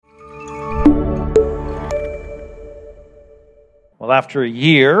Well, after a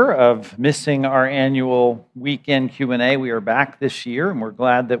year of missing our annual weekend Q&A, we are back this year, and we're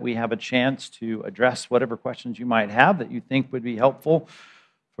glad that we have a chance to address whatever questions you might have that you think would be helpful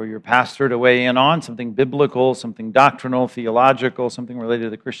for your pastor to weigh in on, something biblical, something doctrinal, theological, something related to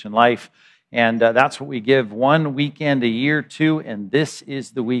the Christian life. And that's what we give one weekend a year to, and this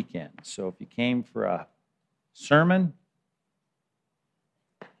is the weekend. So if you came for a sermon,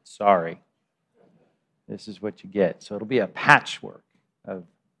 sorry. This is what you get. So it'll be a patchwork of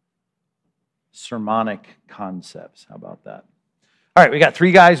sermonic concepts. How about that? All right, we got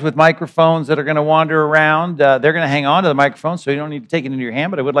three guys with microphones that are going to wander around. They're going to hang on to the microphone, so you don't need to take it into your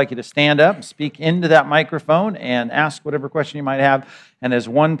hand, but I would like you to stand up and speak into that microphone and ask whatever question you might have. And as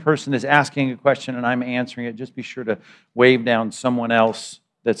one person is asking a question and I'm answering it, just be sure to wave down someone else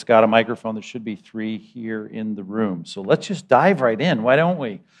that's got a microphone. There should be three here in the room. So let's just dive right in. Why don't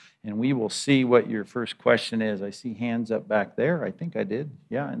we? And we will see what your first question is. I see hands up back there. I think I did.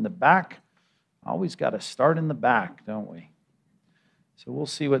 Yeah, in the back. Always got to start in the back, don't we? So we'll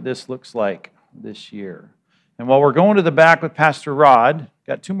see what this looks like this year. And while we're going to the back with Pastor Rod,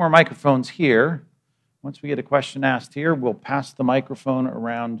 got two more microphones here. Once we get a question asked here, we'll pass the microphone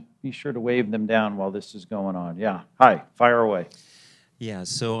around. Be sure to wave them down while this is going on. Yeah, hi, fire away. Yeah,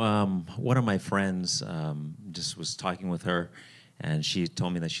 so one of my friends just was talking with her, and she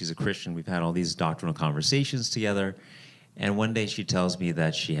told me that she's a Christian. We've had all these doctrinal conversations together. And one day she tells me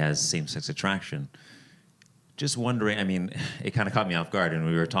that she has same-sex attraction. Just wondering, I mean, it kind of caught me off guard when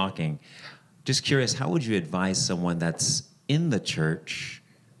we were talking. Just curious, how would you advise someone that's in the church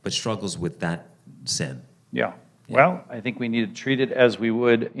but struggles with that sin? Yeah. Well, I think we need to treat it as we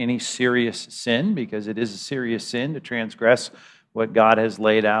would any serious sin, because it is a serious sin to transgress what God has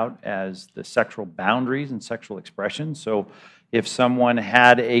laid out as the sexual boundaries and sexual expression. So if someone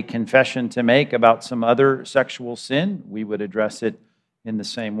had a confession to make about some other sexual sin, we would address it in the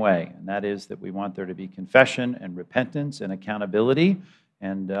same way. And that is that we want there to be confession and repentance and accountability,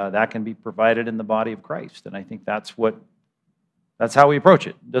 and that can be provided in the body of Christ. And I think that's how we approach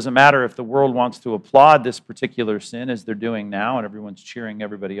it. It doesn't matter if the world wants to applaud this particular sin as they're doing now, and everyone's cheering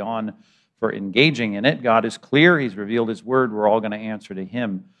everybody on for engaging in it. God is clear. He's revealed His word. We're all going to answer to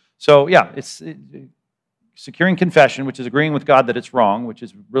Him. So yeah, it's securing confession, which is agreeing with God that it's wrong, which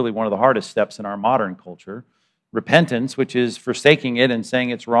is really one of the hardest steps in our modern culture. Repentance, which is forsaking it and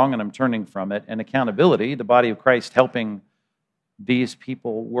saying it's wrong and I'm turning from it. And accountability, the body of Christ helping these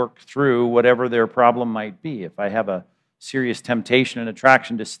people work through whatever their problem might be. If I have a serious temptation and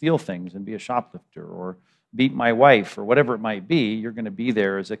attraction to steal things and be a shoplifter or beat my wife or whatever it might be, you're going to be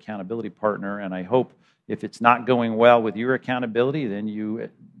there as accountability partner. And I hope if it's not going well with your accountability, then you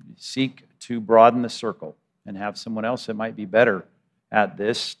seek to broaden the circle and have someone else that might be better at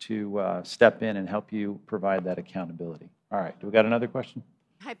this to step in and help you provide that accountability. All right, do we got another question?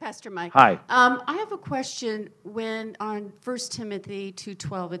 Hi, Pastor Mike. Hi. I have a question. When on 1 Timothy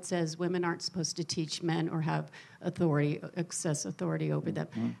 2:12 it says women aren't supposed to teach men or have excess authority over them.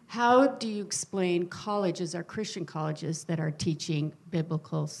 Mm-hmm. How do you explain colleges, our Christian colleges, that are teaching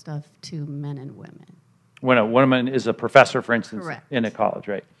biblical stuff to men and women? When a woman is a professor, for instance, correct, in a college,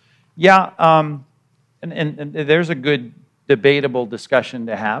 right? Yeah, and there's a good debatable discussion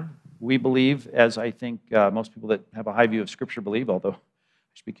to have. We believe, as I think most people that have a high view of Scripture believe, although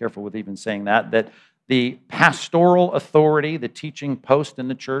I should be careful with even saying that the pastoral authority, the teaching post in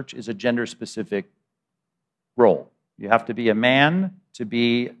the church, is a gender-specific role. You have to be a man to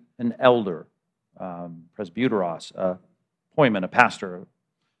be an elder, presbyteros, a poimen, a pastor,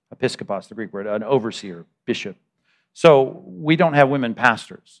 episkopos, the Greek word, an overseer, bishop. So we don't have women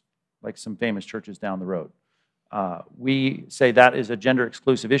pastors like some famous churches down the road. We say that is a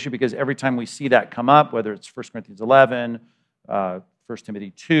gender-exclusive issue because every time we see that come up, whether it's 1 Corinthians 11, 1 Timothy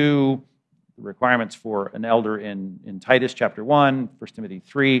 2, the requirements for an elder in Titus chapter 1, 1 Timothy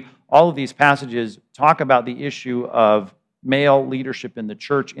 3, all of these passages talk about the issue of male leadership in the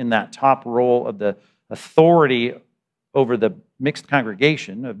church in that top role of the authority over the mixed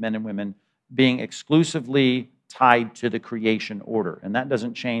congregation of men and women being exclusively tied to the creation order. And that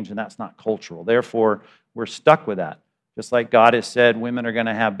doesn't change, and that's not cultural. Therefore, we're stuck with that. Just like God has said women are going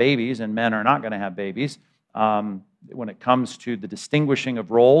to have babies and men are not going to have babies. When it comes to the distinguishing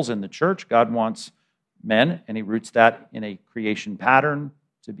of roles in the church, God wants men, and He roots that in a creation pattern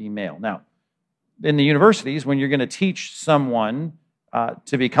to be male. Now, in the universities, when you're going to teach someone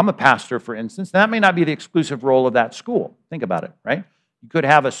to become a pastor, for instance, that may not be the exclusive role of that school. Think about it, right? You could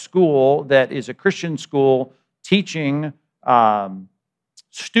have a school that is a Christian school teaching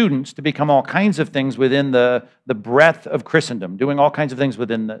students to become all kinds of things within the breadth of Christendom, doing all kinds of things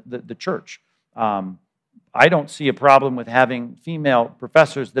within the church. I don't see a problem with having female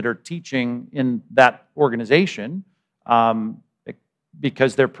professors that are teaching in that organization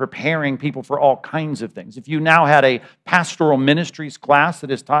because they're preparing people for all kinds of things. If you now had a pastoral ministries class that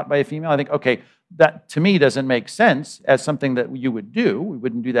is taught by a female, I think, okay, that to me doesn't make sense as something that you would do. We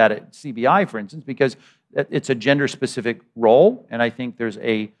wouldn't do that at CBI, for instance, because it's a gender-specific role, and I think there's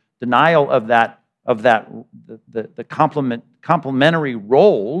a denial of the complementary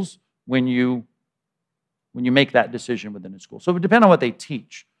roles when you make that decision within a school. So it would depend on what they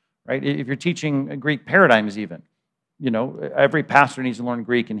teach, right? If you're teaching Greek paradigms even, every pastor needs to learn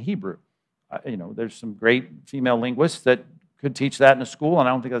Greek and Hebrew. There's some great female linguists that could teach that in a school, and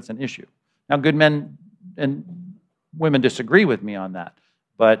I don't think that's an issue. Now, good men and women disagree with me on that,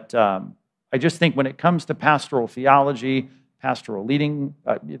 but I just think when it comes to pastoral theology, pastoral leading,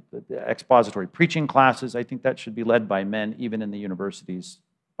 expository preaching classes, I think that should be led by men, even in the universities,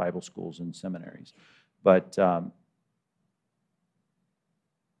 Bible schools, and seminaries. But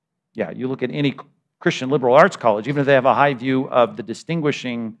you look at any Christian liberal arts college, even if they have a high view of the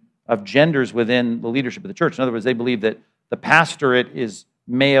distinguishing of genders within the leadership of the church. In other words, they believe that the pastorate is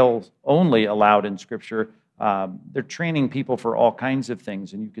male only allowed in Scripture. They're training people for all kinds of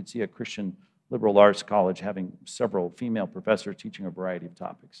things, and you could see a Christian liberal arts college having several female professors teaching a variety of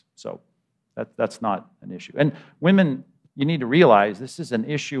topics. So that's not an issue. And women, you need to realize this is an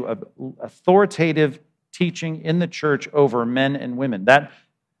issue of authoritative teaching in the church over men and women.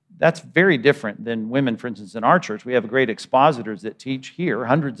 That's very different than women, for instance, in our church. We have great expositors that teach here,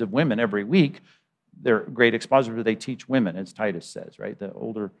 hundreds of women every week. They're great expositors, they teach women, as Titus says, right? The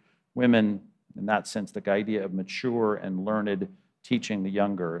older women, in that sense, the idea of mature and learned teaching the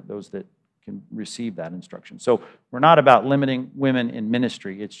younger, those that can receive that instruction. So we're not about limiting women in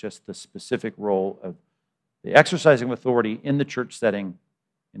ministry. It's just the specific role of the exercising of authority in the church setting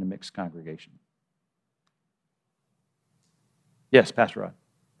in a mixed congregation. Yes, Pastor Rod.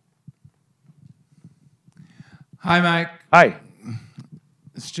 Hi, Mike. Hi.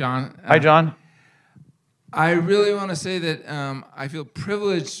 It's John. Hi, John. I really want to say that I feel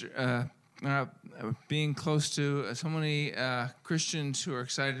privileged being close to so many Christians who are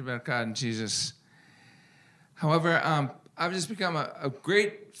excited about God and Jesus. However, I've just become a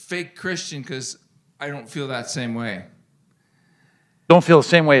great fake Christian because I don't feel that same way. Don't feel the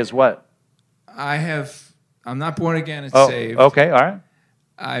same way as what? I'm not born again and saved. Okay, all right.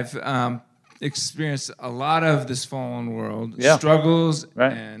 I've experienced a lot of this fallen world, Yeah. struggles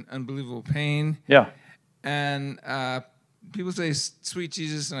Right. and unbelievable pain. Yeah. And people say, sweet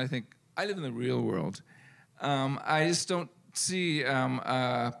Jesus, and I think, I live in the real world. I just don't see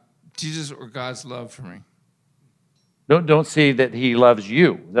Jesus or God's love for me. Don't see that he loves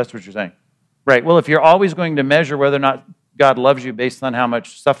you. That's what you're saying. Right. Well, if you're always going to measure whether or not God loves you based on how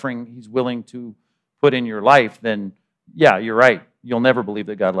much suffering he's willing to put in your life, then yeah, you're right. You'll never believe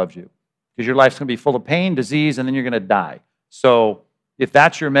that God loves you because your life's going to be full of pain, disease, and then you're going to die. So if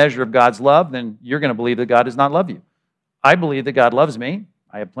that's your measure of God's love, then you're going to believe that God does not love you. I believe that God loves me.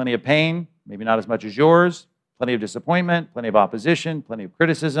 I have plenty of pain, maybe not as much as yours, plenty of disappointment, plenty of opposition, plenty of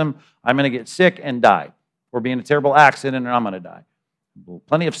criticism. I'm going to get sick and die, or be in a terrible accident and I'm going to die.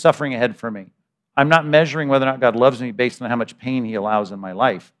 Plenty of suffering ahead for me. I'm not measuring whether or not God loves me based on how much pain he allows in my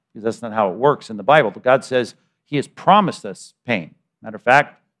life, because that's not how it works in the Bible. But God says he has promised us pain. Matter of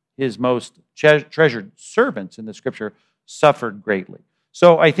fact, his most treasured servants in the Scripture suffered greatly.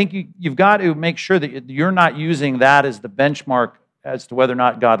 So I think you've got to make sure that you're not using that as the benchmark as to whether or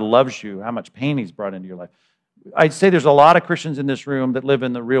not God loves you, how much pain he's brought into your life. I'd say there's a lot of Christians in this room that live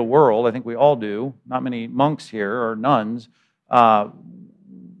in the real world. I think we all do. Not many monks here or nuns.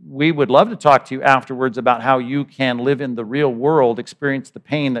 We would love to talk to you afterwards about how you can live in the real world, experience the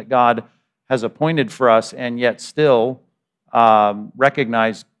pain that God has appointed for us, and yet still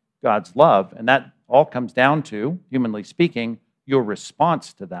recognize God's love. And that all comes down to, humanly speaking, your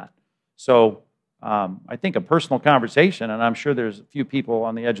response to that. So I think a personal conversation, and I'm sure there's a few people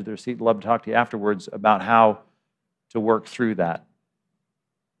on the edge of their seat who love to talk to you afterwards about how to work through that.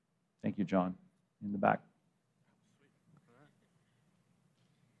 Thank you, John, in the back.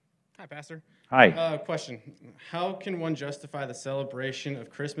 Hi, Pastor. Hi. Question. How can one justify the celebration of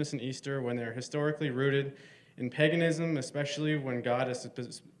Christmas and Easter when they're historically rooted in paganism, especially when God has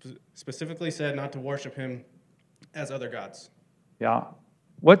specifically said not to worship him as other gods? Yeah.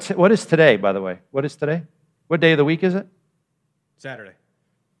 What is today, by the way? What is today? What day of the week is it? Saturday.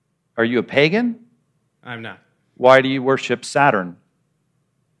 Are you a pagan? I'm not. Why do you worship Saturn?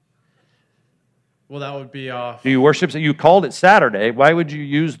 Well, that would be off. Do you worship? You called it Saturday. Why would you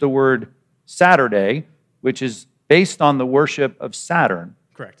use the word Saturday, which is based on the worship of Saturn?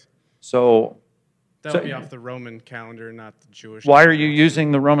 Correct. So That would be off the Roman calendar, not the Jewish. Why are you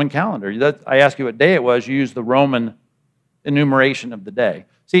using the Roman calendar? I asked you what day it was. You used the Roman enumeration of the day.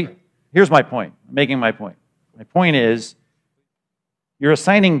 See, here's my point. I'm making my point. My point is, you're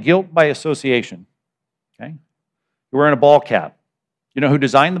assigning guilt by association. Okay? You're wearing a ball cap. You know who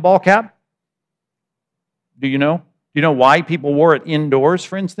designed the ball cap? Do you know? Do you know why people wore it indoors,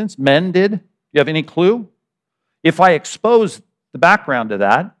 for instance? Men did? Do you have any clue? If I expose the background to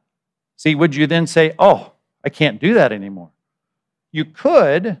that, see, would you then say, oh, I can't do that anymore? You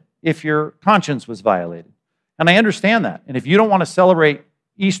could if your conscience was violated. And I understand that. And if you don't want to celebrate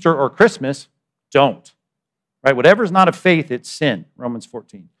Easter or Christmas, don't. Right? Whatever's not of faith, it's sin, Romans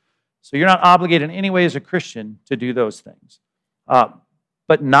 14. So you're not obligated in any way as a Christian to do those things.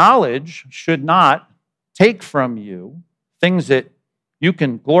 But knowledge should not take from you things that you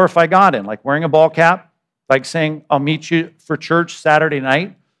can glorify God in, like wearing a ball cap, like saying, I'll meet you for church Saturday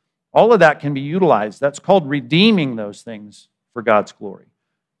night. All of that can be utilized. That's called redeeming those things for God's glory.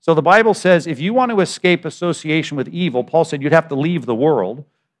 So the Bible says if you want to escape association with evil, Paul said you'd have to leave the world.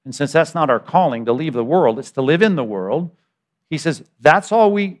 And since that's not our calling to leave the world, it's to live in the world. He says that's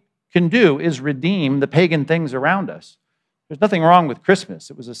all we can do is redeem the pagan things around us. There's nothing wrong with Christmas.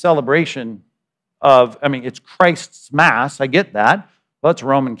 It was a celebration of, it's Christ's Mass. I get that. Well, it's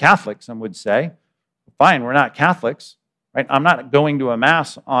Roman Catholic, some would say. Fine, we're not Catholics. Right? I'm not going to a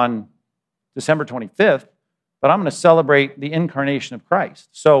Mass on December 25th, but I'm going to celebrate the incarnation of Christ.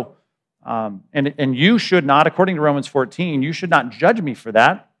 So, and you should not, according to Romans 14, you should not judge me for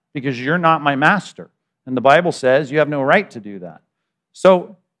that because you're not my master. And the Bible says you have no right to do that.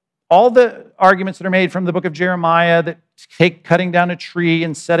 So all the arguments that are made from the book of Jeremiah that take cutting down a tree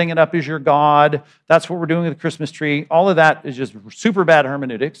and setting it up as your God, that's what we're doing with the Christmas tree, all of that is just super bad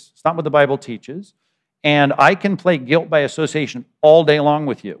hermeneutics. It's not what the Bible teaches. And I can play guilt by association all day long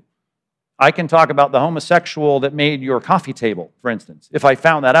with you. I can talk about the homosexual that made your coffee table, for instance. If I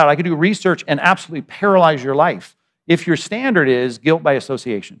found that out, I could do research and absolutely paralyze your life. If your standard is guilt by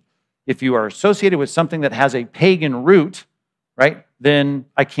association, if you are associated with something that has a pagan root, right, then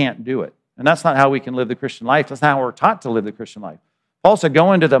I can't do it. And that's not how we can live the Christian life. That's not how we're taught to live the Christian life. Paul said,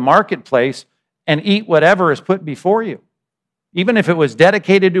 go into the marketplace and eat whatever is put before you, even if it was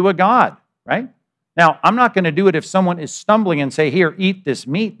dedicated to a god, right? Now, I'm not going to do it if someone is stumbling and say, here, eat this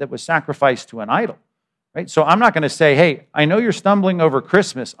meat that was sacrificed to an idol, right? So I'm not going to say, hey, I know you're stumbling over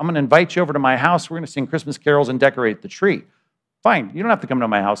Christmas. I'm going to invite you over to my house. We're going to sing Christmas carols and decorate the tree. Fine, you don't have to come to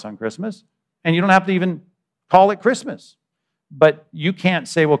my house on Christmas, and you don't have to even call it Christmas. But you can't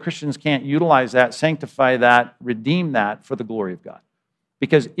say, well, Christians can't utilize that, sanctify that, redeem that for the glory of God.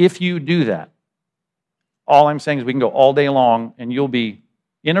 Because if you do that, all I'm saying is we can go all day long, and you'll be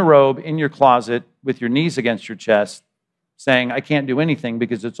in a robe, in your closet, with your knees against your chest, saying, I can't do anything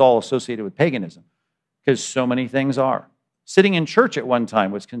because it's all associated with paganism. Because so many things are. Sitting in church at one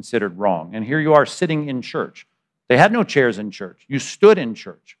time was considered wrong, and here you are sitting in church. They had no chairs in church. You stood in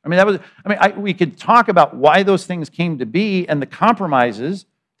church. We could talk about why those things came to be and the compromises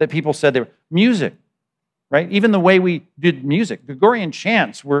that people said they were. Music, right? Even the way we did music. Gregorian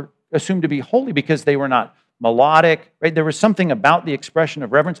chants were assumed to be holy because they were not melodic, right? There was something about the expression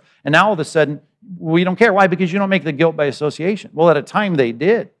of reverence. And now all of a sudden, we don't care. Why? Because you don't make the guilt by association. Well, at a time they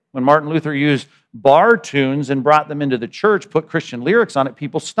did. When Martin Luther used bar tunes and brought them into the church, put Christian lyrics on it,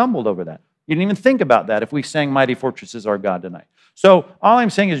 people stumbled over that. You didn't even think about that if we sang Mighty Fortress is Our God tonight. So all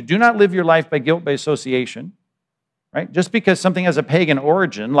I'm saying is do not live your life by guilt by association, right? Just because something has a pagan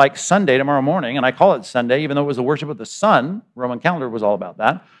origin, like Sunday tomorrow morning, and I call it Sunday, even though it was the worship of the sun, Roman calendar was all about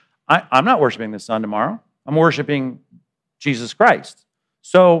that. I'm not worshiping the sun tomorrow. I'm worshiping Jesus Christ.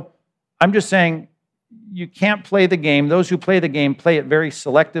 So I'm just saying you can't play the game. Those who play the game play it very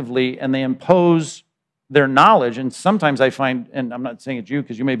selectively, and they impose their knowledge. And sometimes I find, and I'm not saying it's you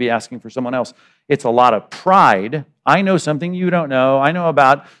because you may be asking for someone else, it's a lot of pride. I know something you don't know. I know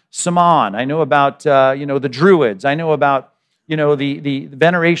about Saman. I know about the Druids. I know about the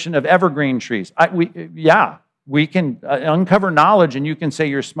veneration of evergreen trees. We can uncover knowledge, and you can say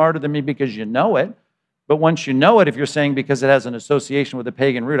you're smarter than me because you know it. But once you know it, if you're saying because it has an association with a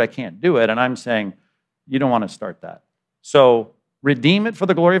pagan root, I can't do it, and I'm saying you don't want to start that. So redeem it for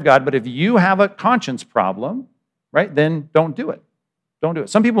the glory of God, but if you have a conscience problem, right, then don't do it. Don't do it.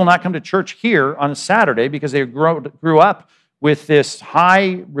 Some people will not come to church here on a Saturday because they grew up with this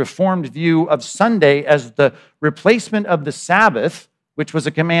high reformed view of Sunday as the replacement of the Sabbath, which was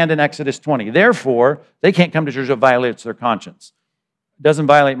a command in Exodus 20. Therefore, they can't come to church if it violates their conscience. It doesn't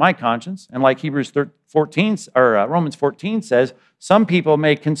violate my conscience. And like Romans 14 says, some people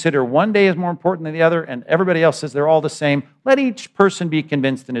may consider one day as more important than the other, and everybody else says they're all the same. Let each person be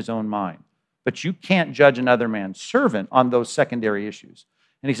convinced in his own mind. but you can't judge another man's servant on those secondary issues.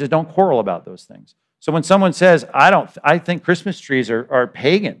 And he says, don't quarrel about those things. So when someone says, I think Christmas trees are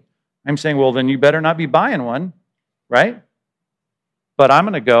pagan, I'm saying, well, then you better not be buying one, right? But I'm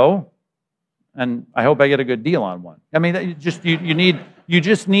going to go, and I hope I get a good deal on one. I mean, you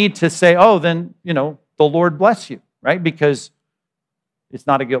just need to say, oh, then, the Lord bless you, right? Because it's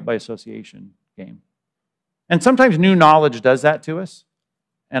not a guilt by association game. And sometimes new knowledge does that to us.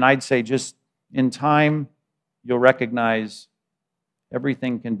 And I'd say just in time, you'll recognize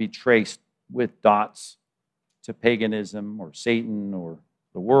everything can be traced with dots to paganism or Satan or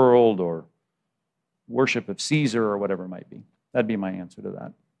the world or worship of Caesar or whatever it might be. That'd be my answer to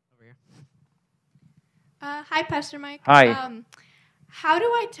that. Over here. Hi, Pastor Mike. Hi. How do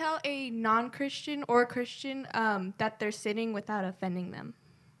I tell a non-Christian or Christian that they're sinning without offending them?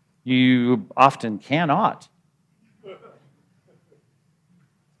 You often cannot.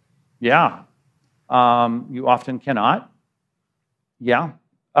 Yeah. You often cannot. Yeah.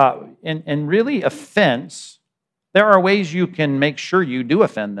 And really, offense, there are ways you can make sure you do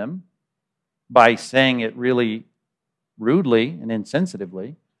offend them by saying it really rudely and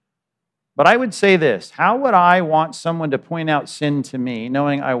insensitively. But I would say this, how would I want someone to point out sin to me,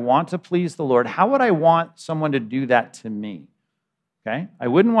 knowing I want to please the Lord? How would I want someone to do that to me? Okay? I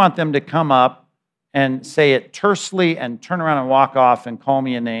wouldn't want them to come up and say it tersely and turn around and walk off and call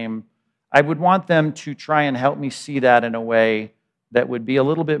me a name. I would want them to try and help me see that in a way that would be a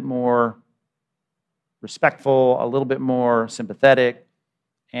little bit more respectful, a little bit more sympathetic.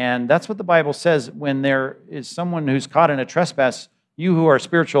 And that's what the Bible says when there is someone who's caught in a trespass, you who are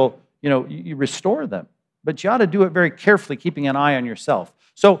spiritual, you restore them. But you ought to do it very carefully, keeping an eye on yourself.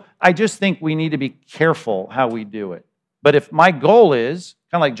 So I just think we need to be careful how we do it. But if my goal is,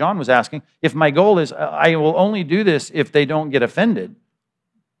 kind of like John was asking, if my goal is I will only do this if they don't get offended,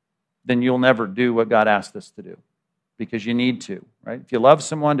 then you'll never do what God asked us to do. Because you need to, right? If you love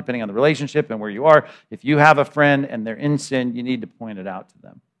someone, depending on the relationship and where you are, if you have a friend and they're in sin, you need to point it out to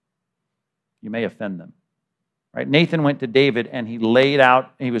them. You may offend them, right? Nathan went to David and he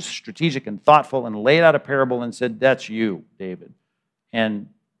was strategic and thoughtful and laid out a parable and said, that's you, David. And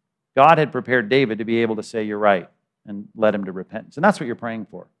God had prepared David to be able to say, you're right, and led him to repentance. And that's what you're praying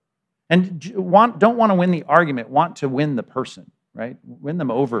for. And don't want to win the argument, want to win the person, right? Win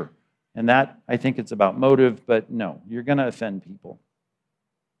them over. And that, I think it's about motive, but no, you're going to offend people.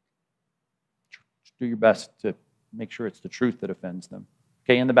 Do your best to make sure it's the truth that offends them.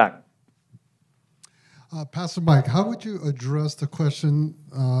 Okay, in the back. Pastor Mike, how would you address the question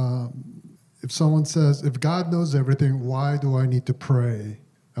if someone says, if God knows everything, why do I need to pray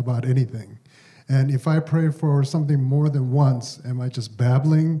about anything? And if I pray for something more than once, am I just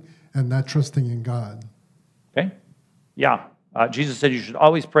babbling and not trusting in God? Okay, yeah. Jesus said you should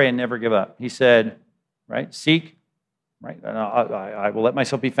always pray and never give up. He said, right, seek, right, and I will let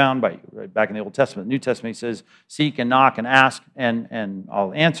myself be found by you. Right? Back in the Old Testament. New Testament, he says, seek and knock and ask, and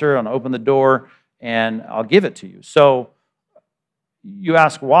I'll answer, and I'll open the door, and I'll give it to you. So you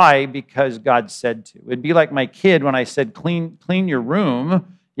ask why? Because God said to. It'd be like my kid when I said, clean your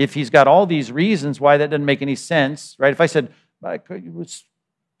room. If he's got all these reasons why that doesn't make any sense, right? If I said,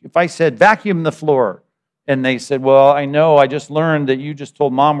 vacuum the floor, and they said, well, I know, I just learned that you just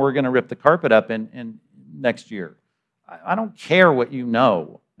told Mom we're going to rip the carpet up in next year. I don't care what you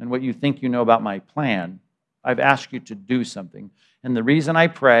know and what you think you know about my plan. I've asked you to do something. And the reason I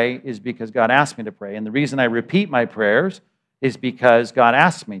pray is because God asked me to pray. And the reason I repeat my prayers is because God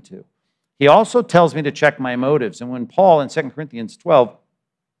asked me to. He also tells me to check my motives. And when Paul in 2 Corinthians 12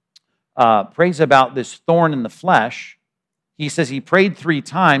 prays about this thorn in the flesh, he says he prayed 3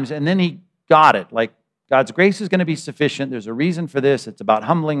 times and then he got it. Like, God's grace is going to be sufficient. There's a reason for this. It's about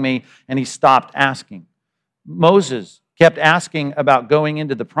humbling me. And he stopped asking. Moses kept asking about going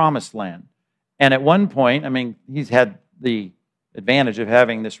into the promised land. And at one point, he's had the advantage of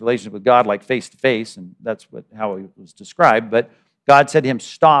having this relationship with God like face to face, and that's how it was described. But God said to him,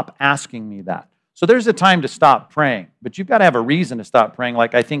 stop asking me that. So there's a time to stop praying. But you've got to have a reason to stop praying,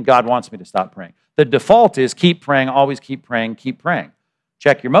 like I think God wants me to stop praying. The default is keep praying, always keep praying, keep praying.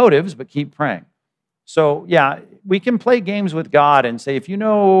 Check your motives, but keep praying. So, yeah, we can play games with God and say, if you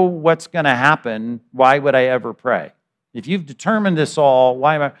know what's going to happen, why would I ever pray? If you've determined this all,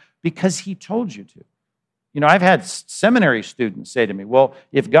 why am I? Because he told you to. I've had seminary students say to me, well,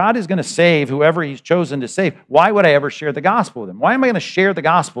 if God is going to save whoever he's chosen to save, why would I ever share the gospel with them? Why am I going to share the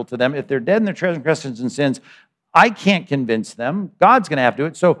gospel to them if they're dead in their transgressions and sins? I can't convince them. God's going to have to do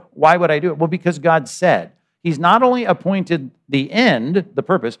it. So why would I do it? Well, because God said. He's not only appointed the end, the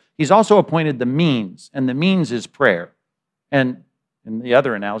purpose, he's also appointed the means, and the means is prayer. And in the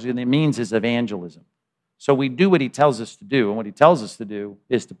other analogy, and the means is evangelism. So we do what he tells us to do, and what he tells us to do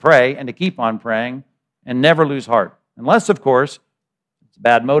is to pray and to keep on praying and never lose heart. Unless, of course, it's a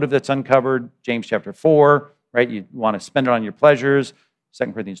bad motive that's uncovered, James chapter 4, right? You want to spend it on your pleasures.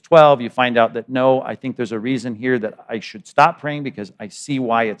 2 Corinthians 12, you find out that, no, I think there's a reason here that I should stop praying because I see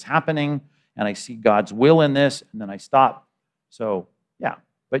why it's happening, and I see God's will in this, and then I stop. So, yeah,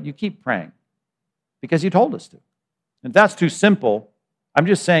 but you keep praying because he told us to. If that's too simple, I'm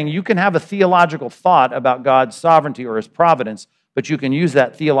just saying you can have a theological thought about God's sovereignty or his providence, but you can use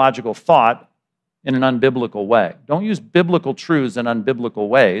that theological thought in an unbiblical way. Don't use biblical truths in unbiblical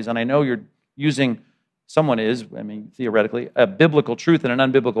ways. And I know you're using, someone is, I mean, theoretically, a biblical truth in an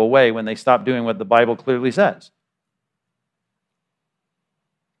unbiblical way when they stop doing what the Bible clearly says.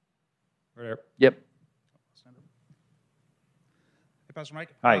 Right there. Yep. Hey, Pastor Mike.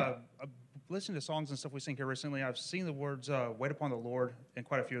 Hi. I've listened to songs and stuff we sing here recently. I've seen the words wait upon the Lord in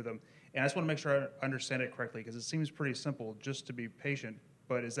quite a few of them. And I just want to make sure I understand it correctly because it seems pretty simple just to be patient.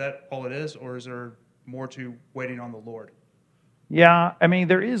 But is that all it is, or is there more to waiting on the Lord? Yeah, I mean,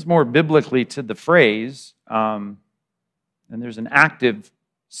 there is more biblically to the phrase, and there's an active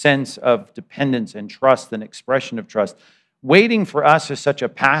sense of dependence and trust and expression of trust. Waiting for us is such a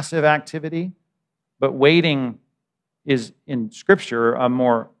passive activity, but waiting is, in Scripture, a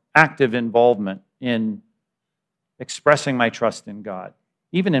more active involvement in expressing my trust in God.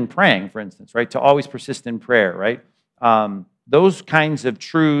 Even in praying, for instance, right? To always persist in prayer, right? Those kinds of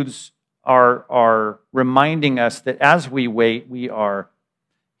truths are reminding us that as we wait, we are,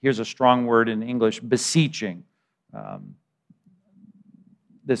 here's a strong word in English, beseeching.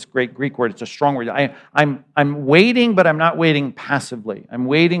 This great Greek word, it's a strong word. I'm waiting, but I'm not waiting passively. I'm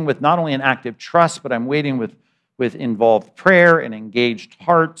waiting with not only an active trust, but I'm waiting with involved prayer and engaged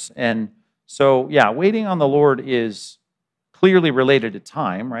hearts. And so, yeah, waiting on the Lord is clearly related to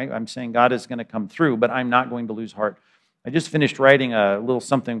time, right? I'm saying God is going to come through, but I'm not going to lose heart. I just finished writing a little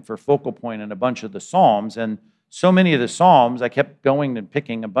something for Focal Point in a bunch of the Psalms, and so many of the Psalms, I kept going and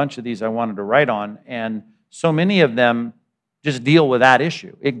picking a bunch of these I wanted to write on, and so many of them just deal with that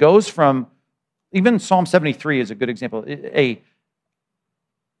issue. It goes from, even Psalm 73 is a good example, a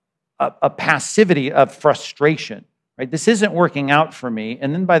passivity of frustration, right? This isn't working out for me,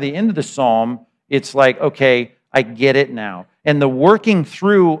 and then by the end of the Psalm, it's like, okay, I get it now. And the working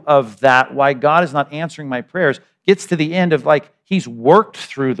through of that, why God is not answering my prayers, gets to the end of like, he's worked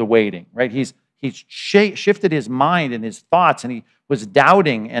through the waiting, right? He's shifted his mind and his thoughts, and he was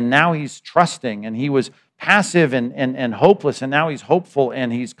doubting, and now he's trusting, and he was passive and hopeless, and now he's hopeful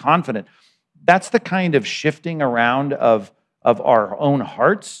and he's confident. That's the kind of shifting around of our own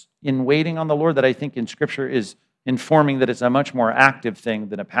hearts in waiting on the Lord that I think in Scripture is informing that it's a much more active thing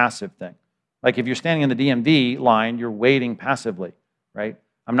than a passive thing. Like if you're standing in the DMV line, you're waiting passively, right?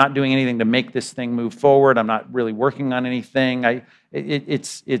 I'm not doing anything to make this thing move forward. I'm not really working on anything.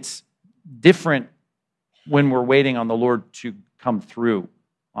 It's different when we're waiting on the Lord to come through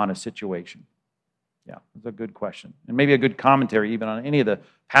on a situation. Yeah, it's a good question. And maybe a good commentary even on any of the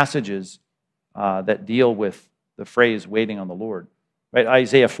passages that deal with the phrase waiting on the Lord. Right?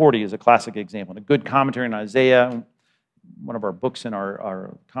 Isaiah 40 is a classic example. And a good commentary on Isaiah, one of our books in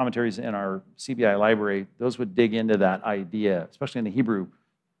our commentaries in our CBI library, those would dig into that idea, especially in the Hebrew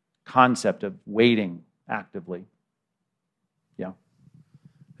concept of waiting actively. Yeah.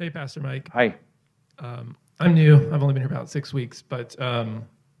 Hey, Pastor Mike. Hi. I'm new. I've only been here about 6 weeks, but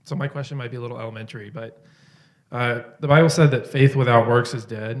so my question might be a little elementary, but the Bible said that faith without works is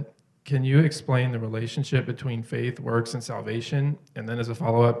dead. Can you explain the relationship between faith, works, and salvation? And then as a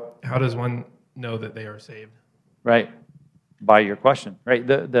follow-up, how does one know that they are saved? Right. By your question, right?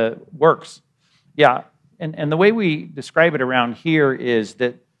 The works. Yeah. And the way we describe it around here is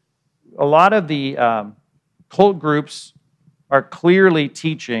that a lot of the cult groups are clearly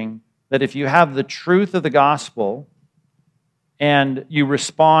teaching that if you have the truth of the gospel and you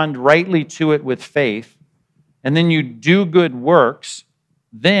respond rightly to it with faith, and then you do good works,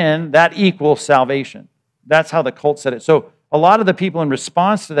 then that equals salvation. That's how the cult said it. So a lot of the people in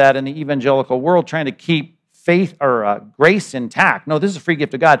response to that in the evangelical world trying to keep faith or grace intact. No, this is a free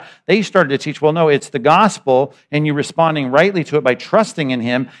gift of God. They started to teach, well, no, it's the gospel and you responding rightly to it by trusting in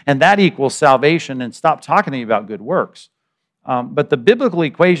him, and that equals salvation, and stop talking to me about good works. But the biblical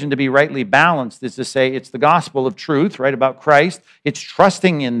equation to be rightly balanced is to say it's the gospel of truth, right, about Christ. It's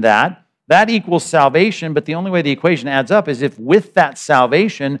trusting in that. That equals salvation, but the only way the equation adds up is if with that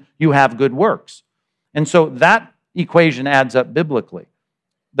salvation you have good works. And so that equation adds up biblically.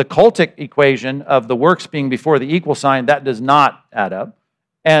 The cultic equation of the works being before the equal sign, that does not add up.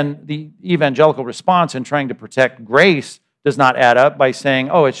 And the evangelical response in trying to protect grace does not add up by saying,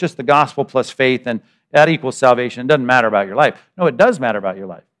 oh, it's just the gospel plus faith and that equals salvation. It doesn't matter about your life. No, it does matter about your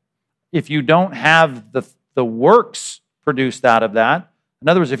life. If you don't have the works produced out of that, in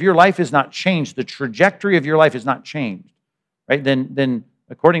other words, if your life is not changed, the trajectory of your life is not changed, right? Then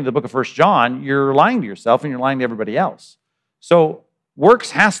according to the book of 1 John, you're lying to yourself and you're lying to everybody else. So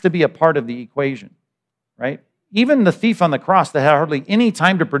works has to be a part of the equation, right? Even the thief on the cross that had hardly any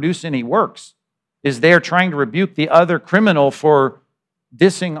time to produce any works is there trying to rebuke the other criminal for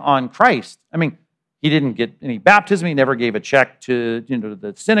dissing on Christ. I mean, he didn't get any baptism. He never gave a check to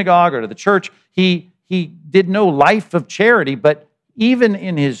the synagogue or to the church. He did no life of charity, but even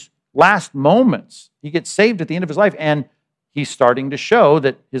in his last moments, he gets saved at the end of his life, and he's starting to show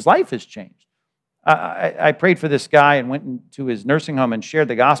that his life has changed. I prayed for this guy and went to his nursing home and shared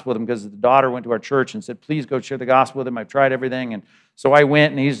the gospel with him because the daughter went to our church and said, please go share the gospel with him. I've tried everything. And so I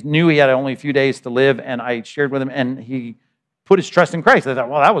went, and he knew he had only a few days to live, and I shared with him, and he put his trust in Christ. I thought,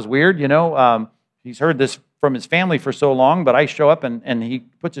 well, that was weird, he's heard this from his family for so long, but I show up, and he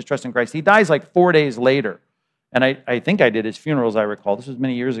puts his trust in Christ. He dies like 4 days later. And I think I did his funeral, as I recall. This was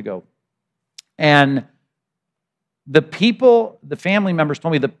many years ago. And the family members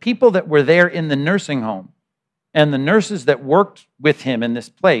told me, the people that were there in the nursing home and the nurses that worked with him in this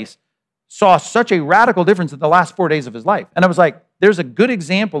place saw such a radical difference in the last 4 days of his life. And I was like, there's a good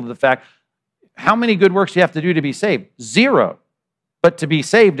example of the fact, how many good works do you have to do to be saved? 0. But to be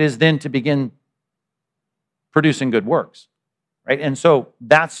saved is then to begin producing good works, right? And so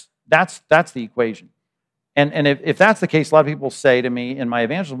that's the equation. And if that's the case, a lot of people say to me in my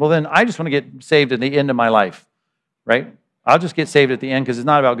evangelism, well, then I just want to get saved at the end of my life, right? I'll just get saved at the end because it's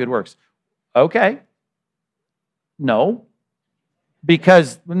not about good works. Okay. No.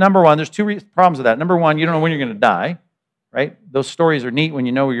 Because, number one, there's 2 problems with that. Number one, you don't know when you're going to die, right? Those stories are neat when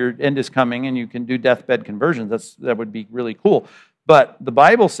you know your end is coming and you can do deathbed conversions. That would be really cool. But the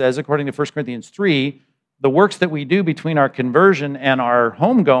Bible says, according to 1 Corinthians 3, the works that we do between our conversion and our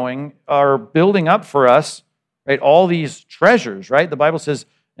homegoing are building up for us, right, all these treasures, right? The Bible says,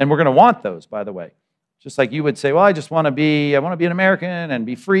 and we're going to want those, by the way. Just like you would say, well, I want to be an American and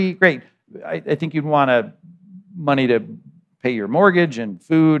be free. Great. I think you'd want money to pay your mortgage and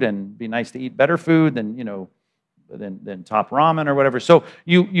food, and be nice to eat better food than top ramen or whatever. So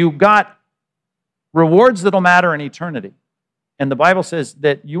you got rewards that'll matter in eternity. And the Bible says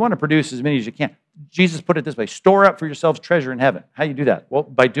that you want to produce as many as you can. Jesus put it this way, store up for yourselves treasure in heaven. How do you do that? Well,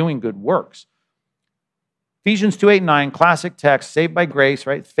 by doing good works. Ephesians 2:8-9, classic text, saved by grace,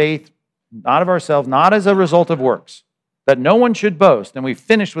 right? Faith, not of ourselves, not as a result of works, that no one should boast. And we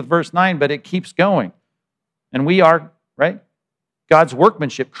finished with verse 9, but it keeps going. And we are, right, God's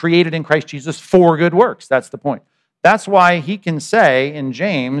workmanship created in Christ Jesus for good works. That's the point. That's why he can say in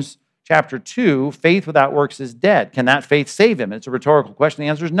James chapter 2, faith without works is dead. Can that faith save him? It's a rhetorical question. The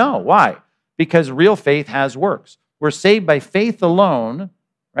answer is no. Why? Because real faith has works. We're saved by faith alone,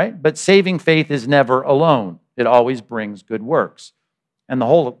 right? But saving faith is never alone. It always brings good works. And the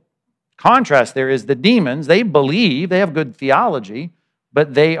whole contrast there is the demons, they believe, they have good theology,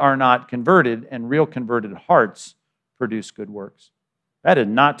 but they are not converted, and real converted hearts produce good works. That is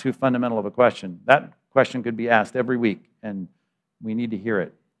not too fundamental of a question. That question could be asked every week, and we need to hear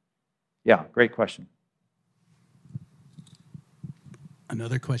it. Yeah, great question.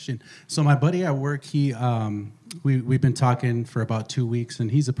 Another question. So my buddy at work, we've been talking for about 2 weeks,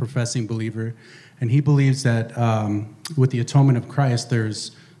 and he's a professing believer, and he believes that with the atonement of Christ,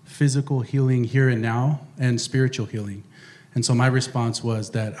 there's physical healing here and now and spiritual healing. And so my response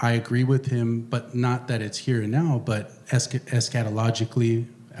was that I agree with him, but not that it's here and now, but eschatologically,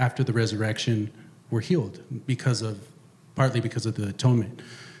 after the resurrection, we're healed partly because of the atonement.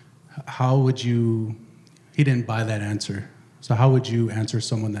 How would you? He didn't buy that answer. So how would you answer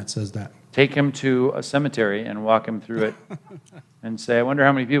someone that says that? Take him to a cemetery and walk him through it and say, I wonder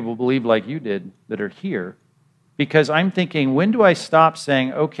how many people believe like you did that are here. Because I'm thinking, when do I stop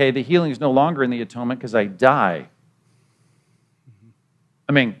saying, okay, the healing is no longer in the atonement because I die?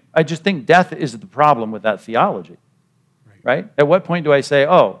 I mean, I just think death is the problem with that theology, right? At what point do I say,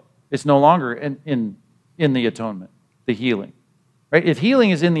 oh, it's no longer in the atonement, the healing? Right? If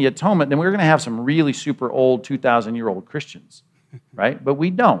healing is in the atonement, then we're going to have some really super old 2,000-year-old Christians, right? But we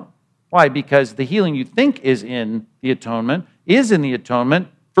don't. Why? Because the healing you think is in the atonement is in the atonement.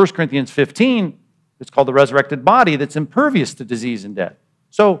 1 Corinthians 15, it's called the resurrected body that's impervious to disease and death.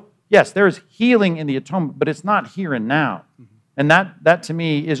 So, yes, there is healing in the atonement, but it's not here and now. And that to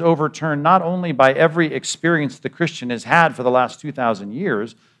me is overturned not only by every experience the Christian has had for the last 2,000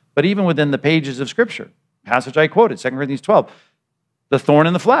 years, but even within the pages of Scripture. Passage I quoted, 2 Corinthians 12. The thorn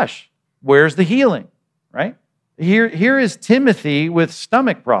in the flesh. Where's the healing, right? Here is Timothy with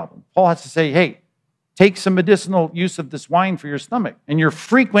stomach problem. Paul has to say, hey, take some medicinal use of this wine for your stomach and your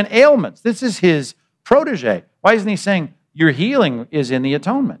frequent ailments. This is his protege. Why isn't he saying your healing is in the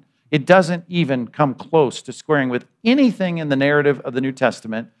atonement? It doesn't even come close to squaring with anything in the narrative of the New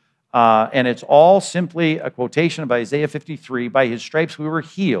Testament. And it's all simply a quotation of Isaiah 53, by his stripes we were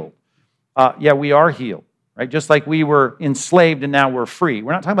healed. Yeah, we are healed, right? Just like we were enslaved and now we're free.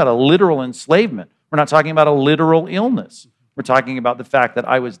 We're not talking about a literal enslavement. We're not talking about a literal illness. We're talking about the fact that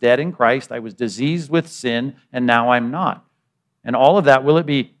I was dead in Christ, I was diseased with sin, and now I'm not. And all of that, will it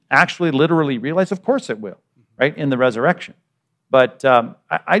be actually literally realized? Of course it will, right, in the resurrection. But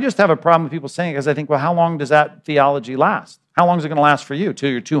I just have a problem with people saying it, because I think, well, how long does that theology last? How long is it going to last for you?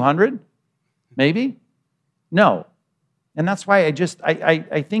 Till you're 200? Maybe? No. And that's why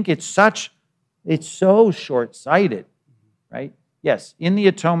I think it's so short-sighted, right? Yes, in the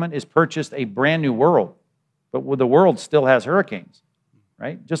atonement is purchased a brand new world, but the world still has hurricanes,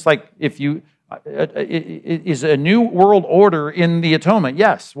 right? Just like if you, is a new world order in the atonement?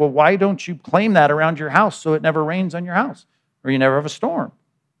 Yes. Well, why don't you claim that around your house so it never rains on your house or you never have a storm?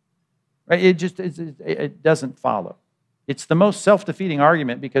 Right? It doesn't follow. It's the most self-defeating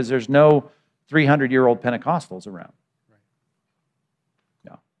argument because there's no 300-year-old Pentecostals around.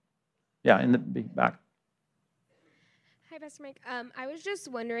 Yeah, in the back. Hi, Pastor Mike. I was just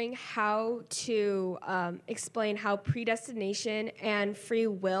wondering how to explain how predestination and free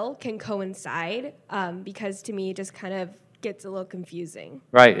will can coincide, because to me it just kind of gets a little confusing.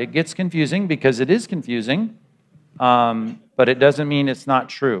 Right, it gets confusing because it is confusing, but it doesn't mean it's not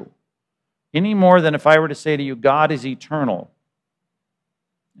true. Any more than if I were to say to you, God is eternal,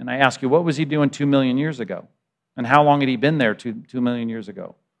 and I ask you, what was he doing 2 million years ago? And how long had he been there 2 million years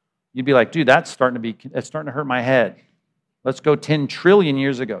ago? You'd be like, dude, that's starting to hurt my head. Let's go 10 trillion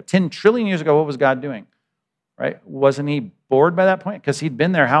years ago. 10 trillion years ago, what was God doing? Right? Wasn't he bored by that point? Because he'd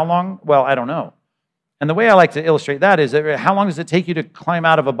been there how long? Well, I don't know. And the way I like to illustrate that is, how long does it take you to climb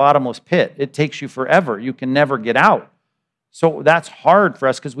out of a bottomless pit? It takes you forever. You can never get out. So that's hard for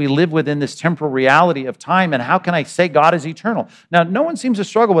us because we live within this temporal reality of time. And how can I say God is eternal? Now, no one seems to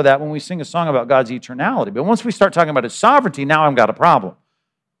struggle with that when we sing a song about God's eternality. But once we start talking about his sovereignty, now I've got a problem.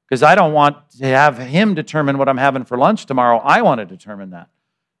 Because I don't want to have him determine what I'm having for lunch tomorrow. I want to determine that.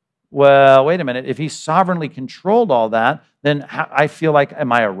 Well, wait a minute. If he sovereignly controlled all that, then I feel like,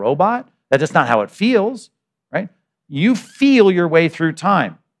 am I a robot? That's not how it feels, right? You feel your way through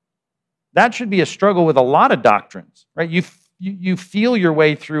time. That should be a struggle with a lot of doctrines, right? You feel your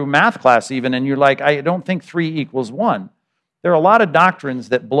way through math class even, and you're like, I don't think 3 equals 1. There are a lot of doctrines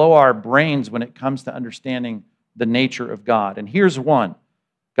that blow our brains when it comes to understanding the nature of God. And here's one.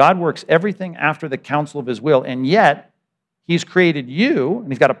 God works everything after the counsel of his will, and yet he's created you,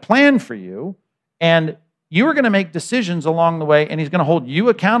 and he's got a plan for you, and you are going to make decisions along the way, and he's going to hold you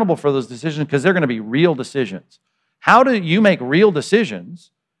accountable for those decisions because they're going to be real decisions. How do you make real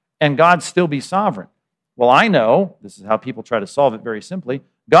decisions and God still be sovereign? Well, I know, this is how people try to solve it very simply,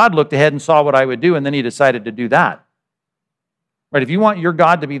 God looked ahead and saw what I would do, and then he decided to do that. Right? If you want your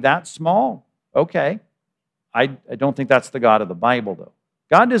God to be that small, okay. I don't think that's the God of the Bible, though.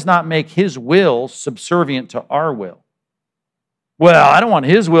 God does not make his will subservient to our will. Well, I don't want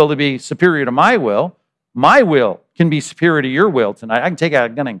his will to be superior to my will. My will can be superior to your will tonight. I can take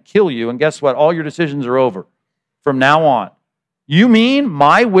out a gun and kill you, and guess what? All your decisions are over from now on. You mean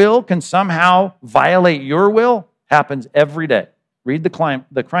my will can somehow violate your will? Happens every day. Read the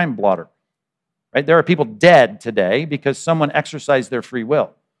crime blotter. Right? There are people dead today because someone exercised their free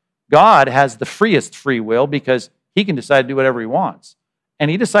will. God has the freest free will because he can decide to do whatever he wants. And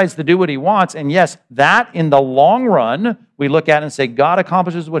he decides to do what he wants. And yes, that in the long run, we look at and say, God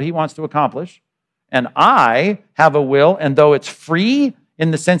accomplishes what he wants to accomplish. And I have a will, and though it's free in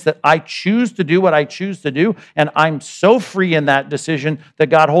the sense that I choose to do what I choose to do, and I'm so free in that decision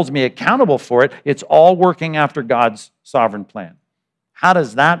that God holds me accountable for it, it's all working after God's sovereign plan. How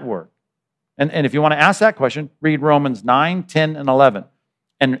does that work? And if you want to ask that question, read Romans 9, 10, and 11.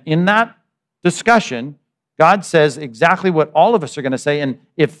 And in that discussion, God says exactly what all of us are going to say. And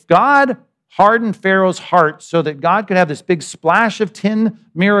if God hardened Pharaoh's heart so that God could have this big splash of 10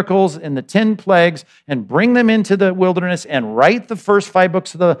 miracles and the 10 plagues and bring them into the wilderness and write the first 5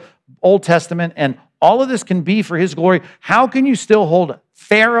 books of the Old Testament, and all of this can be for his glory, how can you still hold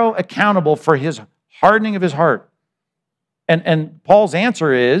Pharaoh accountable for his hardening of his heart? And Paul's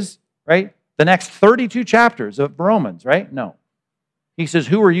answer is, right, the next 32 chapters of Romans, right? No. He says,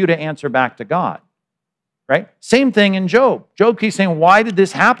 who are you to answer back to God? Right? Same thing in Job. Job keeps saying, why did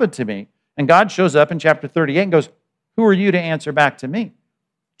this happen to me? And God shows up in chapter 38 and goes, who are you to answer back to me?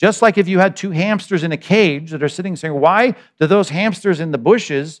 Just like if you had two hamsters in a cage that are sitting saying, why do those hamsters in the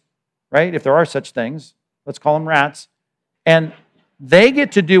bushes, right, if there are such things, let's call them rats, and they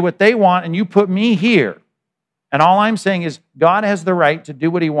get to do what they want and you put me here. And all I'm saying is God has the right to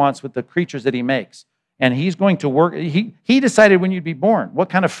do what he wants with the creatures that he makes. And he's going to work. He decided when you'd be born. What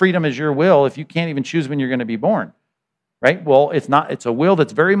kind of freedom is your will if you can't even choose when you're going to be born? Right? Well, it's a will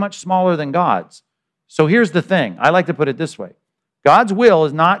that's very much smaller than God's. So here's the thing. I like to put it this way. God's will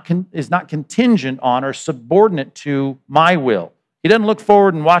is not contingent on or subordinate to my will. He doesn't look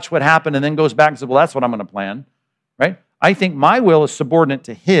forward and watch what happened and then goes back and says, well, that's what I'm going to plan. Right? I think my will is subordinate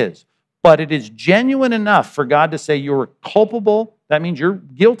to his. But it is genuine enough for God to say you're culpable. That means you're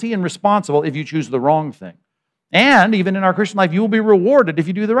guilty and responsible if you choose the wrong thing. And even in our Christian life, you will be rewarded if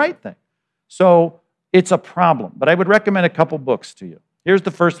you do the right thing. So it's a problem. But I would recommend a couple books to you. Here's the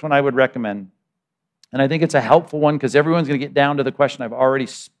first one I would recommend. And I think it's a helpful one because everyone's going to get down to the question I've already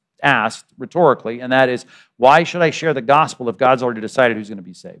asked rhetorically, and that is, why should I share the gospel if God's already decided who's going to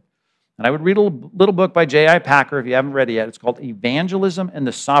be saved? And I would read a little book by J.I. Packer if you haven't read it yet. It's called Evangelism and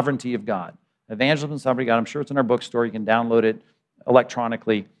the Sovereignty of God. Evangelism and the Sovereignty of God. I'm sure it's in our bookstore. You can download it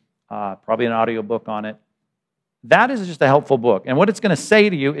electronically, probably an audio book on it. That is just a helpful book. And what it's going to say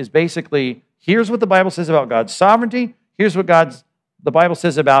to you is basically, here's what the Bible says about God's sovereignty. Here's what the Bible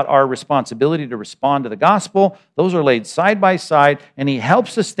says about our responsibility to respond to the gospel. Those are laid side by side, and he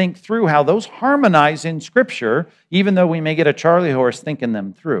helps us think through how those harmonize in Scripture, even though we may get a Charlie horse thinking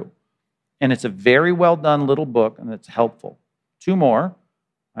them through. And it's a very well done little book, and it's helpful. Two more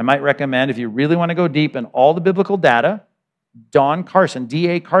I might recommend if you really want to go deep in all the biblical data. Don Carson,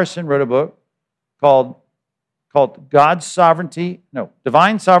 D.A. Carson, wrote a book called Divine Sovereignty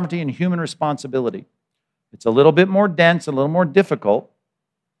and Human Responsibility. It's a little bit more dense, a little more difficult,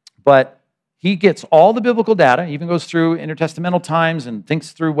 but he gets all the biblical data, he even goes through intertestamental times and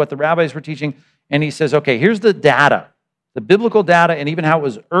thinks through what the rabbis were teaching, and he says, okay, here's the data, the biblical data, and even how it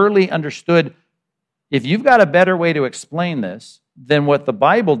was early understood. If you've got a better way to explain this than what the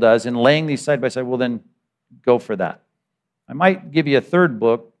Bible does in laying these side by side, well, then go for that. I might give you a third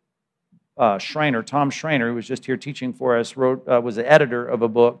book. Schreiner, Tom Schreiner, who was just here teaching for us, was the editor of a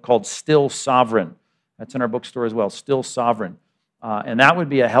book called Still Sovereign. That's in our bookstore as well, Still Sovereign. And that would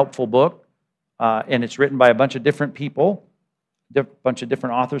be a helpful book. And it's written by a bunch of different people. A bunch of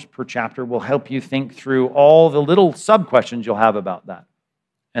different authors per chapter will help you think through all the little sub-questions you'll have about that.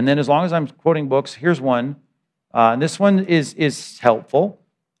 And then as long as I'm quoting books, here's one. And this one is helpful.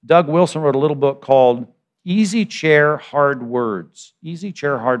 Doug Wilson wrote a little book called Easy Chair, Hard Words. Easy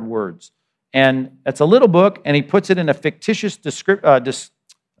Chair, Hard Words. And it's a little book, and he puts it in a fictitious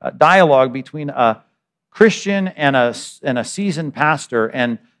dialogue between a Christian and a seasoned pastor.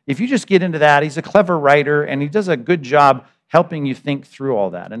 And if you just get into that, he's a clever writer, and he does a good job helping you think through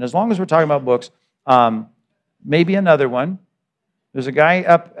all that. And as long as we're talking about books, maybe another one. There's a guy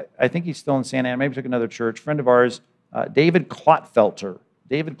up, I think he's still in Santa Ana, maybe took another church, friend of ours, David Klotfelter.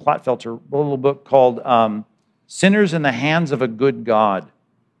 David Klotfelter wrote a little book called Sinners in the Hands of a Good God.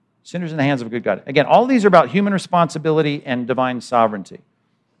 Sinners in the Hands of a Good God. Again, all these are about human responsibility and divine sovereignty.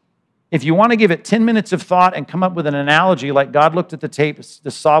 If you want to give it 10 minutes of thought and come up with an analogy, like God looked at the tape,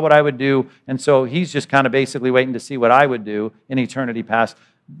 saw what I would do, and so he's just kind of basically waiting to see what I would do in eternity past,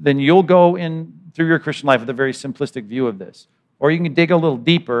 then you'll go in through your Christian life with a very simplistic view of this. Or you can dig a little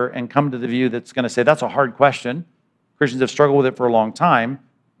deeper and come to the view that's going to say, that's a hard question. Christians have struggled with it for a long time,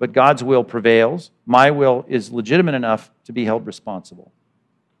 but God's will prevails. My will is legitimate enough to be held responsible.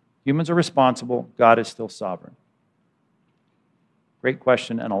 Humans are responsible. God is still sovereign. Great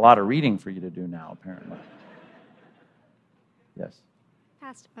question, and a lot of reading for you to do now, apparently. Yes.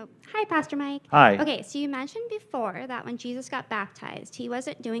 Hi, Pastor Mike. Hi. Okay, so you mentioned before that when Jesus got baptized, he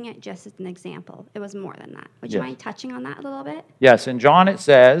wasn't doing it just as an example. It was more than that. Would you mind touching on that a little bit? Yes, in John it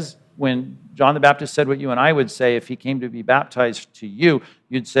says, when John the Baptist said what you and I would say if he came to be baptized to you,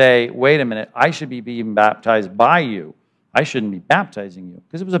 you'd say, wait a minute, I should be being baptized by you. I shouldn't be baptizing you.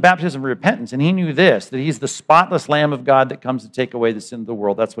 Because it was a baptism of repentance. And he knew this, that he's the spotless Lamb of God that comes to take away the sin of the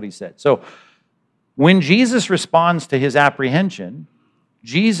world. That's what he said. So when Jesus responds to his apprehension,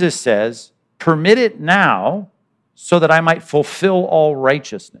 Jesus says, permit it now so that I might fulfill all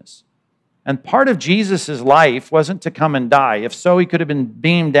righteousness. And part of Jesus' life wasn't to come and die. If so, he could have been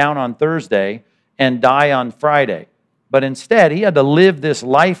beamed down on Thursday and die on Friday. But instead, he had to live this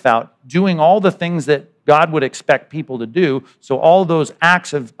life out, doing all the things that God would expect people to do, so all those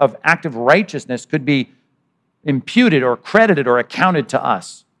acts of active righteousness could be imputed or credited or accounted to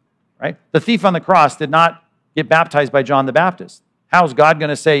us. Right? The thief on the cross did not get baptized by John the Baptist. How is God going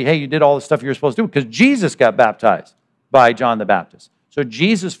to say, hey, you did all the stuff you were supposed to do? Because Jesus got baptized by John the Baptist. So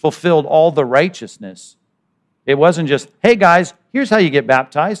Jesus fulfilled all the righteousness. It wasn't just, hey guys, here's how you get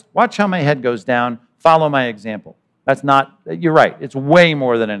baptized. Watch how my head goes down. Follow my example. That's not, you're right. It's way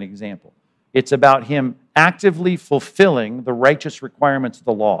more than an example. It's about him actively fulfilling the righteous requirements of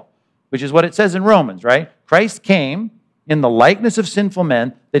the law, which is what it says in Romans, right? Christ came in the likeness of sinful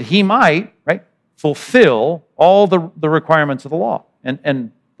men that he might, right, fulfill all the requirements of the law.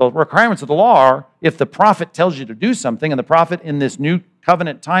 And the requirements of the law are, if the prophet tells you to do something, and the prophet in this new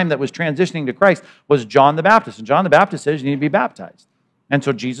covenant time that was transitioning to Christ was John the Baptist. And John the Baptist says you need to be baptized. And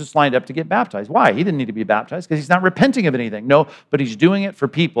so Jesus lined up to get baptized. Why? He didn't need to be baptized because he's not repenting of anything. No, but he's doing it for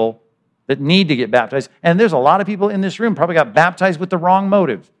people that need to get baptized. And there's a lot of people in this room probably got baptized with the wrong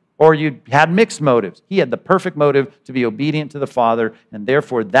motive, or you had mixed motives. He had the perfect motive to be obedient to the Father, and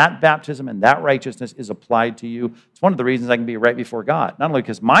therefore that baptism and that righteousness is applied to you. It's one of the reasons I can be right before God. Not only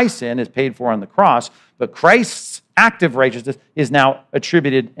because my sin is paid for on the cross, but Christ's active righteousness is now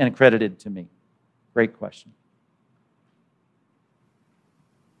attributed and accredited to me. Great question.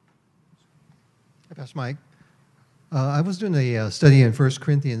 Hi, Pastor Mike. I was doing a study in 1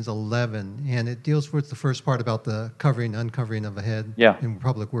 Corinthians 11, and it deals with the first part about the covering, uncovering of a head in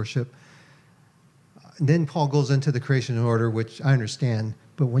public worship. And then Paul goes into the creation order, which I understand.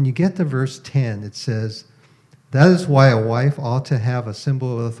 But when you get to verse 10, it says, that is why a wife ought to have a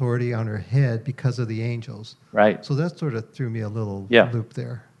symbol of authority on her head because of the angels. Right. So that sort of threw me a little loop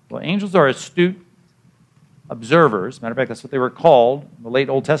there. Well, angels are astute observers. Matter of fact, that's what they were called. In the late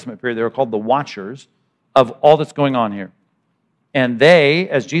Old Testament period, they were called the watchers of all that's going on here. And they,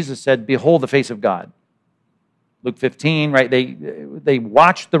 as Jesus said, behold the face of God. Luke 15, right? They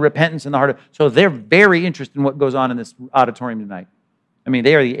watch the repentance in the heart. So they're very interested in what goes on in this auditorium tonight. I mean,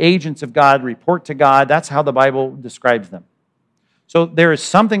 they are the agents of God, report to God. That's how the Bible describes them. So there is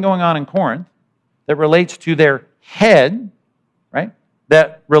something going on in Corinth that relates to their head, right?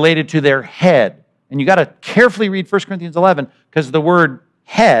 That related to their head. And you got to carefully read 1 Corinthians 11 because the word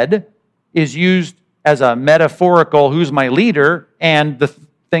head is used as a metaphorical, who's my leader, and the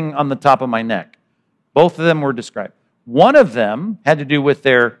thing on the top of my neck. Both of them were described. One of them had to do with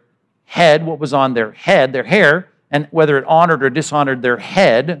their head, what was on their head, their hair, and whether it honored or dishonored their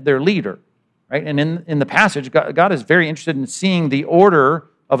head, their leader. Right? And in the passage, God is very interested in seeing the order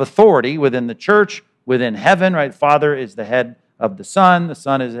of authority within the church, within heaven. Right? Father is the head of the Son is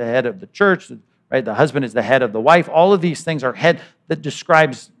the head of the church. Right? The husband is the head of the wife. All of these things are head that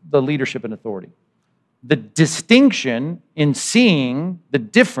describes the leadership and authority. The distinction in seeing the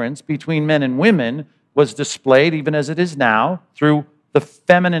difference between men and women was displayed, even as it is now, through the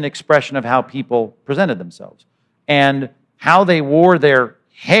feminine expression of how people presented themselves. And how they wore their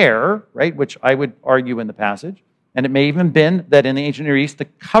hair, right, which I would argue in the passage, and it may even been that in the ancient Near East, the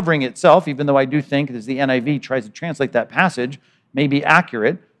covering itself, even though I do think, as the NIV tries to translate that passage, may be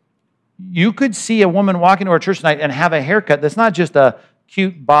accurate. You could see a woman walk into our church tonight and have a haircut that's not just a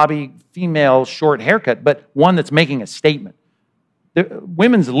cute, bobby, female, short haircut, but one that's making a statement. The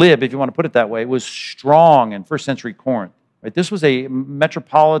women's lib, if you want to put it that way, was strong in first century Corinth. Right? This was a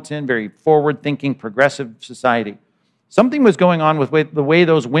metropolitan, very forward-thinking, progressive society. Something was going on with the way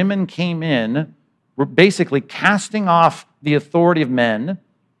those women came in, were basically casting off the authority of men,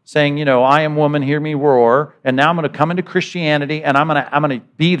 saying, you know, I am woman, hear me roar, and now I'm going to come into Christianity, and I'm going to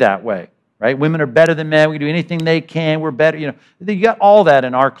be that way. Right? Women are better than men. We do anything they can. We're better. You know, you got all that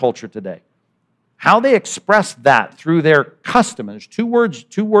in our culture today. How they express that through their custom. And there's two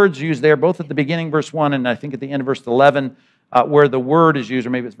words used there, both at the beginning, verse 1, and I think at the end of verse 11, where the word is used,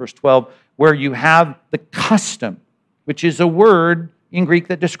 or maybe it's verse 12, where you have the custom, which is a word in Greek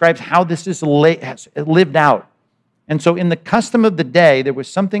that describes how this is lived out. And so in the custom of the day, there was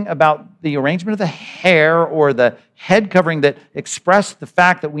something about the arrangement of the hair or the head covering that expressed the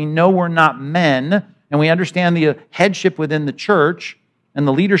fact that we know we're not men, and we understand the headship within the church and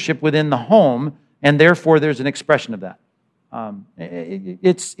the leadership within the home, and therefore there's an expression of that.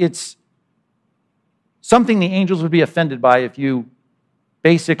 It's something the angels would be offended by if you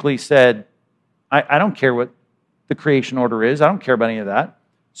basically said, I don't care what the creation order is. I don't care about any of that.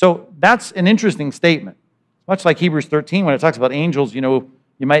 So that's an interesting statement. Much like Hebrews 13, when it talks about angels, you know,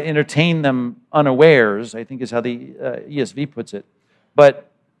 you might entertain them unawares, I think is how the ESV puts it. But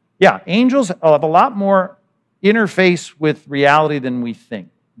yeah, angels have a lot more interface with reality than we think.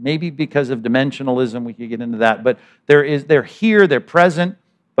 Maybe because of dimensionalism, we could get into that. But they're here, they're present,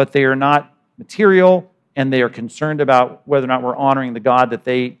 but they are not material, and they are concerned about whether or not we're honoring the God that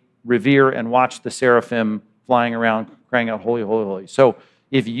they revere and watch the seraphim flying around crying out, holy, holy, holy. So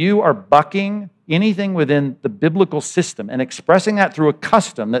if you are bucking anything within the biblical system and expressing that through a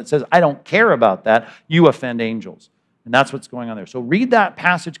custom that says, I don't care about that, you offend angels. And that's what's going on there. So read that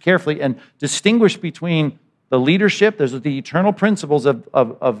passage carefully and distinguish between the leadership, there's the eternal principles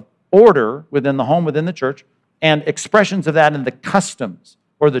of order within the home, within the church, and expressions of that in the customs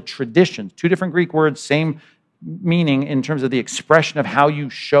or the traditions. Two different Greek words, same meaning in terms of the expression of how you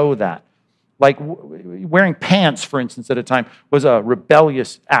show that. Like wearing pants, for instance, at a time was a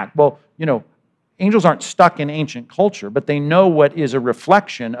rebellious act. Well, angels aren't stuck in ancient culture, but they know what is a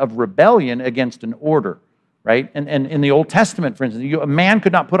reflection of rebellion against an order, right? And in the Old Testament, for instance, a man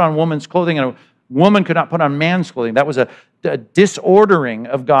could not put on woman's clothing and a woman could not put on man's clothing. That was a disordering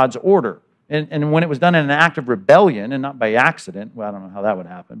of God's order. And when it was done in an act of rebellion and not by accident, well, I don't know how that would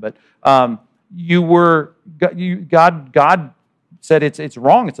happen, but God said it's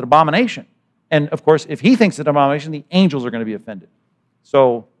wrong, it's an abomination. And of course, if he thinks it's an abomination, the angels are going to be offended.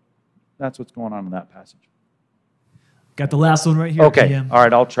 So that's what's going on in that passage. Got the last one right here. Okay, PM. all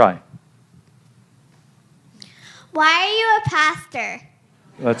right, I'll try. Why are you a pastor?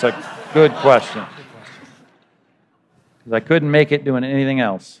 That's a good question. Because I couldn't make it doing anything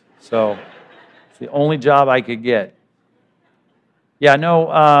else. So it's the only job I could get. Yeah, no,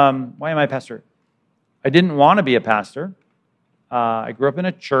 why am I a pastor? I didn't want to be a pastor. I grew up in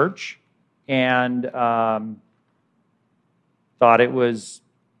a church and thought it was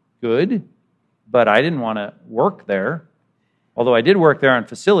good, but I didn't want to work there. Although I did work there on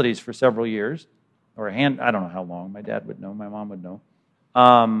facilities for several years, I don't know how long. My dad would know, my mom would know.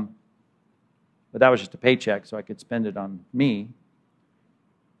 But that was just a paycheck, so I could spend it on me.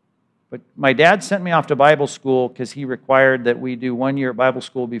 But my dad sent me off to Bible school because he required that we do 1 year at Bible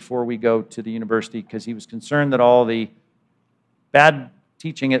school before we go to the university because he was concerned that all the bad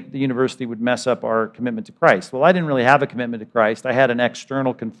teaching at the university would mess up our commitment to Christ. Well, I didn't really have a commitment to Christ. I had an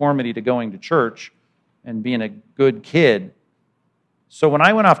external conformity to going to church and being a good kid. So when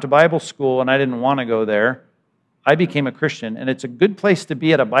I went off to Bible school and I didn't want to go there, I became a Christian. And it's a good place to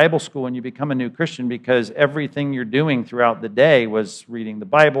be at a Bible school when you become a new Christian because everything you're doing throughout the day was reading the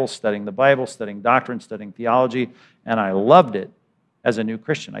Bible, studying doctrine, studying theology, and I loved it as a new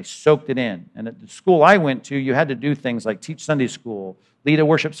Christian. I soaked it in. And at the school I went to, you had to do things like teach Sunday school, lead a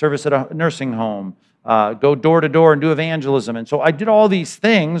worship service at a nursing home, go door to door and do evangelism. And so I did all these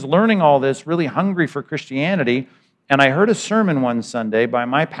things, learning all this, really hungry for Christianity. And I heard a sermon one Sunday by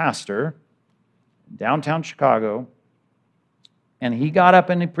my pastor in downtown Chicago. And he got up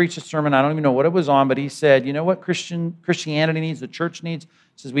and he preached a sermon. I don't even know what it was on, but he said, you know what Christianity needs, the church needs?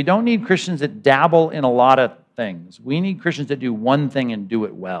 He says, we don't need Christians that dabble in a lot of things. We need Christians that do one thing and do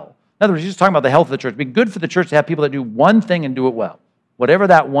it well. In other words, he's just talking about the health of the church. It'd be good for the church to have people that do one thing and do it well, whatever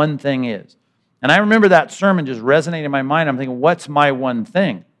that one thing is. And I remember that sermon just resonating in my mind. I'm thinking, what's my one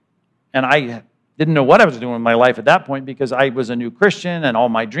thing? And I didn't know what I was doing with my life at that point because I was a new Christian and all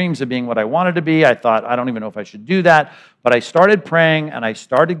my dreams of being what I wanted to be. I thought, I don't even know if I should do that. But I started praying and I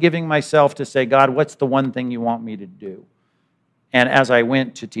started giving myself to say, God, what's the one thing you want me to do? And as I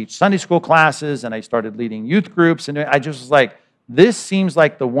went to teach Sunday school classes and I started leading youth groups, and I just was like, this seems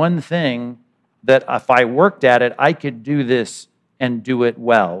like the one thing that if I worked at it, I could do this and do it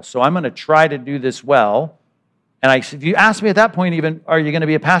well. So I'm going to try to do this well. And if you ask me at that point even, are you going to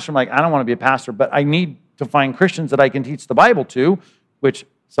be a pastor? I'm like, I don't want to be a pastor, but I need to find Christians that I can teach the Bible to, which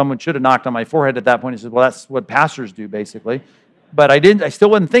someone should have knocked on my forehead at that point. He said, well, that's what pastors do, basically. But I still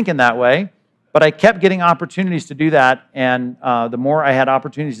wasn't thinking that way. But I kept getting opportunities to do that, and the more I had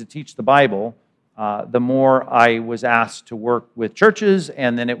opportunities to teach the Bible, the more I was asked to work with churches,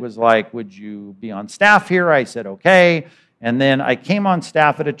 and then it was like, would you be on staff here? I said, okay. And then I came on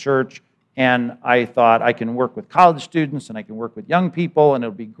staff at a church, and I thought I can work with college students, and I can work with young people, and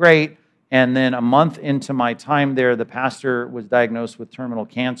it'll be great. And then a month into my time there, the pastor was diagnosed with terminal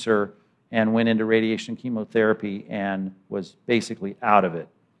cancer and went into radiation chemotherapy and was basically out of it.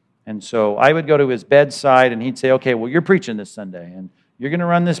 And so I would go to his bedside and he'd say, okay, well, you're preaching this Sunday and you're going to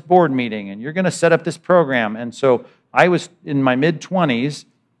run this board meeting and you're going to set up this program. And so I was in my mid-20s,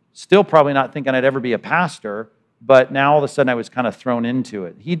 still probably not thinking I'd ever be a pastor, but now all of a sudden I was kind of thrown into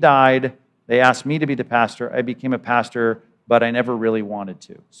it. He died. They asked me to be the pastor. I became a pastor, but I never really wanted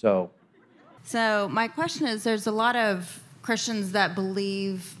to. So my question is, there's a lot of Christians that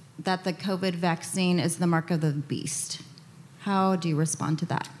believe that the COVID vaccine is the mark of the beast. How do you respond to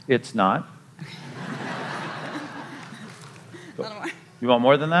that? It's not. You want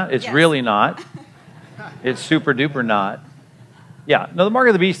more than that? It's really not. It's super duper not. Yeah, no, the mark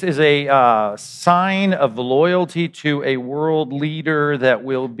of the beast is a sign of loyalty to a world leader that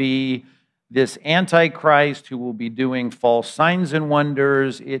will be this antichrist who will be doing false signs and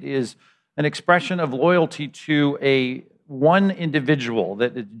wonders. It is an expression of loyalty to a one individual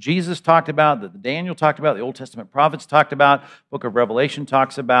that Jesus talked about, that Daniel talked about, the Old Testament prophets talked about, Book of Revelation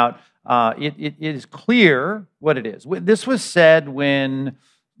talks about. It is clear what it is. This was said when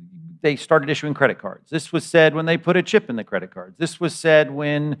they started issuing credit cards. This was said when they put a chip in the credit cards. This was said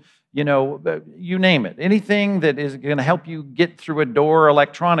when, you name it. Anything that is going to help you get through a door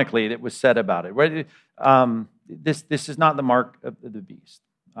electronically that was said about it. Right? This is not the mark of the beast.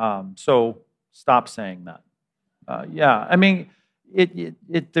 So stop saying that. I mean,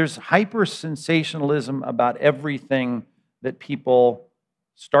 there's hyper-sensationalism about everything that people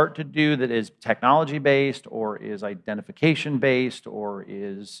start to do that is technology-based or is identification-based or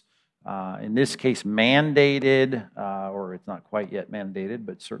is, in this case, mandated, or it's not quite yet mandated,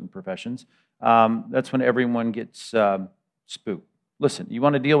 but certain professions. That's when everyone gets spooked. Listen, you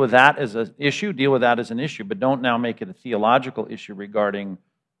want to deal with that as an issue, deal with that as an issue, but don't now make it a theological issue regarding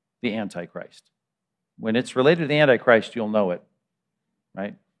the Antichrist. When it's related to the Antichrist, you'll know it,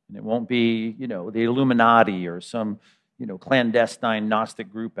 right? And it won't be, the Illuminati or some, clandestine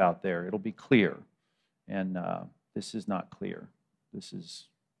Gnostic group out there. It'll be clear. And this is not clear. This is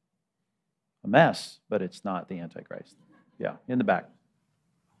a mess, but it's not the Antichrist. Yeah, in the back.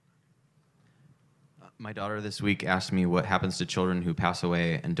 My daughter this week asked me what happens to children who pass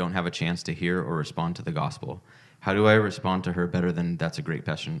away and don't have a chance to hear or respond to the gospel. How do I respond to her better than that's a great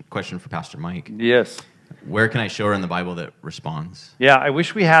question for Pastor Mike? Yes. Where can I show her in the Bible that responds? Yeah, I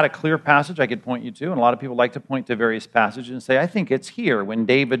wish we had a clear passage I could point you to, and a lot of people like to point to various passages and say, I think it's here. When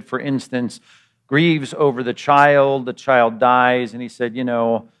David, for instance, grieves over the child dies, and he said,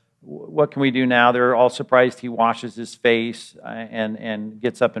 what can we do now? They're all surprised he washes his face and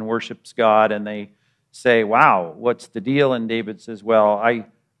gets up and worships God, and they say, wow, what's the deal? And David says, well,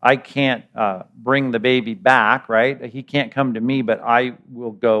 I can't bring the baby back, right? He can't come to me, but I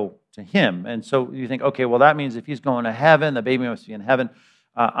will go to him. And so you think, okay, well, that means if he's going to heaven, the baby must be in heaven.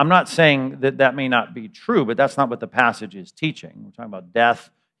 I'm not saying that may not be true, but that's not what the passage is teaching. We're talking about death.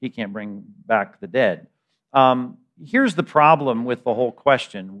 He can't bring back the dead. Here's the problem with the whole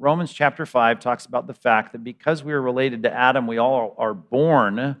question. Romans chapter 5 talks about the fact that because we are related to Adam, we all are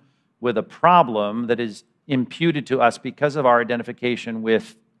born with a problem that is imputed to us because of our identification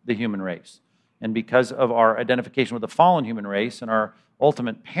with the human race. And because of our identification with the fallen human race and our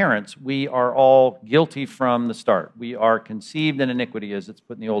ultimate parents, we are all guilty from the start. We are conceived in iniquity, as it's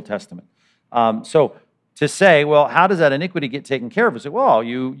put in the Old Testament. So to say, well, how does that iniquity get taken care of? Is it, well,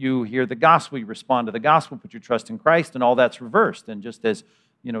 you hear the gospel, you respond to the gospel, put your trust in Christ, and all that's reversed. And just as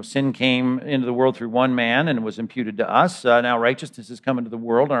sin came into the world through one man and was imputed to us, now righteousness has come into the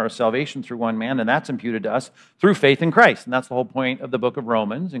world and our salvation through one man, and that's imputed to us through faith in Christ. And that's the whole point of the book of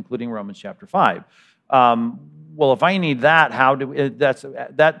Romans, including Romans chapter 5. Well, if I need that,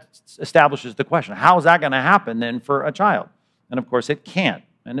 that establishes the question, how is that going to happen then for a child? And of course it can't.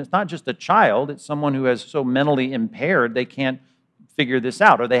 And it's not just a child, it's someone who is so mentally impaired they can't figure this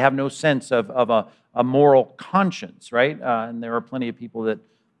out, or they have no sense of a moral conscience, right? And there are plenty of people that,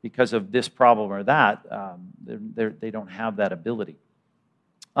 because of this problem or that, they don't have that ability.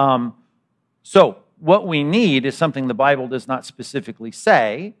 So what we need is something the Bible does not specifically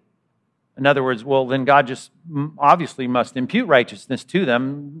say. In other words, well, then God just obviously must impute righteousness to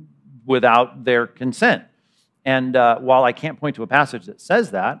them without their consent. And while I can't point to a passage that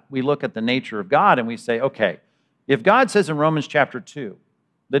says that, we look at the nature of God and we say, okay, if God says in Romans chapter 2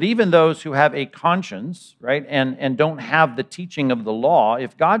 that even those who have a conscience, right, and don't have the teaching of the law,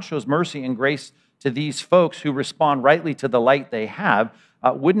 if God shows mercy and grace to these folks who respond rightly to the light they have,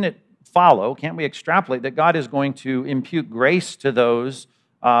 wouldn't it follow, can't we extrapolate, that God is going to impute grace to those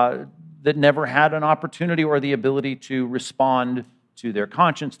that never had an opportunity or the ability to respond to their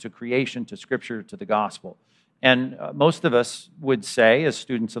conscience, to creation, to Scripture, to the gospel? And most of us would say, as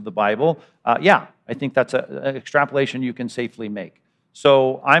students of the Bible, yeah, I think that's an extrapolation you can safely make.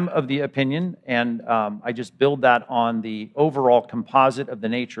 So I'm of the opinion, and I just build that on the overall composite of the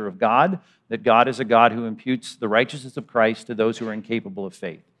nature of God, that God is a God who imputes the righteousness of Christ to those who are incapable of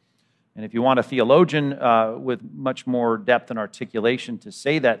faith. And if you want a theologian with much more depth and articulation to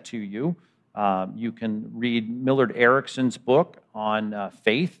say that to you, you can read Millard Erickson's book on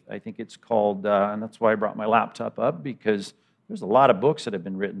faith. I think it's called, and that's why I brought my laptop up, because there's a lot of books that have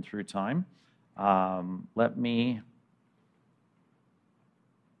been written through time. Let me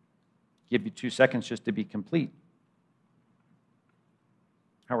give you 2 seconds just to be complete.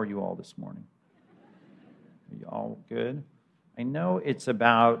 How are you all this morning? Are you all good? I know it's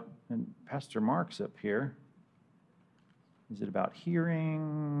about, and Pastor Mark's up here. Is it about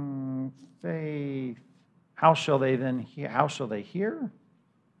hearing, faith? How shall they then hear? How shall they hear?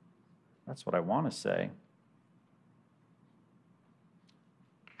 That's what I want to say.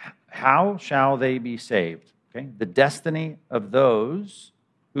 how shall they be saved? Okay, the destiny of those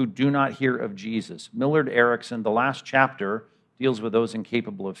who do not hear of Jesus. Millard Erickson, the last chapter, deals with those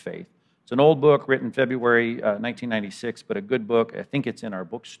incapable of faith. It's an old book written February 1996, but a good book. I think it's in our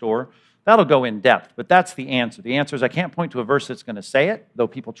bookstore. That'll go in depth, but that's the answer. The answer is I can't point to a verse that's going to say it, though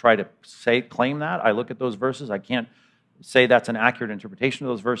people try to claim that. I look at those verses. I can't say that's an accurate interpretation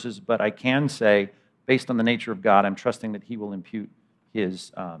of those verses, but I can say, based on the nature of God, I'm trusting that he will impute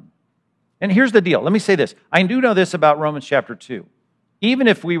his... And here's the deal. Let me say this. I do know this about Romans chapter 2. Even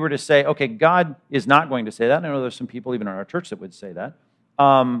if we were to say, okay, God is not going to say that, I know there's some people even in our church that would say that.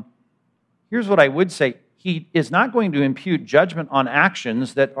 Here's what I would say. He is not going to impute judgment on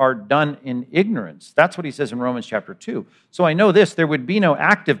actions that are done in ignorance. That's what he says in Romans chapter 2. So I know this, there would be no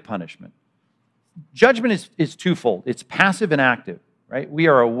active punishment. Judgment is twofold. It's passive and active, right? We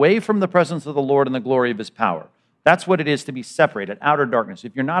are away from the presence of the Lord and the glory of his power. That's what it is to be separated, outer darkness.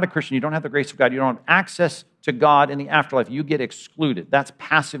 If you're not a Christian, you don't have the grace of God, you don't have access to God in the afterlife, you get excluded. That's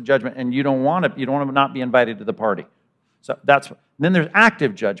passive judgment, and you don't want to not be invited to the party. So then there's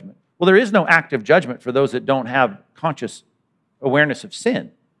active judgment. Well, there is no active judgment for those that don't have conscious awareness of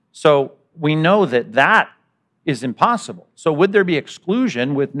sin. So we know that is impossible. So would there be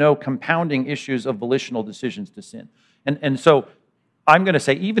exclusion with no compounding issues of volitional decisions to sin? And so I'm going to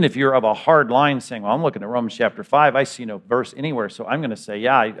say, even if you're of a hard line saying, well, I'm looking at Romans chapter 5, I see no verse anywhere, so I'm going to say,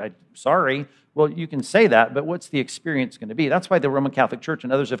 yeah, I'm sorry. Well, you can say that, but what's the experience going to be? That's why the Roman Catholic Church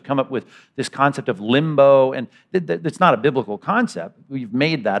and others have come up with this concept of limbo, and it's not a biblical concept. We've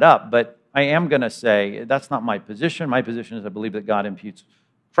made that up, but I am going to say that's not my position. My position is I believe that God imputes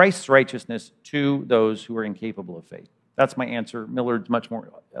Christ's righteousness to those who are incapable of faith. That's my answer. Millard's much more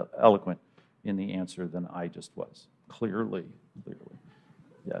eloquent in the answer than I just was. Clearly.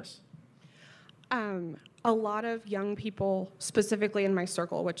 Yes. A lot of young people, specifically in my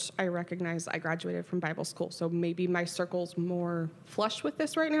circle, which I recognize I graduated from Bible school, so maybe my circle's more flush with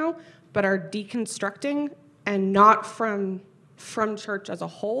this right now, but are deconstructing, and not from church as a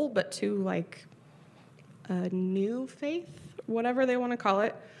whole, but to like a new faith, whatever they want to call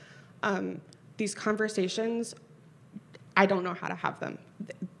it. These conversations, I don't know how to have them.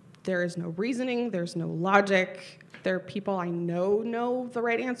 There is no reasoning, there's no logic. There are people I know the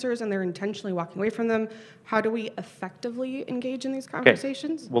right answers, and they're intentionally walking away from them. How do we effectively engage in these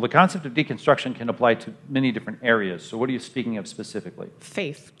conversations? Okay. Well, the concept of deconstruction can apply to many different areas. So what are you speaking of specifically?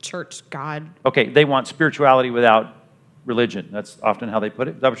 Faith, church, God. Okay, they want spirituality without religion. That's often how they put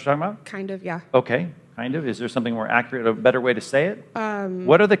it. Is that what you're talking about? Kind of, yeah. Okay, kind of. Is there something more accurate, a better way to say it?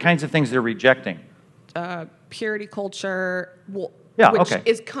 What are the kinds of things they're rejecting? Purity culture, which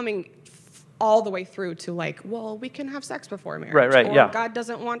is coming all the way through to like, well, we can have sex before marriage. Right, or yeah. God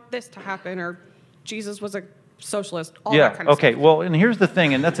doesn't want this to happen, or Jesus was a socialist, all that kind of stuff. Okay, well, and here's the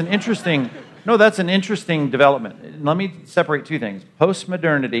thing, and that's an interesting development. Let me separate two things.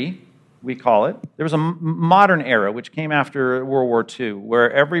 Postmodernity, we call it. There was a modern era, which came after World War II,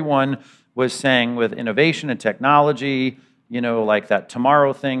 where everyone was saying with innovation and technology, like that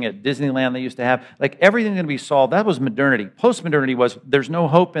tomorrow thing at Disneyland they used to have, like everything's going to be solved. That was modernity. Postmodernity was, there's no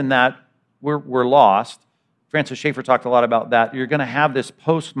hope in that. We're lost. Francis Schaeffer talked a lot about that. You're going to have this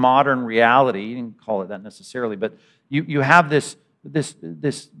postmodern reality. You didn't call it that necessarily, but you have this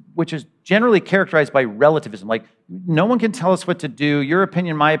which is generally characterized by relativism. Like no one can tell us what to do. Your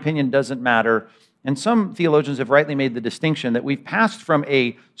opinion, my opinion doesn't matter. And some theologians have rightly made the distinction that we've passed from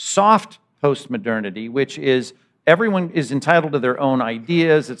a soft postmodernity, which is everyone is entitled to their own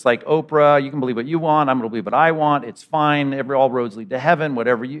ideas. It's like Oprah, you can believe what you want, I'm going to believe what I want, it's fine, all roads lead to heaven,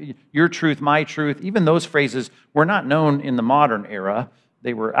 whatever, your truth, my truth. Even those phrases were not known in the modern era.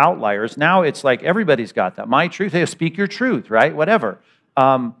 They were outliers. Now it's like everybody's got that. My truth, hey, speak your truth, right? Whatever.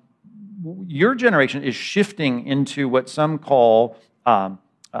 Your generation is shifting into what some call, let's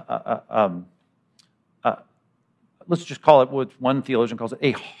just call it what one theologian calls it,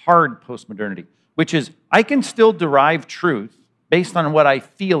 a hard postmodernity. Which is, I can still derive truth based on what I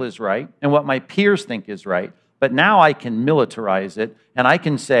feel is right and what my peers think is right, but now I can militarize it, and I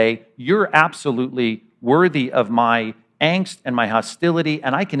can say, you're absolutely worthy of my angst and my hostility,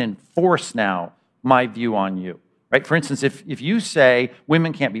 and I can enforce now my view on you. Right? For instance, if you say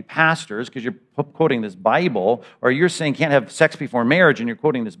women can't be pastors because you're quoting this Bible, or you're saying can't have sex before marriage and you're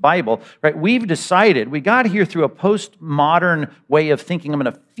quoting this Bible, right? We've decided, we got here through a postmodern way of thinking, I'm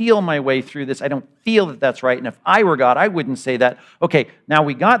going to feel my way through this. I don't feel that that's right. And if I were God, I wouldn't say that. Okay, now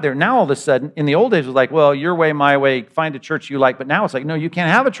we got there. Now all of a sudden, in the old days, it was like, well, your way, my way, find a church you like. But now it's like, no, you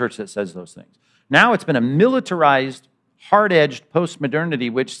can't have a church that says those things. Now it's been a militarized, hard-edged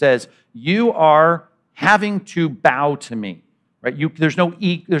postmodernity, which says you are having to bow to me. right? There's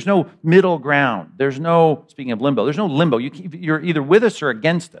no middle ground. There's no, speaking of limbo, there's no limbo. You're either with us or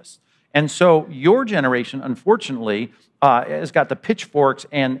against us. And so your generation, unfortunately, has got the pitchforks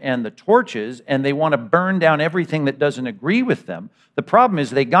and the torches, and they want to burn down everything that doesn't agree with them. The problem is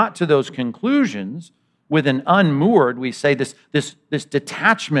they got to those conclusions with an unmoored, we say, this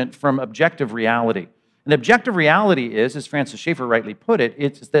detachment from objective reality. And objective reality is, as Francis Schaeffer rightly put it,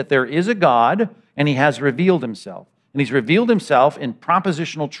 it's that there is a God, and he has revealed himself. And he's revealed himself in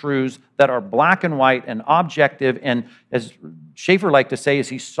propositional truths that are black and white and objective. And as Schaeffer liked to say, as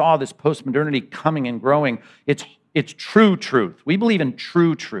he saw this postmodernity coming and growing, it's true truth. We believe in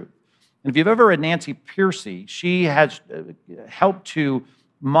true truth. And if you've ever read Nancy Pearcey, she has helped to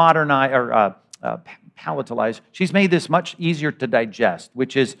modernize or palatalize. She's made this much easier to digest,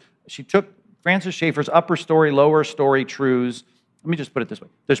 which is she took Francis Schaeffer's upper story, lower story truths. Let me just put it this way.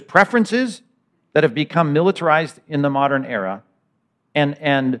 There's preferences that have become militarized in the modern era.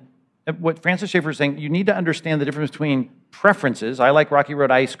 And what Francis Schaeffer is saying, you need to understand the difference between preferences. I like Rocky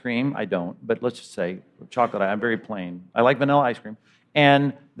Road ice cream. I don't, but let's just say chocolate. I'm very plain. I like vanilla ice cream.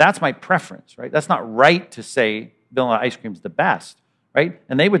 And that's my preference, right? That's not right to say vanilla ice cream is the best, right?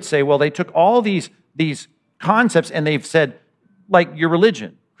 And they would say, well, they took all these concepts and they've said, like your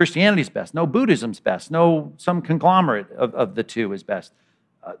religion, Christianity's best. No, Buddhism's best. No, some conglomerate of the two is best.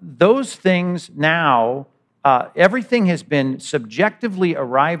 Those things now, everything has been subjectively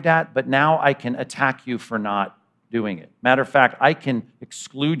arrived at, but now I can attack you for not doing it. Matter of fact, I can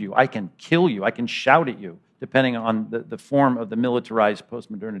exclude you. I can kill you. I can shout at you, depending on the form of the militarized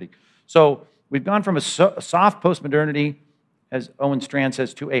postmodernity. So we've gone from a soft postmodernity, as Owen Strand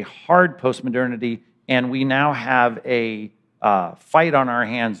says, to a hard postmodernity, and we now have a fight on our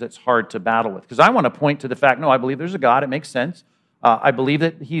hands that's hard to battle with. Because I want to point to the fact, no, I believe there's a God. It makes sense. I believe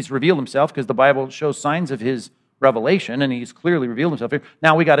that he's revealed himself because the Bible shows signs of his revelation, and he's clearly revealed himself here.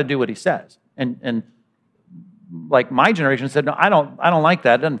 Now we got to do what he says. And like my generation said, no, I don't like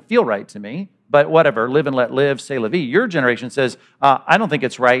that. It doesn't feel right to me. But whatever, live and let live, say la vie. Your generation says, I don't think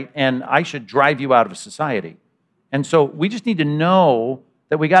it's right, and I should drive you out of society. And so we just need to know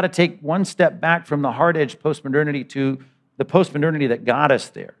that we got to take one step back from the hard-edged postmodernity to the postmodernity that got us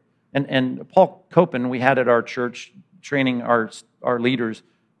there. And Paul Copen, we had at our church, training our leaders,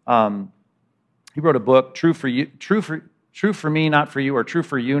 he wrote a book, True for Me, Not for You, or True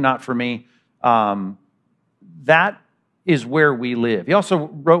for You, Not for Me. That is where we live. He also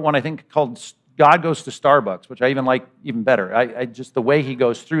wrote one, I think, called God Goes to Starbucks, which I even like even better. I just the way he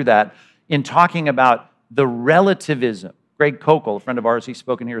goes through that in talking about the relativism. Greg Kokel, a friend of ours, he's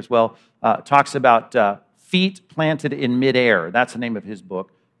spoken here as well, talks about feet planted in midair. That's the name of his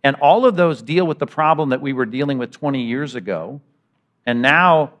book. And all of those deal with the problem that we were dealing with 20 years ago, and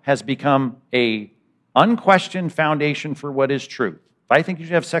now has become a unquestioned foundation for what is truth. If I think you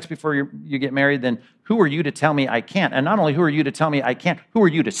should have sex before you get married, then who are you to tell me I can't? And not only who are you to tell me I can't, who are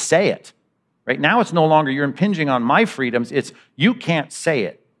you to say it? Right now it's no longer you're impinging on my freedoms, it's you can't say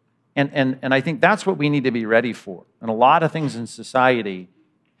it. And I think that's what we need to be ready for. And a lot of things in society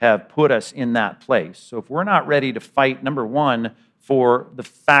have put us in that place. So if we're not ready to fight, number one, for the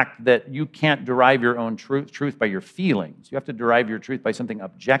fact that you can't derive your own truth by your feelings. You have to derive your truth by something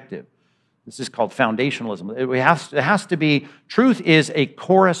objective. This is called foundationalism. It has to be, truth is a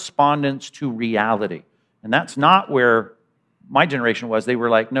correspondence to reality. And that's not where my generation was. They were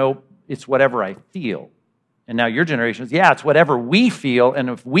like, no, it's whatever I feel. And now your generation is, yeah, it's whatever we feel, and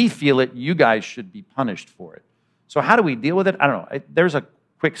if we feel it, you guys should be punished for it. So how do we deal with it? I don't know. There's a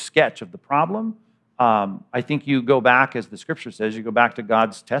quick sketch of the problem. I think you go back, as the scripture says, you go back to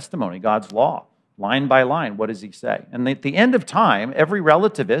God's testimony, God's law, line by line. What does he say? And at the end of time, every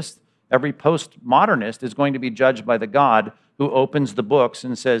relativist, every postmodernist is going to be judged by the God who opens the books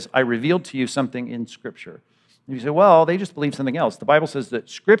and says, I revealed to you something in Scripture. And you say, well, they just believe something else. The Bible says that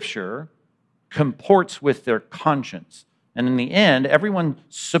Scripture comports with their conscience. And in the end, everyone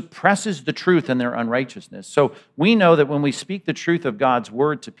suppresses the truth in their unrighteousness. So we know that when we speak the truth of God's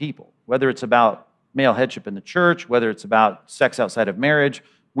word to people, whether it's about male headship in the church, whether it's about sex outside of marriage,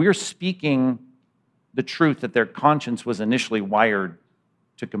 we're speaking the truth that their conscience was initially wired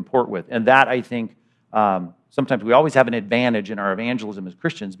to comport with. And that, I think, sometimes we always have an advantage in our evangelism as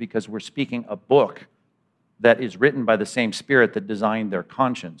Christians because we're speaking a book that is written by the same Spirit that designed their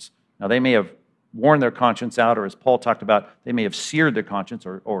conscience. Now, they may have worn their conscience out, or as Paul talked about, they may have seared their conscience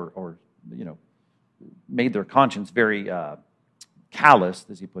or made their conscience very callous,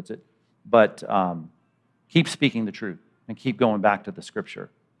 as he puts it. But keep speaking the truth and keep going back to the Scripture,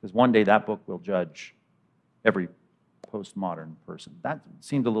 because one day that book will judge every postmodern person. That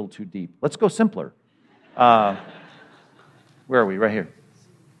seemed a little too deep. Let's go simpler. What Where are we? Right here.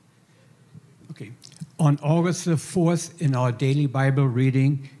 Okay. On August the 4th, in our daily Bible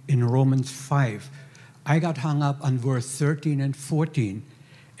reading in Romans 5, I got hung up on verse 13 and 14,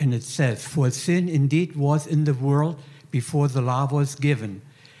 and it says, "For sin indeed was in the world before the law was given,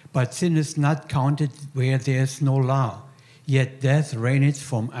 but sin is not counted where there is no law. Yet death reigneth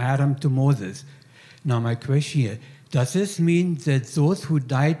from Adam to Moses." Now my question here, does this mean that those who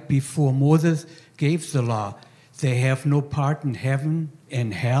died before Moses gave the law, they have no part in heaven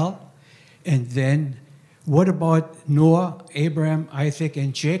and hell? And then what about Noah, Abraham, Isaac,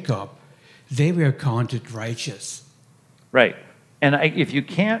 and Jacob? They were counted righteous. Right. And if you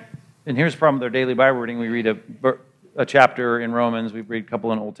can't, and here's the problem with our daily Bible reading, we read a chapter in Romans, we read a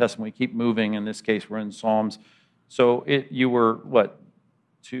couple in Old Testament, we keep moving. In this case, we're in Psalms. So you were, what,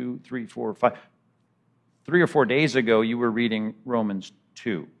 2, 3, 4, 5, 3 or 4 days ago, you were reading Romans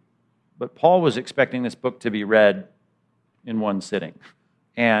 2. But Paul was expecting this book to be read in one sitting.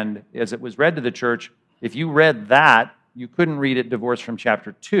 And as it was read to the church, if you read that, you couldn't read it divorced from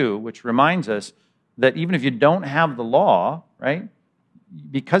chapter 2, which reminds us that even if you don't have the law, right,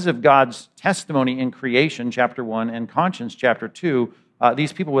 because of God's testimony in creation, chapter 1, and conscience, chapter 2,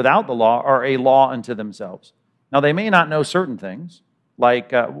 these people without the law are a law unto themselves. Now, they may not know certain things,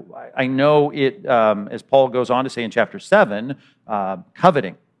 like I know it, as Paul goes on to say in chapter 7,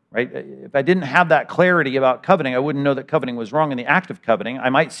 coveting. Right? If I didn't have that clarity about coveting, I wouldn't know that coveting was wrong in the act of coveting. I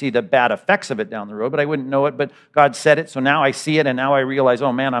might see the bad effects of it down the road, but I wouldn't know it. But God said it, so now I see it, and now I realize,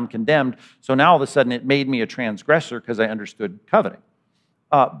 oh man, I'm condemned. So now all of a sudden it made me a transgressor because I understood coveting.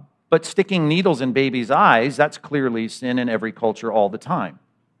 But sticking needles in babies' eyes, that's clearly sin in every culture all the time.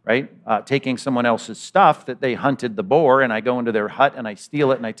 Right? Taking someone else's stuff that they hunted the boar, and I go into their hut and I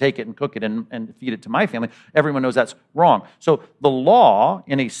steal it and I take it and cook it and feed it to my family. Everyone knows that's wrong. So the law,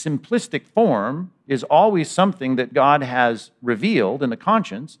 in a simplistic form, is always something that God has revealed in the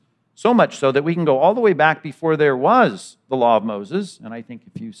conscience, so much so that we can go all the way back before there was the law of Moses. And I think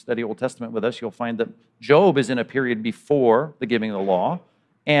if you study Old Testament with us, you'll find that Job is in a period before the giving of the law.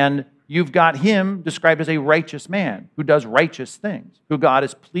 And you've got him described as a righteous man who does righteous things, who God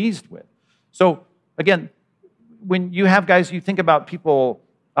is pleased with. So, again, when you have guys, you think about people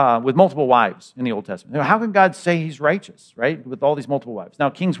with multiple wives in the Old Testament. How can God say he's righteous, right, with all these multiple wives? Now,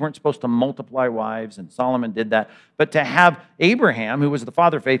 kings weren't supposed to multiply wives, and Solomon did that. But to have Abraham, who was the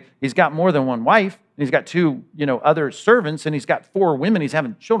father of faith, he's got more than one wife, and he's got 2 other servants, and he's got 4 women, he's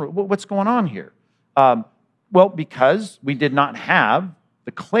having children. What's going on here? Well, because we did not have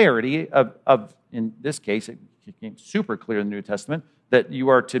the clarity of, in this case, it became super clear in the New Testament that you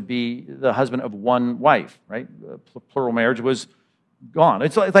are to be the husband of one wife, right? Plural marriage was gone.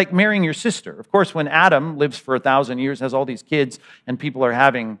 It's like marrying your sister. Of course, when Adam lives for 1,000 years, has all these kids, and people are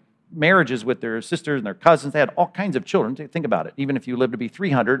having marriages with their sisters and their cousins, they had all kinds of children. Think about it. Even if you lived to be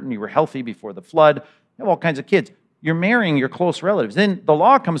 300 and you were healthy before the flood, you have all kinds of kids. You're marrying your close relatives. Then the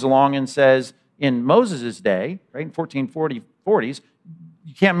law comes along and says, in Moses' day, right, in 1440s,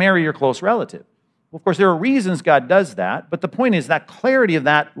 you can't marry your close relative. Well, of course, there are reasons God does that, but the point is that clarity of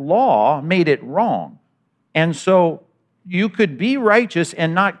that law made it wrong. And so you could be righteous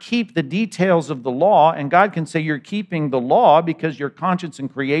and not keep the details of the law, and God can say you're keeping the law because your conscience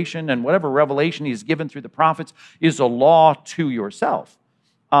and creation and whatever revelation he's given through the prophets is a law to yourself.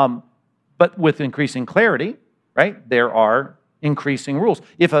 But with increasing clarity, right, there are increasing rules.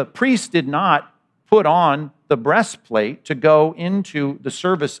 If a priest did not put on the breastplate to go into the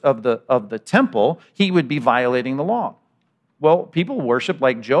service of the temple, he would be violating the law. Well, people worship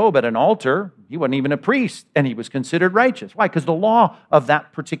like Job at an altar. He wasn't even a priest, and he was considered righteous. Why? Because the law of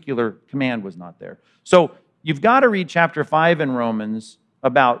that particular command was not there. So you've got to read chapter 5 in Romans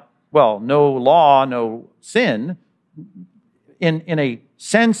about, well, no law, no sin, in a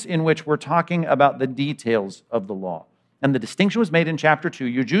sense in which we're talking about the details of the law. And the distinction was made in chapter 2.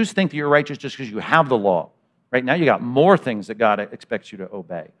 You Jews think that you're righteous just because you have the law. Right now, you got more things that God expects you to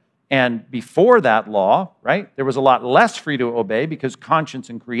obey. And before that law, right, there was a lot less for you to obey because conscience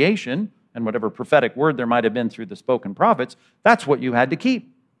and creation and whatever prophetic word there might have been through the spoken prophets, that's what you had to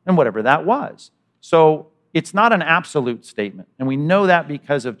keep, and whatever that was. So it's not an absolute statement. And we know that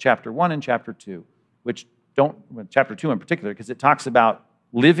because of chapter 1 and chapter 2, chapter 2 in particular, because it talks about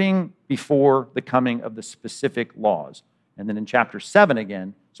living before the coming of the specific laws. And then in chapter 7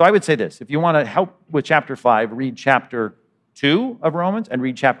 again. So I would say this, if you want to help with chapter 5, read chapter 2 of Romans and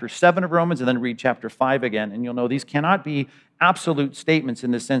read chapter 7 of Romans and then read chapter 5 again. And you'll know these cannot be absolute statements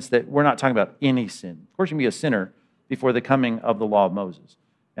in the sense that we're not talking about any sin. Of course, you can be a sinner before the coming of the law of Moses.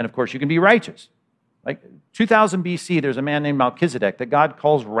 And of course, you can be righteous. Like 2000 BC, there's a man named Melchizedek that God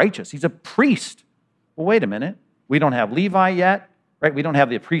calls righteous. He's a priest. Well, wait a minute. We don't have Levi yet, right? We don't have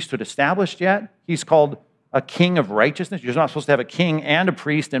the priesthood established yet. He's called a king of righteousness. You're not supposed to have a king and a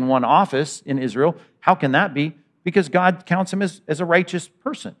priest in one office in Israel. How can that be? Because God counts him as a righteous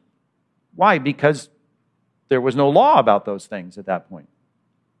person. Why? Because there was no law about those things at that point.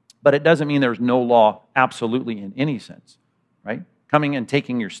 But it doesn't mean there's no law absolutely in any sense, right? Coming and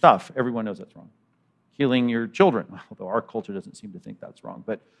taking your stuff, everyone knows that's wrong. Killing your children, although our culture doesn't seem to think that's wrong.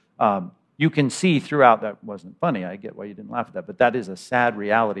 But you can see throughout, that wasn't funny. I get why you didn't laugh at that. But that is a sad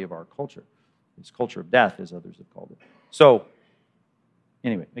reality of our culture. This culture of death, as others have called it. So,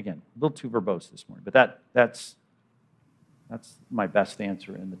 anyway, again, a little too verbose this morning. But that's my best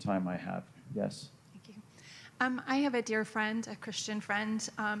answer in the time I have. Yes? I have a dear friend, a Christian friend,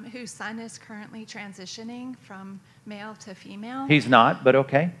 whose son is currently transitioning from male to female. He's not, but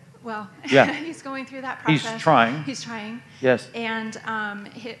okay. Well, yeah. He's going through that process. He's trying. He's trying. Yes. And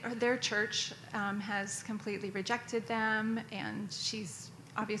their church has completely rejected them, and she's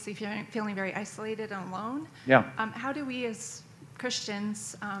obviously feeling very isolated and alone. Yeah. How do we as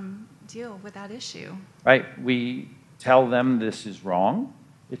Christians deal with that issue? Right. We tell them this is wrong.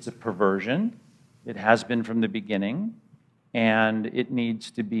 It's a perversion. It has been from the beginning, and it needs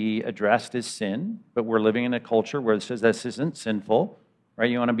to be addressed as sin. But we're living in a culture where it says this isn't sinful, right?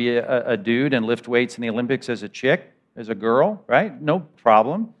 You want to be a dude and lift weights in the Olympics as a chick, as a girl, right? No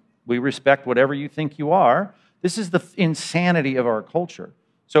problem. We respect whatever you think you are. This is the insanity of our culture.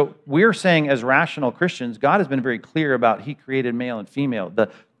 So we're saying as rational Christians, God has been very clear about he created male and female. The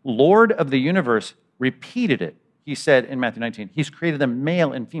Lord of the universe repeated it. He said in Matthew 19, he's created them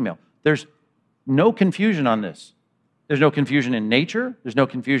male and female. There's no confusion on this. There's no confusion in nature. There's no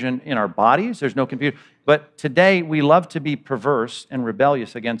confusion in our bodies. There's no confusion. But today, we love to be perverse and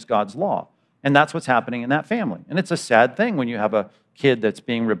rebellious against God's law. And that's what's happening in that family. And it's a sad thing when you have a kid that's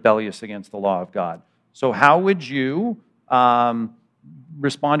being rebellious against the law of God. So how would you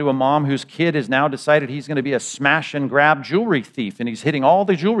respond to a mom whose kid has now decided he's going to be a smash and grab jewelry thief, and he's hitting all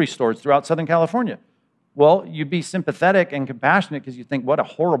the jewelry stores throughout Southern California? Well, you'd be sympathetic and compassionate because you think, what a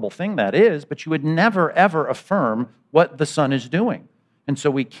horrible thing that is, but you would never, ever affirm what the son is doing. And so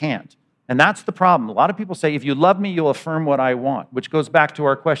we can't. And that's the problem. A lot of people say, if you love me, you'll affirm what I want, which goes back to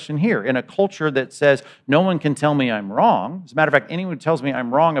our question here. In a culture that says, no one can tell me I'm wrong, as a matter of fact, anyone who tells me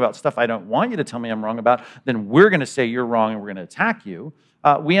I'm wrong about stuff I don't want you to tell me I'm wrong about, then we're going to say you're wrong and we're going to attack you.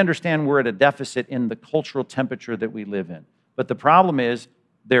 We understand we're at a deficit in the cultural temperature that we live in. But the problem is,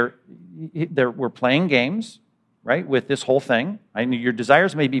 we're playing games, right, with this whole thing. I mean, your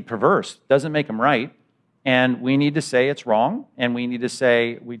desires may be perverse. Doesn't make them right. And we need to say it's wrong. And we need to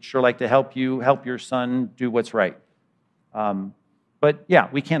say, we'd sure like to help you, help your son do what's right. But yeah,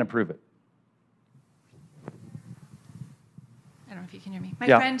 we can't approve it. I don't know if you can hear me. My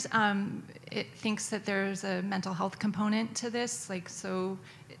Yeah. friend it thinks that there's a mental health component to this. Like, so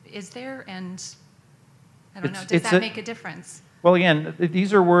is there? And I don't know, does that make a difference? Well, again,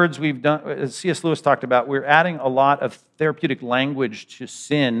 these are words we've done, as C.S. Lewis talked about, we're adding a lot of therapeutic language to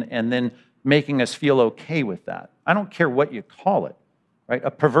sin and then making us feel okay with that. I don't care what you call it, right? A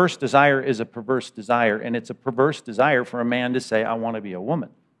perverse desire is a perverse desire, and it's a perverse desire for a man to say, I want to be a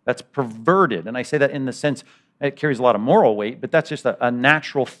woman. That's perverted, and I say that in the sense it carries a lot of moral weight, but that's just a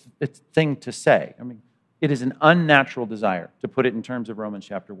natural thing to say. I mean, it is an unnatural desire, to put it in terms of Romans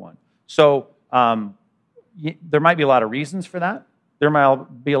chapter 1. So, there might be a lot of reasons for that. There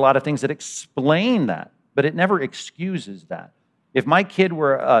might be a lot of things that explain that, but it never excuses that. If my kid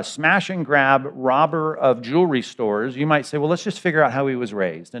were a smash and grab robber of jewelry stores, you might say, well, let's just figure out how he was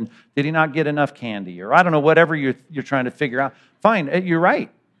raised. And did he not get enough candy? Or I don't know, whatever you're trying to figure out. Fine, you're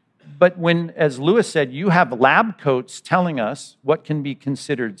right. But when, as Lewis said, you have lab coats telling us what can be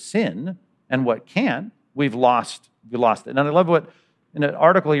considered sin and what can't, we've lost it. And I love what, in an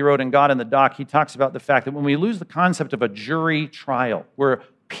article he wrote in God in the Dock, he talks about the fact that when we lose the concept of a jury trial, where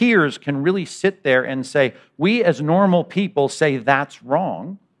peers can really sit there and say, we as normal people say that's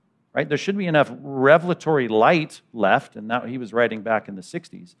wrong, right? There should be enough revelatory light left, and that he was writing back in the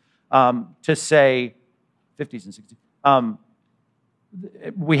 60s, to say, 50s and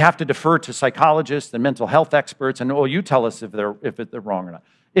 60s, we have to defer to psychologists and mental health experts, and you tell us if they're wrong or not.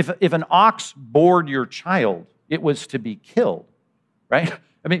 If an ox bored your child, it was to be killed. Right?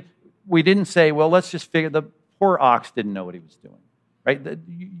 I mean, we didn't say, well, let's just figure the poor ox didn't know what he was doing. Right?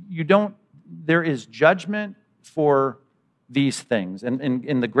 There is judgment for these things. And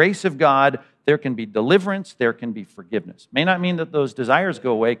in the grace of God, there can be deliverance, there can be forgiveness. May not mean that those desires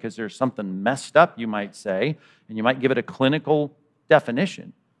go away because there's something messed up, you might say, and you might give it a clinical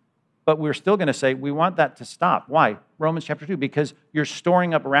definition. But we're still going to say, we want that to stop. Why? Romans chapter 2, because you're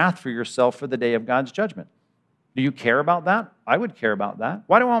storing up wrath for yourself for the day of God's judgment. Do you care about that? I would care about that.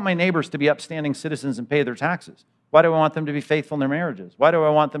 Why do I want my neighbors to be upstanding citizens and pay their taxes? Why do I want them to be faithful in their marriages? Why do I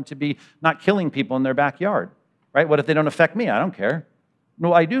want them to be not killing people in their backyard? Right? What if they don't affect me? I don't care.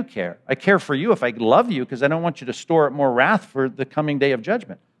 No, I do care. I care for you if I love you because I don't want you to store up more wrath for the coming day of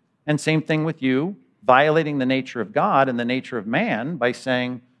judgment. And same thing with you violating the nature of God and the nature of man by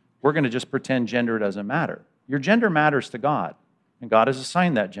saying, we're going to just pretend gender doesn't matter. Your gender matters to God, and God has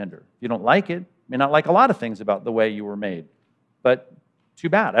assigned that gender. If you don't like it, you may not like a lot of things about the way you were made, but too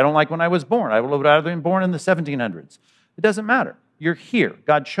bad. I don't like when I was born. I would have rather been born in the 1700s. It doesn't matter. You're here.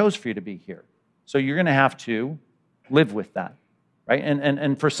 God chose for you to be here. So you're going to have to live with that, right?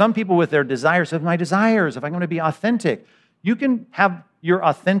 And for some people with their desires, if I'm going to be authentic, you can have your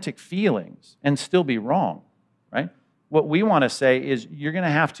authentic feelings and still be wrong, right? What we want to say is you're going to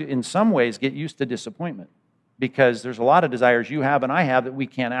have to, in some ways, get used to disappointment because there's a lot of desires you have and I have that we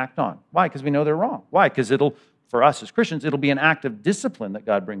can't act on. Why? Because we know they're wrong. Why? Because for us as Christians, it'll be an act of discipline that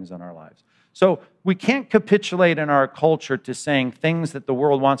God brings in our lives. So we can't capitulate in our culture to saying things that the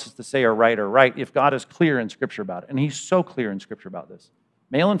world wants us to say are right if God is clear in Scripture about it. And He's so clear in Scripture about this.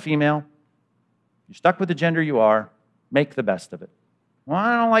 Male and female, you're stuck with the gender you are, make the best of it. Well,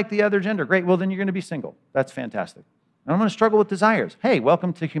 I don't like the other gender. Great, well, then you're going to be single. That's fantastic. And I'm going to struggle with desires. Hey,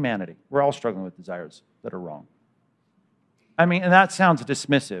 welcome to humanity. We're all struggling with desires that are wrong. I mean, and that sounds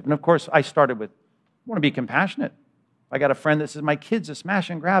dismissive. And of course, I started with, I want to be compassionate. I got a friend that says, my kid's a smash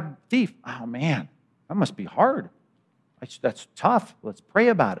and grab thief. Oh, man, that must be hard. That's tough. Let's pray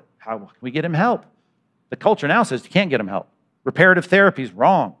about it. How can we get him help? The culture now says you can't get him help. Reparative therapy is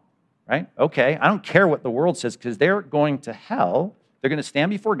wrong, right? Okay, I don't care what the world says because they're going to hell. They're going to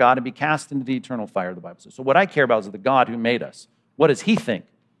stand before God and be cast into the eternal fire, the Bible says. So what I care about is the God who made us. What does He think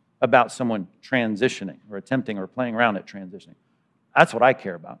about someone transitioning or attempting or playing around at transitioning? That's what I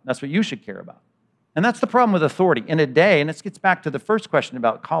care about. That's what you should care about. And that's the problem with authority. In a day, and this gets back to the first question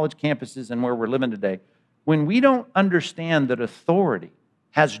about college campuses and where we're living today, when we don't understand that authority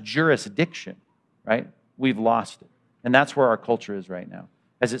has jurisdiction, right, we've lost it. And that's where our culture is right now.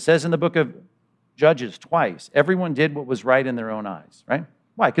 As it says in the book of Judges twice, everyone did what was right in their own eyes, right?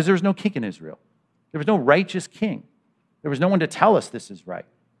 Why? Because there was no king in Israel. There was no righteous king. There was no one to tell us this is right.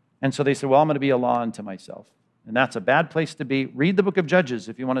 And so they said, well, I'm going to be a law unto myself. And that's a bad place to be. Read the book of Judges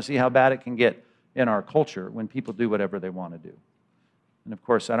if you want to see how bad it can get in our culture when people do whatever they want to do. And of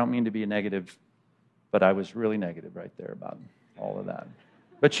course, I don't mean to be negative, but I was really negative right there about all of that.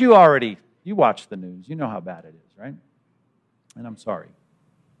 But you watch the news. You know how bad it is, right? And I'm sorry.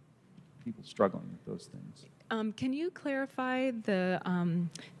 People struggling with those things. Can you clarify the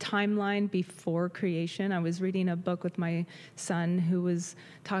timeline before creation? I was reading a book with my son who was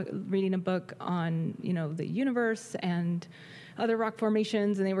reading a book on, the universe and other rock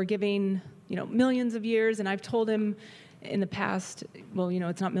formations, and they were giving, millions of years, and I've told him in the past, well,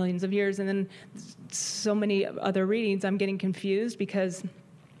 it's not millions of years, and then so many other readings, I'm getting confused because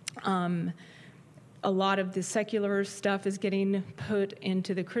a lot of the secular stuff is getting put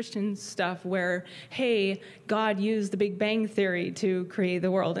into the Christian stuff where, hey, God used the Big Bang Theory to create the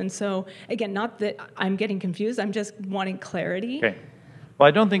world. And so, again, not that I'm getting confused, I'm just wanting clarity. Okay. Well,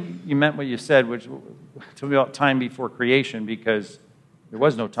 I don't think you meant what you said, which to me about time before creation, because there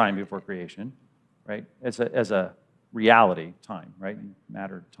was no time before creation, right? As a reality, time, right?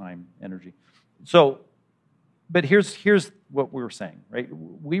 Matter, time, energy. So, but here's what we were saying, right?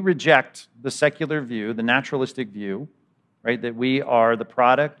 We reject the secular view, the naturalistic view, right? That we are the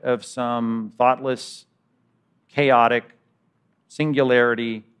product of some thoughtless, chaotic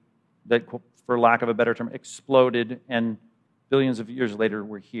singularity that, for lack of a better term, exploded, and billions of years later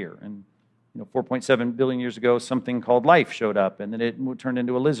we're here. And 4.7 billion years ago, something called life showed up, and then it turned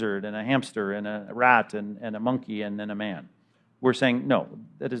into a lizard and a hamster and a rat and a monkey and then a man. We're saying, no,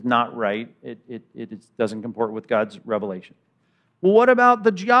 that is not right. It doesn't comport with God's revelation. Well, what about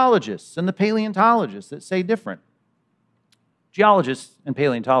the geologists and the paleontologists that say different? Geologists and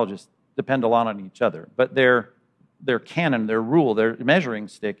paleontologists depend a lot on each other, but their canon, their rule, their measuring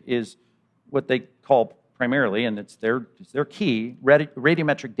stick is what they call primarily, and it's their key,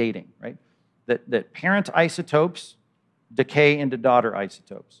 radiometric dating, right? That parent isotopes decay into daughter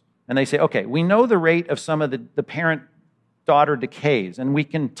isotopes. And they say, okay, we know the rate of some of the parent-daughter decays, and we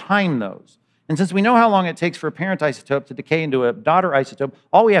can time those. And since we know how long it takes for a parent isotope to decay into a daughter isotope,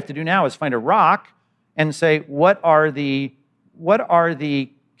 all we have to do now is find a rock and say, what are the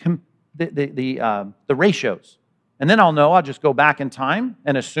ratios? And then I'll just go back in time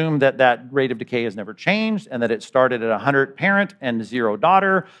and assume that rate of decay has never changed and that it started at 100 parent and 0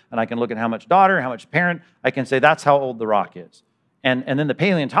 daughter, and I can look at how much daughter, how much parent, I can say that's how old the rock is. And then the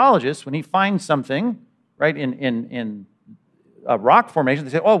paleontologist, when he finds something, right? In rock formation,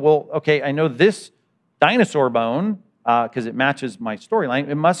 they say, oh, well, okay, I know this dinosaur bone, because it matches my storyline,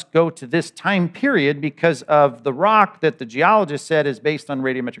 it must go to this time period because of the rock that the geologist said is based on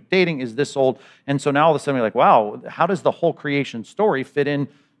radiometric dating is this old. And so now all of a sudden you're like, wow, how does the whole creation story fit in,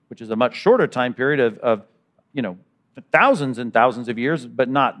 which is a much shorter time period of thousands and thousands of years, but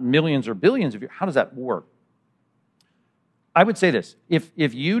not millions or billions of years. How does that work? I would say this, if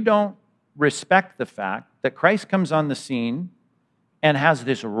you don't respect the fact that Christ comes on the scene and has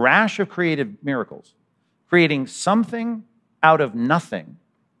this rash of creative miracles, creating something out of nothing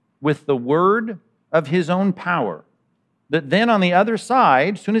with the word of his own power, that then on the other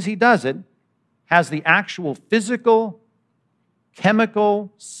side, as soon as he does it, has the actual physical,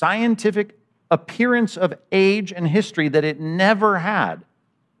 chemical, scientific appearance of age and history that it never had,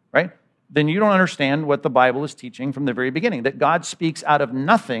 right? Then you don't understand what the Bible is teaching from the very beginning, that God speaks out of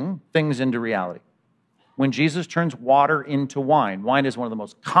nothing things into reality. When Jesus turns water into wine, wine is one of the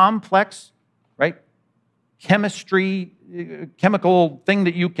most complex, right, chemical thing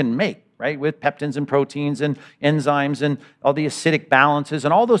that you can make, right, with peptins and proteins and enzymes and all the acidic balances,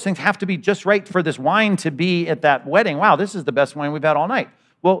 and all those things have to be just right for this wine to be at that wedding. Wow, this is the best wine we've had all night.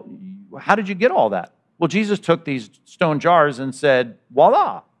 Well, how did you get all that? Well, Jesus took these stone jars and said,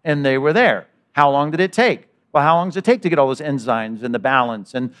 voila, and they were there. How long did it take? Well, how long does it take to get all those enzymes and the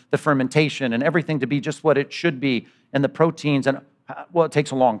balance and the fermentation and everything to be just what it should be, and the proteins? And well, it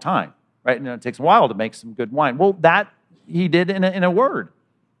takes a long time, right? And it takes a while to make some good wine. Well, that he did in a word.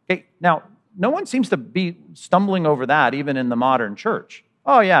 Okay, now, no one seems to be stumbling over that even in the modern church.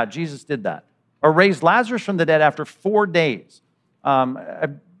 Oh, yeah, Jesus did that. Or raised Lazarus from the dead after 4 days.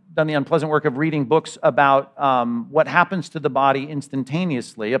 I've done the unpleasant work of reading books about what happens to the body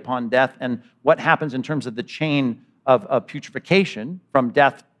instantaneously upon death and what happens in terms of the chain of putrefaction from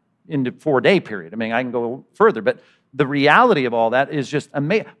death into 4-day period. I mean, I can go further, but the reality of all that is just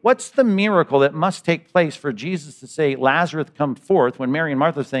amazing. What's the miracle that must take place for Jesus to say, Lazarus, come forth, when Mary and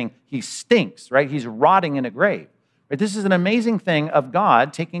Martha are saying he stinks, right? He's rotting in a grave. Right? This is an amazing thing of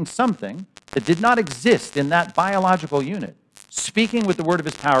God taking something that did not exist in that biological unit, speaking with the word of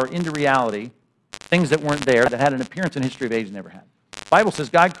his power into reality, things that weren't there, that had an appearance in history of age never had. The Bible says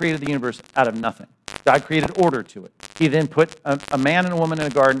God created the universe out of nothing. God created order to it. He then put a man and a woman in a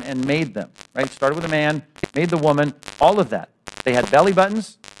garden and made them, right? Started with a man, made the woman, all of that. They had belly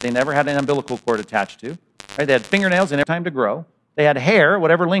buttons. They never had an umbilical cord attached to. Right? They had fingernails, they never had time to grow. They had hair,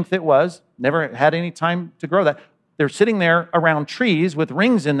 whatever length it was, never had any time to grow that. They're sitting there around trees with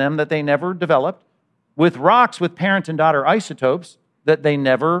rings in them that they never developed, with rocks with parent and daughter isotopes that they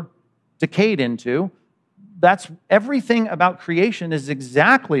never decayed into. That's everything about creation is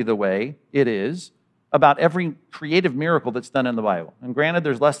exactly the way it is about every creative miracle that's done in the Bible. And granted,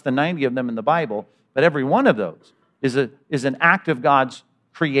 there's less than 90 of them in the Bible, but every one of those is an act of God's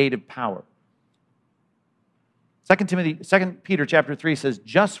creative power. 2 Peter chapter 3 says,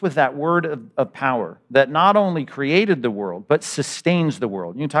 just with that word of power that not only created the world, but sustains the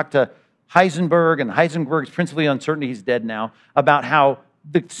world. You can talk to Heisenberg, and Heisenberg's principally uncertainty, he's dead now, about how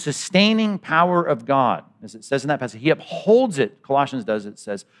the sustaining power of God, as it says in that passage, he upholds it, Colossians does, it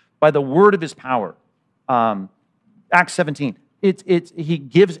says, by the word of his power. Acts 17, he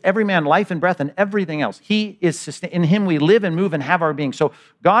gives every man life and breath and everything else. He is in him we live and move and have our being. So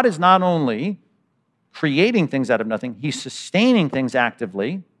God is not only creating things out of nothing, he's sustaining things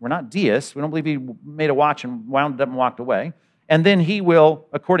actively. We're not deists. We don't believe he made a watch and wound it up and walked away. And then he will,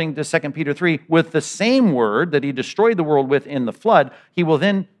 according to 2 Peter 3, with the same word that he destroyed the world with in the flood, he will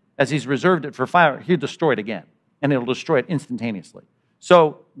then, as he's reserved it for fire, he'll destroy it again. And it'll destroy it instantaneously.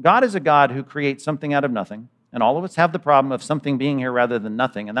 So God is a God who creates something out of nothing. And all of us have the problem of something being here rather than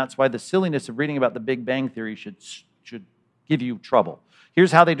nothing. And that's why the silliness of reading about the Big Bang Theory should give you trouble.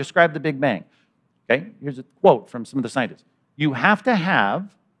 Here's how they describe the Big Bang. Okay? Here's a quote from some of the scientists. You have to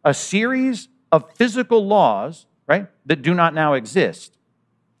have a series of physical laws, right, that do not now exist.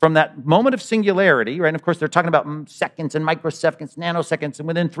 From that moment of singularity, right, and of course they're talking about seconds and microseconds, nanoseconds, and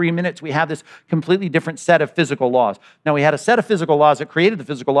within 3 minutes we have this completely different set of physical laws. Now we had a set of physical laws that created the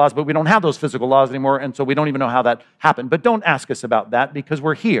physical laws, but we don't have those physical laws anymore, and so we don't even know how that happened. But don't ask us about that because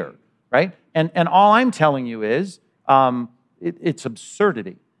we're here, right? And all I'm telling you is it's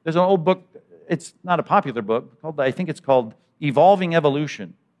absurdity. There's an old book, it's not a popular book, I think it's called Evolving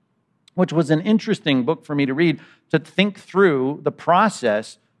Evolution, which was an interesting book for me to read, to think through the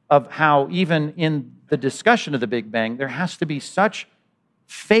process of how even in the discussion of the Big Bang, there has to be such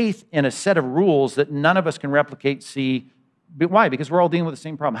faith in a set of rules that none of us can replicate, see. Why? Because we're all dealing with the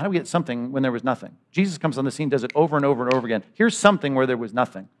same problem. How do we get something when there was nothing? Jesus comes on the scene, does it over and over and over again. Here's something where there was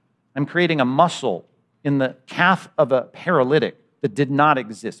nothing. I'm creating a muscle in the calf of a paralytic that did not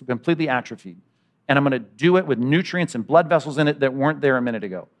exist, completely atrophied. And I'm going to do it with nutrients and blood vessels in it that weren't there a minute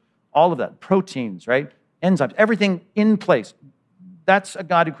ago. All of that, proteins, right? Enzymes, everything in place. That's a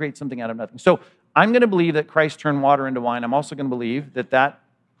God who creates something out of nothing. So I'm going to believe that Christ turned water into wine. I'm also going to believe that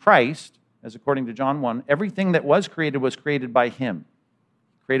Christ, as according to John 1, everything that was created by him.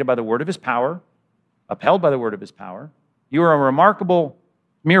 Created by the word of his power, upheld by the word of his power. You are a remarkable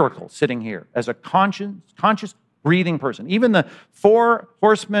miracle sitting here as a conscious, breathing person. Even the four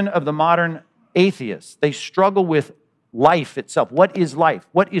horsemen of the modern atheists, they struggle with life itself. What is life?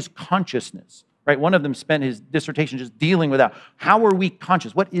 What is consciousness? Right? One of them spent his dissertation just dealing with that. How are we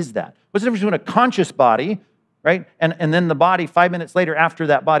conscious? What is that? What's the difference between a conscious body, right? And then the body 5 minutes later after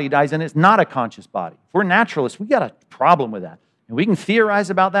that body dies, and it's not a conscious body. If we're naturalists, we got a problem with that. And we can theorize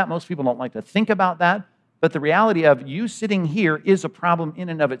about that. Most people don't like to think about that. But the reality of you sitting here is a problem in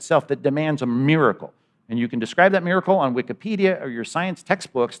and of itself that demands a miracle. And you can describe that miracle on Wikipedia or your science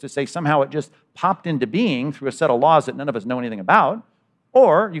textbooks to say somehow it just popped into being through a set of laws that none of us know anything about.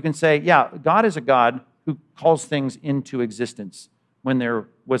 Or you can say, yeah, God is a God who calls things into existence when there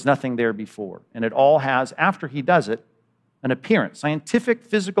was nothing there before. And it all has, after he does it, an appearance, scientific,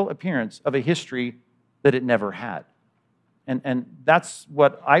 physical appearance of a history that it never had. And that's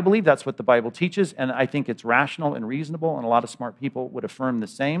what I believe, that's what the Bible teaches, and I think it's rational and reasonable, and a lot of smart people would affirm the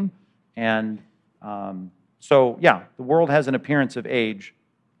same. And so, yeah, the world has an appearance of age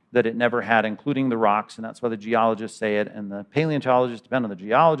that it never had, including the rocks, and that's why the geologists say it, and the paleontologists depend on the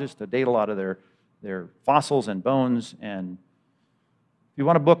geologists to date a lot of their fossils and bones. And if you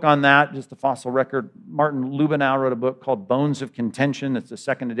want a book on that, just the fossil record, Martin Lubenow wrote a book called Bones of Contention. It's the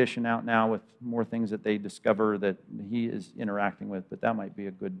second edition out now with more things that they discover that he is interacting with, but that might be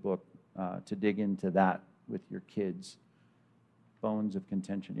a good book to dig into that with your kids. Bones of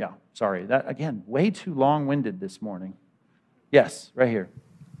Contention. Yeah, sorry. That, again, way too long-winded this morning. Yes, right here.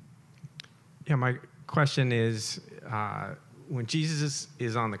 Yeah, my question is, when Jesus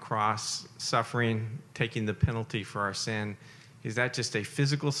is on the cross, suffering, taking the penalty for our sin, is that just a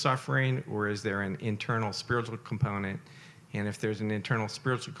physical suffering, or is there an internal spiritual component? And if there's an internal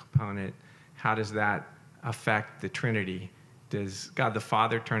spiritual component, how does that affect the Trinity? Does God the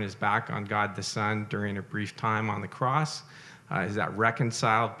Father turn his back on God the Son during a brief time on the cross? Is that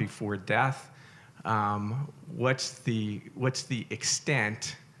reconciled before death? What's the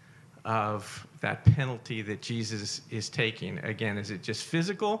extent of that penalty that Jesus is taking? Again, is it just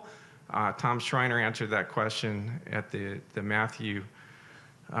physical? Tom Schreiner answered that question at the Matthew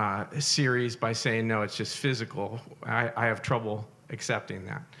series by saying, no, it's just physical. I have trouble accepting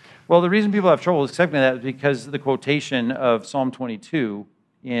that. Well, the reason people have trouble accepting that is because of the quotation of Psalm 22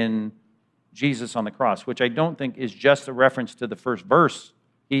 in Jesus on the cross, which I don't think is just a reference to the first verse.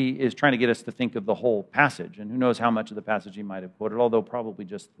 He is trying to get us to think of the whole passage, and who knows how much of the passage he might have quoted, although probably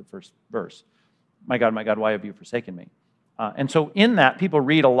just the first verse. My God, why have you forsaken me? And so in that, people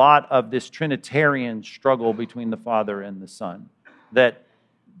read a lot of this Trinitarian struggle between the Father and the Son, that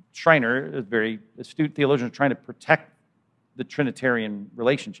Schreiner, a very astute theologian, is trying to protect the Trinitarian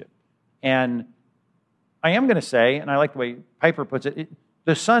relationship. And I am going to say, and I like the way Piper puts it,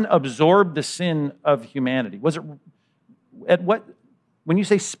 the Son absorbed the sin of humanity. Was it at what? When you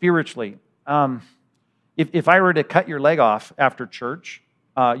say spiritually, if I were to cut your leg off after church,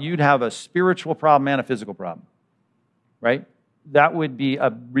 you'd have a spiritual problem and a physical problem, right? That would be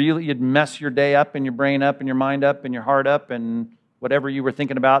you'd mess your day up and your brain up and your mind up and your heart up and whatever you were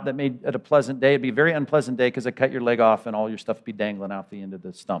thinking about that made it a pleasant day. It'd be a very unpleasant day because I cut your leg off and all your stuff would be dangling out the end of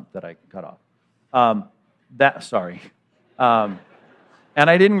the stump that I cut off. And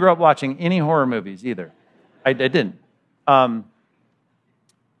I didn't grow up watching any horror movies either. I didn't.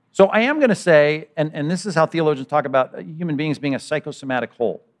 So I am going to say, and this is how theologians talk about human beings being a psychosomatic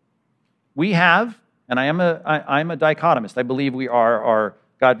whole. We have, and I'm a dichotomist. I believe we are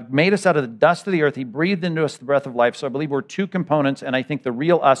God made us out of the dust of the earth. He breathed into us the breath of life. So I believe we're two components, and I think the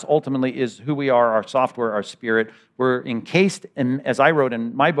real us ultimately is who we are, our software, our spirit. We're encased, as I wrote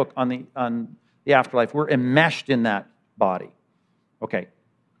in my book on the afterlife, we're enmeshed in that body. Okay.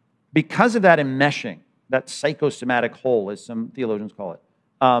 Because of that enmeshing, that psychosomatic whole, as some theologians call it,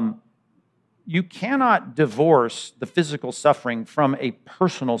 you cannot divorce the physical suffering from a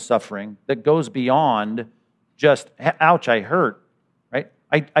personal suffering that goes beyond just, ouch, I hurt, right?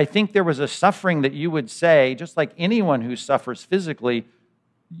 I think there was a suffering that you would say, just like anyone who suffers physically,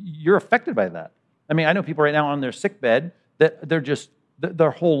 you're affected by that. I mean, I know people right now on their sick bed that they're just,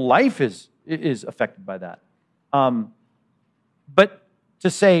 their whole life is affected by that. But to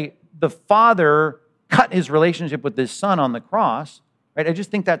say the Father cut his relationship with his Son on the cross, right? right? I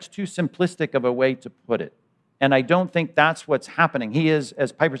just think that's too simplistic of a way to put it. And I don't think that's what's happening. He is,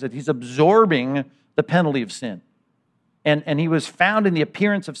 as Piper said, he's absorbing the penalty of sin. And he was found in the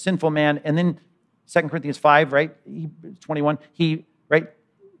appearance of sinful man. And then 2 Corinthians 5, right, 21, he, right,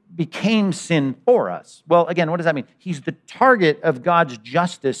 became sin for us. Well, again, what does that mean? He's the target of God's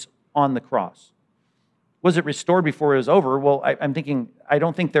justice on the cross. Was it restored before it was over? Well, I'm thinking, I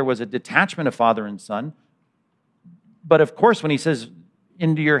don't think there was a detachment of Father and Son. But of course, when he says,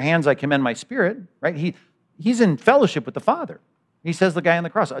 into your hands I commend my spirit, right, he's in fellowship with the Father. He says, the guy on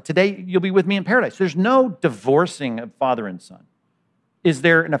the cross, today you'll be with me in paradise. There's no divorcing of Father and Son. Is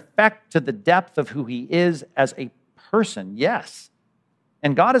there an effect to the depth of who he is as a person? Yes.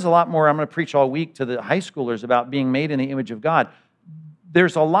 And God is a lot more, I'm going to preach all week to the high schoolers about being made in the image of God.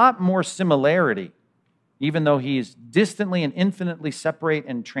 There's a lot more similarity, even though he's distantly and infinitely separate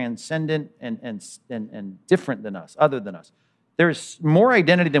and transcendent and different than us, other than us. There's more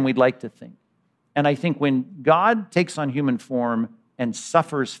identity than we'd like to think. And I think when God takes on human form and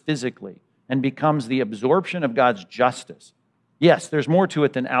suffers physically and becomes the absorption of God's justice, yes, there's more to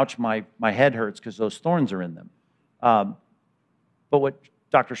it than, ouch, my head hurts because those thorns are in them. But what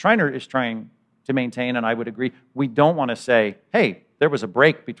Dr. Schreiner is trying to maintain, and I would agree, we don't want to say, hey, there was a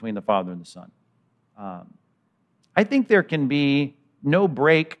break between the Father and the Son. I think there can be no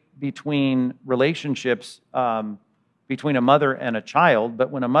break between relationships between a mother and a child,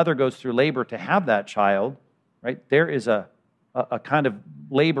 but when a mother goes through labor to have that child, right, there is a kind of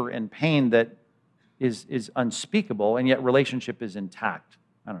labor and pain that is unspeakable, and yet relationship is intact.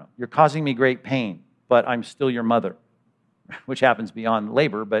 I don't know. You're causing me great pain, but I'm still your mother, which happens beyond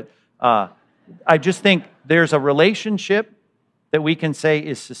labor. But I just think there's a relationship that we can say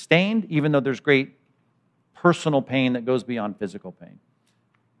is sustained, even though there's great personal pain that goes beyond physical pain.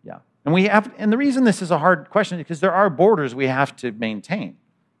 Yeah. And the reason this is a hard question is because there are borders we have to maintain.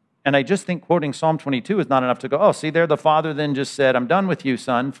 And I just think quoting Psalm 22 is not enough to go, oh, see there, the Father then just said, I'm done with you,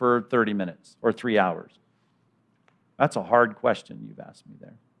 son, for 30 minutes or 3 hours. That's a hard question you've asked me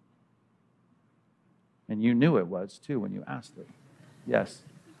there. And you knew it was, too, when you asked it. Yes.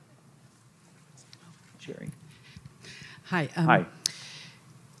 Sherry. Hi. Hi.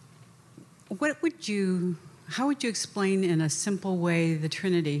 How would you explain in a simple way the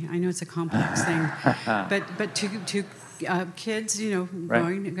Trinity? I know it's a complex thing, but to kids, Right.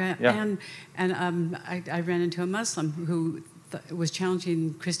 growing, Yeah. and I ran into a Muslim who was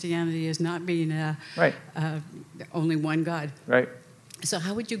challenging Christianity as not being right. Only one God. Right. So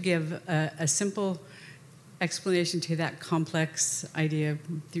how would you give a simple explanation to that complex idea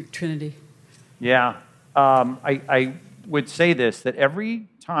of the Trinity? Yeah. I would say this, that every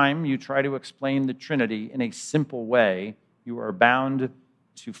time you try to explain the Trinity in a simple way, you are bound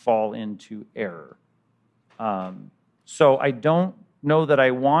to fall into error. So I don't know that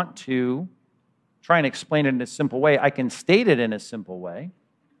I want to try and explain it in a simple way. I can state it in a simple way.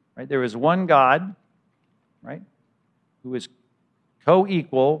 Right? There is one God, right, who is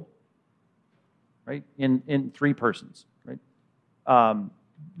co-equal, right, in three persons. Right?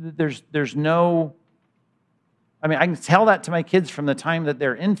 There's no. I mean, I can tell that to my kids from the time that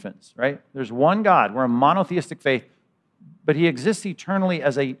they're infants, right? There's one God. We're a monotheistic faith, but he exists eternally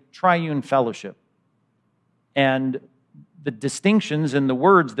as a triune fellowship. And the distinctions in the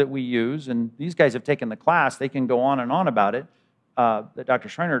words that we use, and these guys have taken the class, they can go on and on about it, that Dr.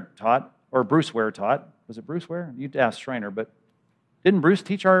 Schreiner taught, or Bruce Ware taught. Was it Bruce Ware? You'd ask Schreiner, but didn't Bruce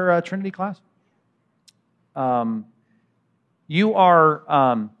teach our Trinity class? You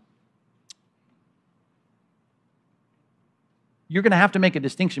are... you're going to have to make a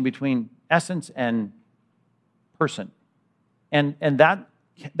distinction between essence and person. And that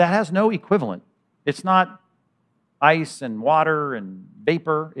has no equivalent. It's not ice and water and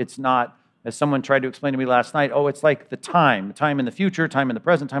vapor. It's not, as someone tried to explain to me last night, oh, it's like the time in the future, time in the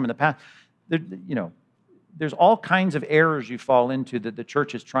present, time in the past. There's all kinds of errors you fall into that the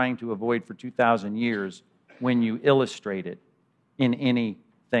church is trying to avoid for 2,000 years when you illustrate it in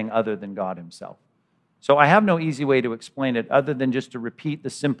anything other than God himself. So I have no easy way to explain it other than just to repeat the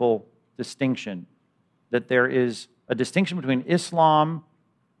simple distinction that there is a distinction between Islam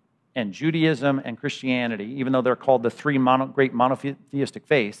and Judaism and Christianity, even though they're called the three great monotheistic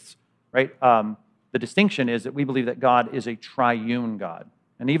faiths, right? The distinction is that we believe that God is a triune God.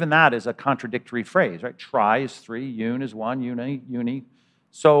 And even that is a contradictory phrase, right? Tri is three, un is one, uni.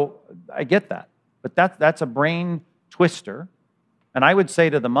 So I get that. But that's a brain twister. And I would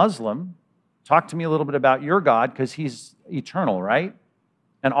say to the Muslim, talk to me a little bit about your God, because he's eternal, right?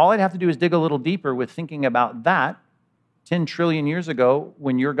 And all I'd have to do is dig a little deeper with thinking about that. 10 trillion years ago,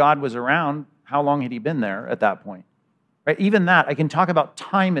 when your God was around, how long had he been there at that point? right? Even that, I can talk about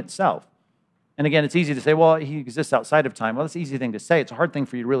time itself. And again, it's easy to say, well, he exists outside of time. Well, that's an easy thing to say. It's a hard thing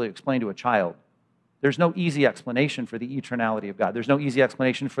for you to really explain to a child. There's no easy explanation for the eternality of God. There's no easy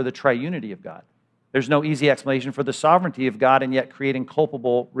explanation for the triunity of God. There's no easy explanation for the sovereignty of God and yet creating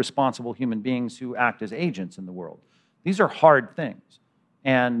culpable, responsible human beings who act as agents in the world. These are hard things.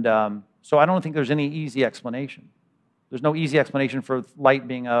 And so I don't think there's any easy explanation. There's no easy explanation for light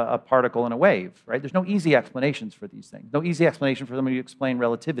being a particle and a wave, right? There's no easy explanations for these things. No easy explanation for them when you explain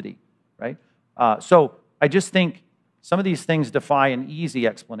relativity, right? So I just think some of these things defy an easy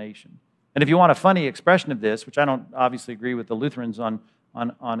explanation. And if you want a funny expression of this, which I don't obviously agree with the Lutherans on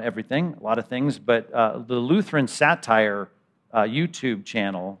everything, a lot of things, but the Lutheran Satire YouTube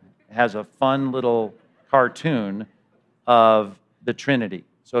channel has a fun little cartoon of the Trinity.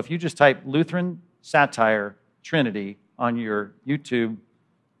 So if you just type Lutheran Satire Trinity on your YouTube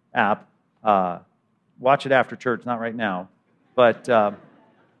app, watch it after church, not right now, but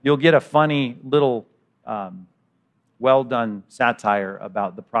you'll get a funny little well-done satire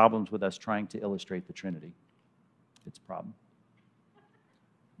about the problems with us trying to illustrate the Trinity. It's a problem.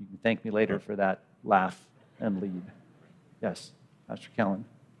 You can thank me later for that laugh and lead. Yes, Pastor Kellen.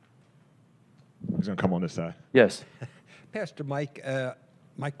 He's going to come on this side. Yes. Pastor Mike,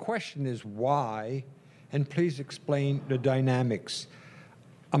 my question is why, and please explain the dynamics.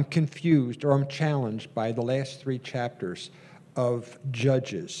 I'm confused or I'm challenged by the last 3 chapters of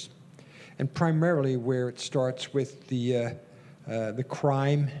Judges, and primarily where it starts with the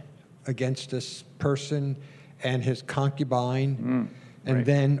crime against this person and his concubine, and right.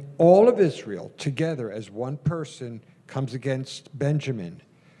 then all of Israel together as one person comes against Benjamin,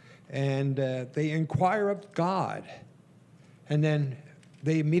 and they inquire of God, and then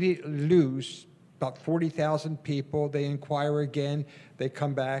they immediately lose about 40,000 people. They inquire again, they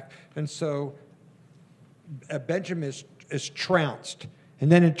come back, and so Benjamin is trounced.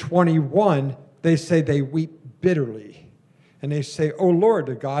 And then in 21, they say they weep bitterly. And they say, "Oh Lord,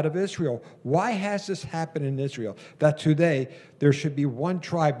 the God of Israel, why has this happened in Israel? That today there should be one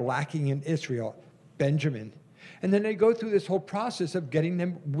tribe lacking in Israel, Benjamin." And then they go through this whole process of getting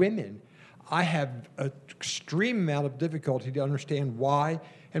them women. I have an extreme amount of difficulty to understand why,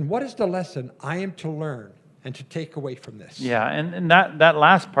 and what is the lesson I am to learn and to take away from this. Yeah, and that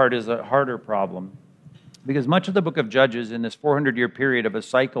last part is a harder problem, because much of the book of Judges in this 400-year period of a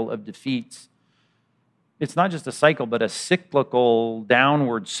cycle of defeats, it's not just a cycle, but a cyclical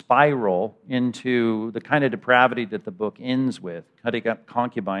downward spiral into the kind of depravity that the book ends with, cutting up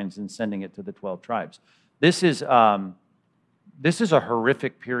concubines and sending it to the 12 tribes. This is a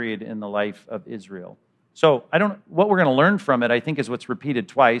horrific period in the life of Israel. So what we're going to learn from it, I think, is what's repeated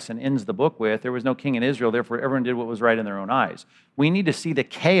twice and ends the book with, there was no king in Israel, therefore everyone did what was right in their own eyes. We need to see the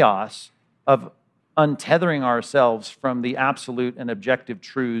chaos of untethering ourselves from the absolute and objective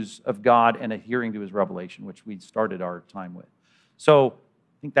truths of God and adhering to his revelation, which we started our time with. So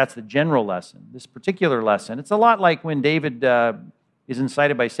I think that's the general lesson. This particular lesson, it's a lot like when David is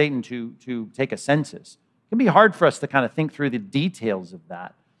incited by Satan to take a census. It can be hard for us to kind of think through the details of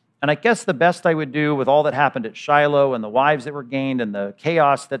that. And I guess the best I would do with all that happened at Shiloh and the wives that were gained and the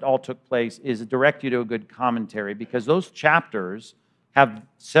chaos that all took place is direct you to a good commentary, because those chapters have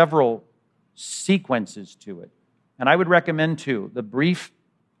several sequences to it. And I would recommend, too, the brief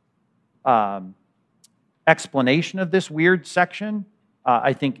explanation of this weird section,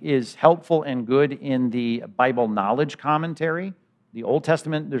 I think, is helpful and good in the Bible Knowledge Commentary. The Old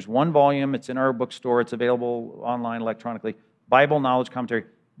Testament, there's one volume. It's in our bookstore. It's available online electronically. Bible Knowledge Commentary.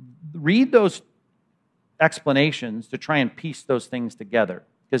 Read those explanations to try and piece those things together,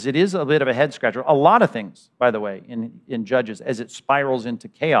 because it is a bit of a head scratcher. A lot of things, by the way, in Judges, as it spirals into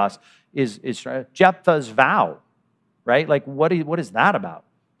chaos, is Jephthah's vow, right? Like, what is that about?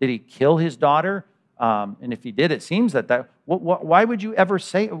 Did he kill his daughter? And if he did, it seems why would you ever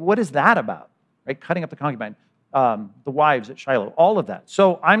say, what is that about? Right? Cutting up the concubine, the wives at Shiloh, all of that.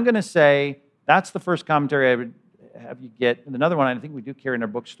 So I'm going to say that's the first commentary I would have you get. And another one I think we do carry in our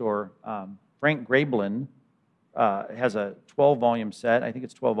bookstore, Frank Grablin has a 12-volume set. I think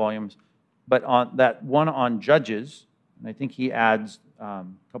it's 12 volumes. But on that one on Judges, and I think he adds a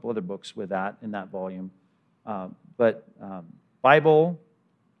couple other books with that in that volume. Bible,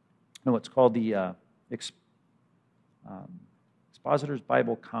 no, it's called the Expositor's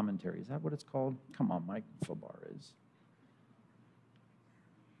Bible Commentary. Is that what it's called? Come on, Mike Fobar is.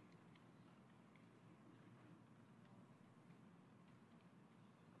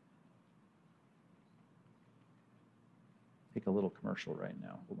 Take a little commercial right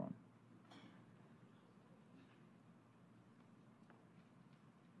now. Hold on.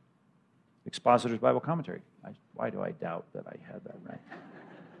 Expositor's Bible Commentary. Why do I doubt that I had that right?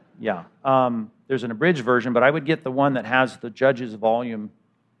 Yeah. There's an abridged version, but I would get the one that has the Judges volume,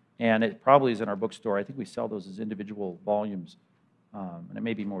 and it probably is in our bookstore. I think we sell those as individual volumes, and it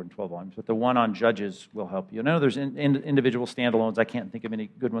may be more than 12 volumes, but the one on Judges will help you. I know there's individual standalones. I can't think of any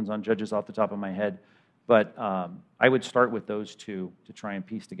good ones on Judges off the top of my head, but I would start with those two to try and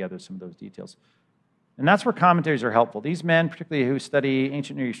piece together some of those details. And that's where commentaries are helpful. These men, particularly who study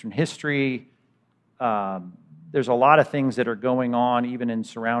ancient Near Eastern history, there's a lot of things that are going on even in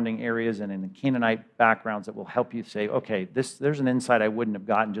surrounding areas and in the Canaanite backgrounds that will help you say, okay, there's an insight I wouldn't have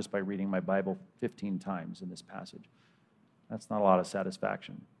gotten just by reading my Bible 15 times in this passage. That's not a lot of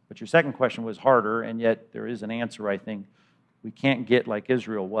satisfaction. But your second question was harder, and yet there is an answer, I think. We can't get like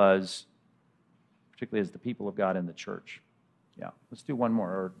Israel was, particularly as the people of God in the church. Yeah, let's do one more,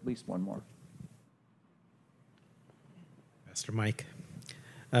 or at least one more. Pastor Mike,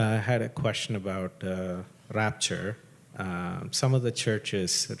 I had a question about rapture. Some of the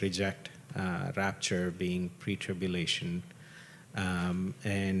churches reject rapture being pre-tribulation,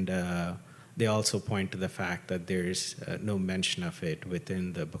 and they also point to the fact that there's no mention of it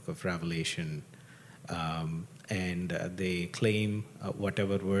within the book of Revelation, and they claim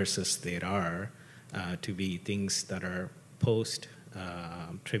whatever verses there are to be things that are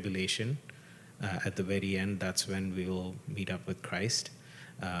post-tribulation. At the very end, that's when we will meet up with Christ.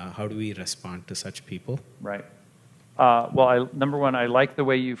 How do we respond to such people? Right. Well, number one, I like the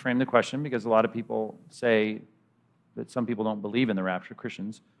way you frame the question, because a lot of people say that some people don't believe in the rapture,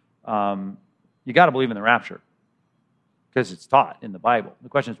 Christians. You got to believe in the rapture because it's taught in the Bible. The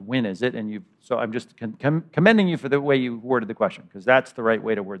question is, when is it? And so I'm just commending you for the way you worded the question, because that's the right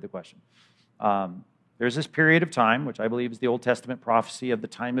way to word the question. There's this period of time, which I believe is the Old Testament prophecy of the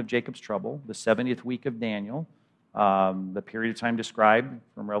time of Jacob's trouble, the 70th week of Daniel, the period of time described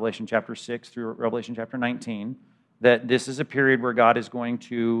from Revelation chapter 6 through Revelation chapter 19, that this is a period where God is going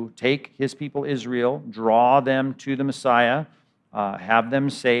to take his people Israel, draw them to the Messiah, have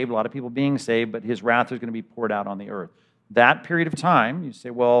them saved, a lot of people being saved, but his wrath is going to be poured out on the earth. That period of time, you say,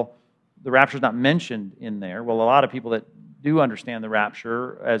 well, the rapture is not mentioned in there. Well, a lot of people that do understand the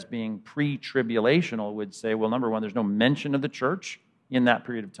rapture as being pre-tribulational would say, well, number one, there's no mention of the church in that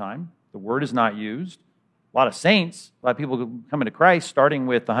period of time. The word is not used. A lot of saints, a lot of people coming to Christ, starting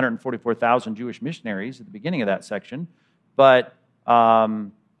with the 144,000 Jewish missionaries at the beginning of that section. But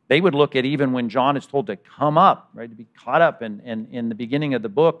they would look at even when John is told to come up, right, to be caught up in the beginning of the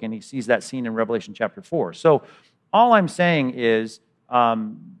book, and he sees that scene in Revelation chapter 4. So all I'm saying is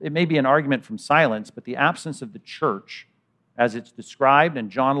it may be an argument from silence, but the absence of the church as it's described,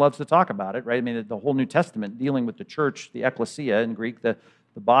 and John loves to talk about it, right? I mean, the whole New Testament dealing with the church, the ecclesia in Greek, the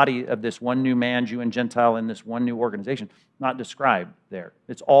body of this one new man, Jew and Gentile, in this one new organization, not described there.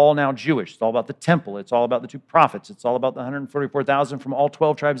 It's all now Jewish. It's all about the temple. It's all about the two prophets. It's all about the 144,000 from all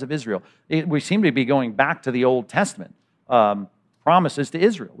 12 tribes of Israel. We seem to be going back to the Old Testament promises to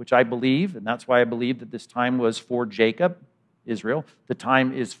Israel, which I believe, and that's why I believe that this time was for Jacob, Israel. The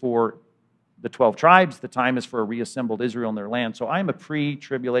time is for the 12 tribes. The time is for a reassembled Israel in their land. So I'm a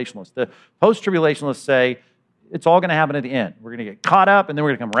pre-tribulationalist. The post-tribulationalists say it's all going to happen at the end. We're going to get caught up, and then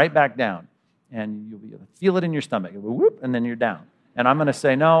we're going to come right back down. And you'll feel it in your stomach. You'll go, whoop, and then you're down. And I'm going to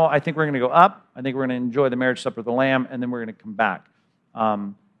say, no, I think we're going to go up. I think we're going to enjoy the marriage supper of the Lamb, and then we're going to come back.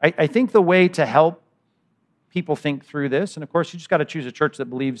 I think the way to help people think through this, and of course, you just got to choose a church that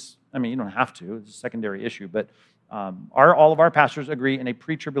believes, I mean, you don't have to. It's a secondary issue, but all of our pastors agree in a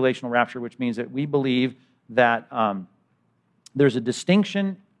pre-tribulational rapture, which means that we believe that there's a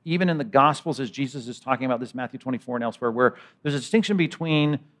distinction, even in the Gospels, as Jesus is talking about this, Matthew 24 and elsewhere, where there's a distinction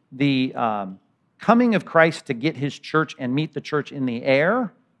between the coming of Christ to get his church and meet the church in the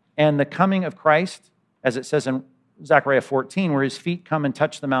air, and the coming of Christ, as it says in Zechariah 14, where his feet come and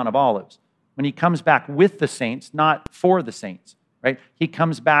touch the Mount of Olives. When he comes back with the saints, not for the saints, right? He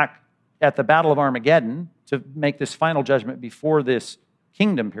comes back at the Battle of Armageddon to make this final judgment before this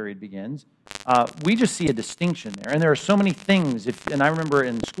kingdom period begins. We just see a distinction there. And there are so many things. And I remember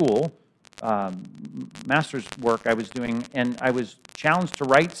in school, master's work I was doing, and I was challenged to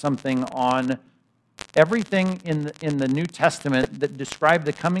write something on everything in the New Testament that described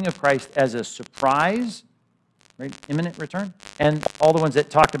the coming of Christ as a surprise, right? Imminent return. And all the ones that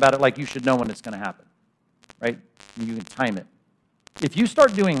talked about it like you should know when it's going to happen, right? And you can time it. If you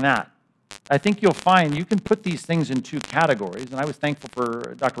start doing that, I think you'll find you can put these things in two categories. And I was thankful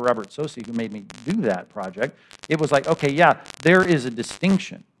for Dr. Robert Sosi, who made me do that project. It was like, okay, yeah, there is a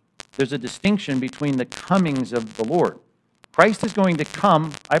distinction. There's a distinction between the comings of the Lord. Christ is going to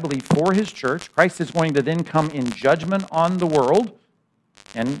come, I believe, for his church. Christ is going to then come in judgment on the world.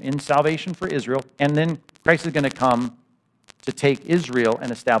 and in salvation for Israel. And then Christ is going to come to take Israel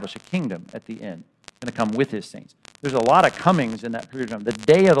and establish a kingdom at the end. He's going to come with his saints. There's a lot of comings in that period of time. The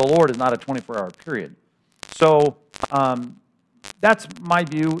day of the Lord is not a 24-hour period. So that's my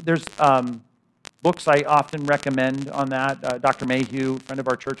view. There's books I often recommend on that. Dr. Mayhew, friend of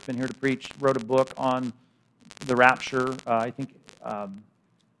our church, been here to preach, wrote a book on the rapture. I think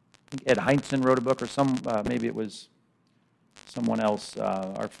Ed Heinzen wrote a book, or maybe it was someone else.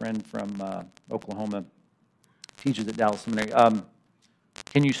 Our friend from Oklahoma teaches at Dallas Seminary.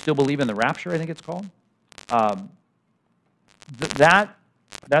 Can You Still Believe in the Rapture? I think it's called. That'd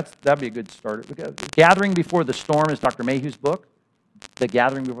be a good start. Gathering Before the Storm is Dr. Mayhew's book. The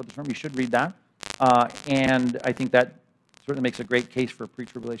Gathering Before the Storm. You should read that. And I think that certainly makes a great case for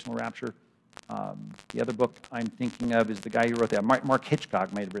pre-tribulational rapture. The other book I'm thinking of is the guy who wrote that. Mark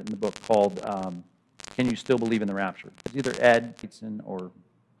Hitchcock might have written the book called Can You Still Believe in the Rapture? It's either Ed Heinzen or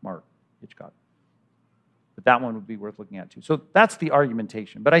Mark Hitchcock. But that one would be worth looking at too. So that's the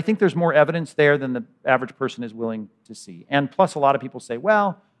argumentation. But I think there's more evidence there than the average person is willing to see. And plus, a lot of people say,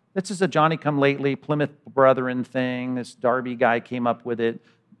 well, this is a Johnny-come-lately Plymouth Brethren thing. This Darby guy came up with it.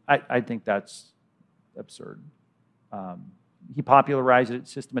 I think that's absurd. He popularized it,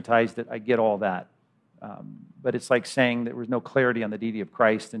 systematized it. I get all that. But it's like saying there was no clarity on the deity of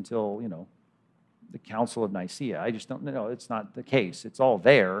Christ until, the Council of Nicaea. I just don't know. It's not the case. It's all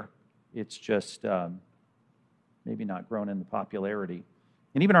there. It's just maybe not grown in the popularity.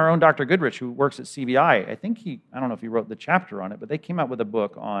 And even our own Dr. Goodrich, who works at CBI, I don't know if he wrote the chapter on it, but they came out with a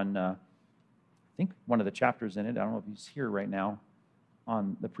book on, I think one of the chapters in it, I don't know if he's here right now,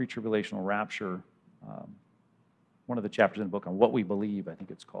 on the pre-tribulational rapture. One of the chapters in the book on What We Believe, I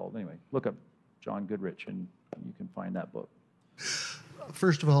think it's called. Anyway, look up John Goodrich and you can find that book.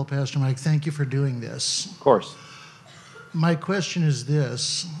 First of all, Pastor Mike, thank you for doing this. Of course. My question is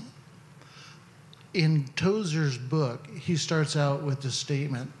this. In Tozer's book, he starts out with the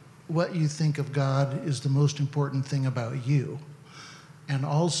statement, what you think of God is the most important thing about you. And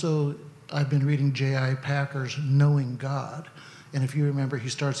also, I've been reading J.I. Packer's Knowing God. And if you remember, he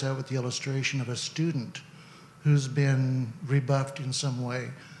starts out with the illustration of a student who's been rebuffed in some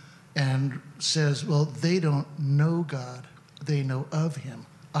way and says, well, they don't know God. They know of him.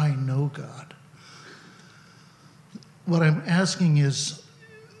 I know God. What I'm asking is,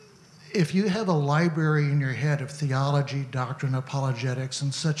 if you have a library in your head of theology, doctrine, apologetics,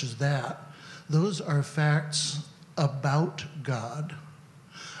 and such as that, those are facts about God.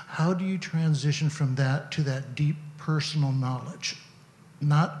 How do you transition from that to that deep personal knowledge?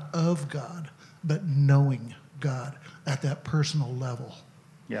 Not of God, but knowing God at that personal level.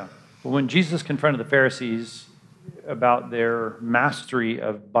 Yeah. Well, when Jesus confronted the Pharisees about their mastery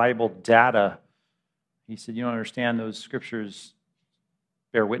of Bible data, he said, you don't understand, those scriptures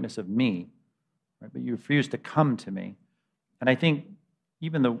bear witness of me, right? But you refuse to come to me. And I think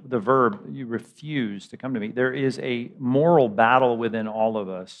even the verb, you refuse to come to me, there is a moral battle within all of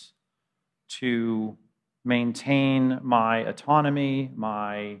us to maintain my autonomy,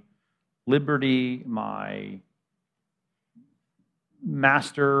 my liberty, my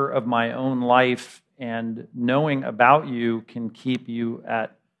master of my own life, and knowing about you can keep you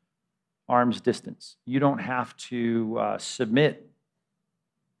at arm's distance. You don't have to submit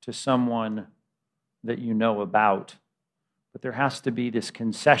to someone that you know about, but there has to be this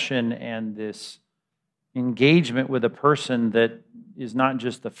concession and this engagement with a person that is not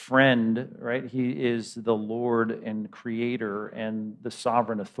just a friend, right? He is the Lord and Creator and the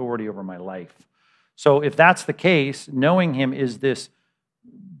sovereign authority over my life. So if that's the case, knowing him is this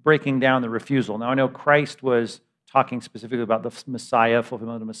breaking down the refusal. Now, I know Christ was talking specifically about the Messiah,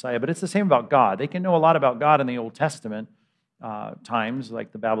 fulfillment of the Messiah, but it's the same about God. They can know a lot about God in the Old Testament times,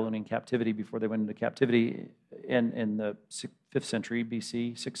 like the Babylonian captivity before they went into captivity in the 5th century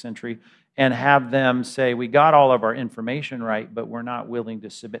BC, 6th century, and have them say, we got all of our information right, but we're not willing to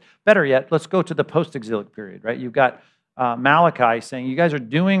submit. Better yet, let's go to the post-exilic period, right? You've got Malachi saying, you guys are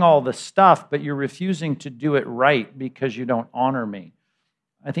doing all the stuff, but you're refusing to do it right because you don't honor me.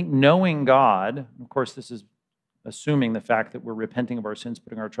 I think knowing God, of course, this is assuming the fact that we're repenting of our sins,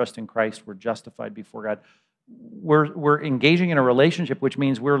 putting our trust in Christ, we're justified before God. We're engaging in a relationship, which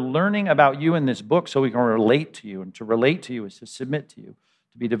means we're learning about you in this book so we can relate to you. And to relate to you is to submit to you,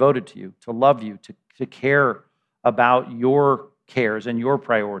 to be devoted to you, to love you, to care about your cares and your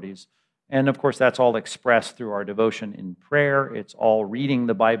priorities. And of course, that's all expressed through our devotion in prayer. It's all reading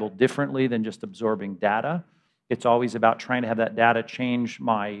the Bible differently than just absorbing data. It's always about trying to have that data change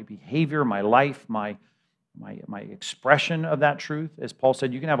my behavior, my life, my expression of that truth. As Paul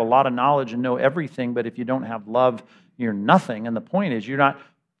said, you can have a lot of knowledge and know everything, but if you don't have love, You're nothing. And the point is,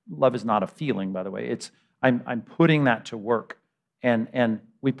 love is not a feeling, by the way. I'm putting that to work. And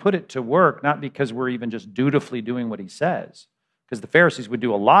we put it to work not because we're even just dutifully doing what he says, because the Pharisees would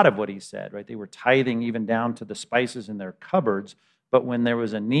do a lot of what he said, right? They were tithing even down to the spices in their cupboards, but when there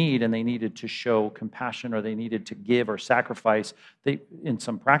was a need and they needed to show compassion or they needed to give or sacrifice, in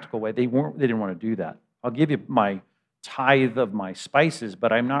some practical way, they didn't want to do that. I'll give you my tithe of my spices,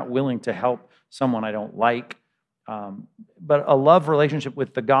 but I'm not willing to help someone I don't like. But a love relationship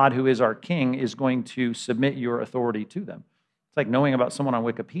with the God who is our King is going to submit your authority to them. It's like knowing about someone on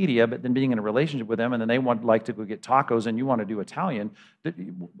Wikipedia, but then being in a relationship with them, and then they like to go get tacos, and you want to do Italian.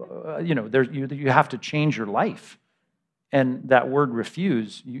 You have to change your life. And that word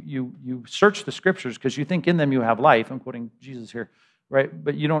refuse, you search the scriptures because you think in them you have life. I'm quoting Jesus here, right?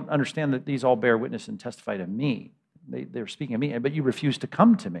 But you don't understand that these all bear witness and testify to me. They're speaking of me, but you refuse to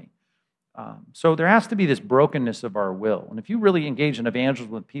come to me. So there has to be this brokenness of our will. And if you really engage in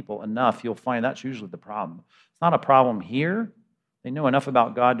evangelism with people enough, you'll find that's usually the problem. It's not a problem here. They know enough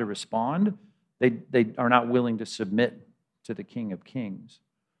about God to respond. They are not willing to submit to the King of Kings.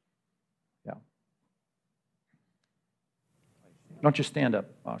 Yeah. Don't you stand up,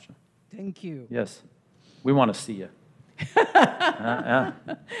 Asha. Thank you. Yes. We want to see you.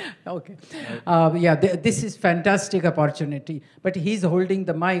 Okay. This is fantastic opportunity, but he's holding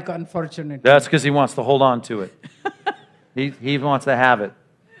the mic, unfortunately. That's because he wants to hold on to it. He wants to have it.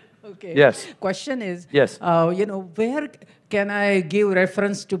 Okay. Yes. Question is, yes. Where can I give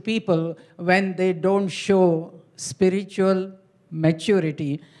reference to people when they don't show spiritual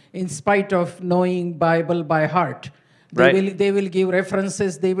maturity in spite of knowing Bible by heart? They will give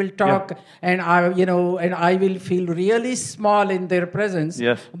references, they will talk, and I will feel really small in their presence.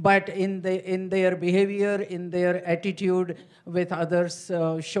 Yes. But in their behavior, in their attitude with others,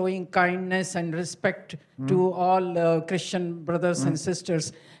 showing kindness and respect to all Christian brothers and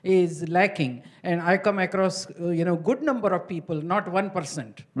sisters is lacking. And I come across good number of people, not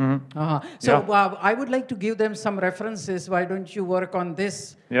 1%. So I would like to give them some references. Why don't you work on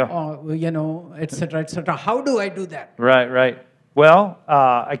this? Et cetera, et cetera. How do I do that? Right. Well,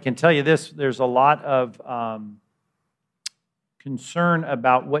 I can tell you this. There's a lot of concern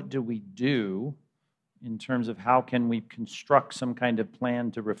about what do we do in terms of how can we construct some kind of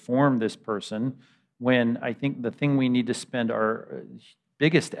plan to reform this person, when I think the thing we need to spend our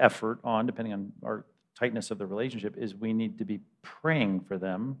biggest effort on, depending on our tightness of the relationship, is we need to be praying for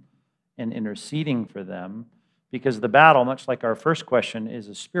them and interceding for them. Because the battle, much like our first question, is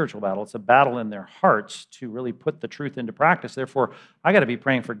a spiritual battle. It's a battle in their hearts to really put the truth into practice. Therefore, I got to be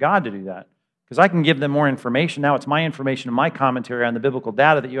praying for God to do that. Because I can give them more information. Now it's my information and my commentary on the biblical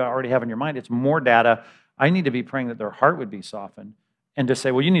data that you already have in your mind. It's more data. I need to be praying that their heart would be softened. And to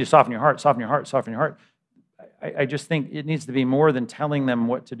say, well, you need to soften your heart, soften your heart, soften your heart. I just think it needs to be more than telling them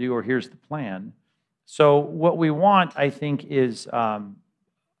what to do or here's the plan. So what we want, I think, is a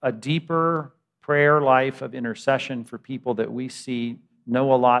deeper prayer life of intercession for people that we see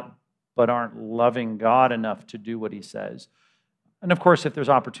know a lot but aren't loving God enough to do what he says. And of course, if there's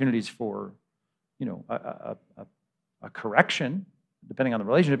opportunities for, a correction, depending on the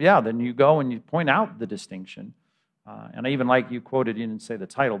relationship, then you go and you point out the distinction. And I even like you quoted, you didn't say the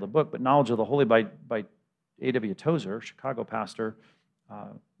title of the book, but Knowledge of the Holy by A.W. Tozer, Chicago pastor,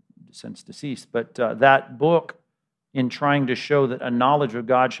 since deceased. But that book, in trying to show that a knowledge of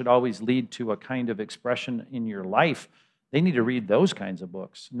God should always lead to a kind of expression in your life, they need to read those kinds of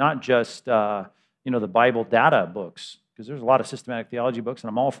books, not just the Bible data books, because there's a lot of systematic theology books, and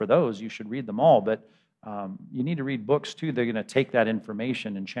I'm all for those. You should read them all, but you need to read books too. They're going to take that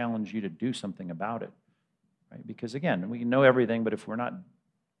information and challenge you to do something about it, right? Because again, we know everything, but if we're not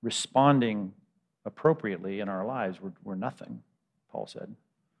responding appropriately in our lives, we're nothing, Paul said.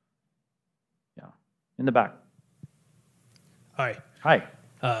 Yeah. In the back. Hi.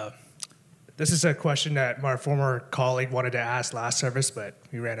 This is a question that my former colleague wanted to ask last service, but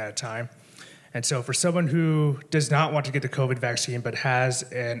we ran out of time. And so for someone who does not want to get the COVID vaccine but has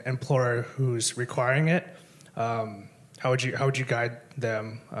an employer who's requiring it, how would you guide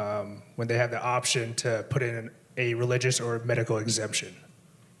them when they have the option to put in a religious or medical exemption?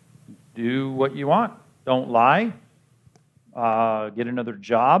 Do what you want. Don't lie. Get another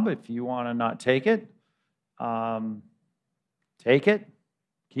job if you want to not take it. Take it.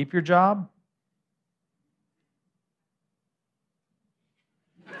 Keep your job.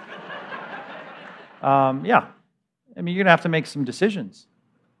 Yeah. I mean, you're going to have to make some decisions,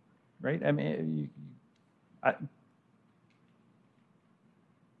 right? I mean, you're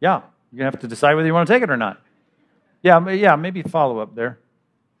going to have to decide whether you want to take it or not. Yeah, maybe follow up there.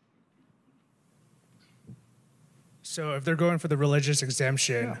 So if they're going for the religious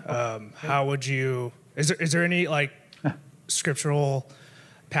exemption, how would you, is there any like scriptural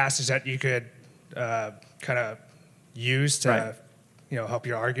passage that you could kind of use to, help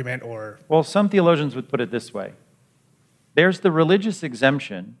your argument or? Well, some theologians would put it this way. There's the religious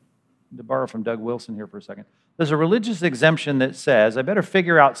exemption, to borrow from Doug Wilson here for a second. There's a religious exemption that says, I better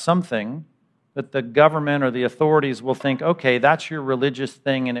figure out something that the government or the authorities will think, okay, that's your religious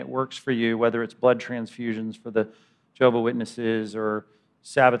thing and it works for you, whether it's blood transfusions for the Jehovah's Witnesses or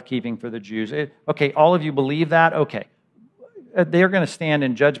Sabbath keeping for the Jews. Okay, all of you believe that? Okay. They're going to stand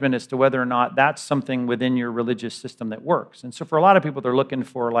in judgment as to whether or not that's something within your religious system that works. And so for a lot of people, they're looking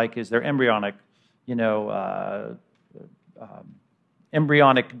for, like, is there embryonic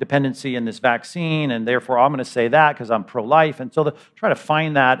dependency in this vaccine, and therefore I'm going to say that because I'm pro-life. And so they try to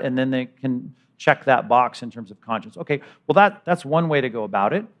find that, and then they can check that box in terms of conscience. Okay, well, that's one way to go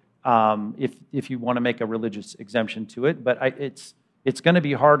about it if you want to make a religious exemption to it, but it's going to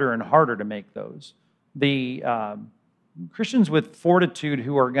be harder and harder to make those. The Christians with fortitude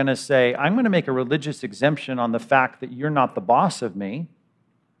who are going to say, I'm going to make a religious exemption on the fact that you're not the boss of me,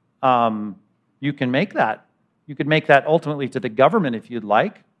 you can make that. You could make that ultimately to the government if you'd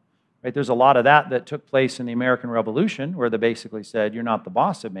like. Right? There's a lot of that took place in the American Revolution where they basically said, you're not the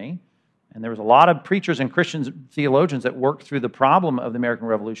boss of me. And there was a lot of preachers and Christians, theologians that worked through the problem of the American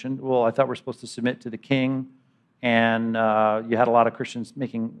Revolution. Well, I thought we're supposed to submit to the king. And you had a lot of Christians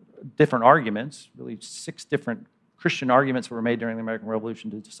making different arguments, really 6 different Christian arguments were made during the American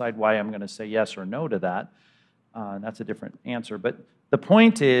Revolution to decide why I'm going to say yes or no to that. And that's a different answer. But the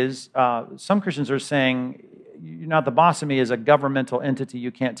point is, some Christians are saying, you're not the boss of me as a governmental entity.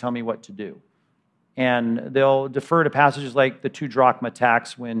 You can't tell me what to do. And they'll defer to passages like the 2 drachma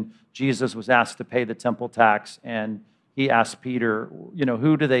tax when Jesus was asked to pay the temple tax. And he asked Peter,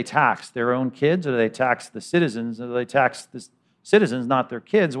 who do they tax? Their own kids, or do they tax the citizens? Or do they tax the citizens, not their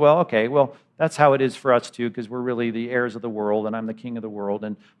kids? Well, okay, that's how it is for us too, because we're really the heirs of the world, and I'm the king of the world.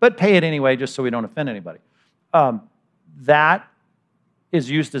 But pay it anyway, just so we don't offend anybody. That is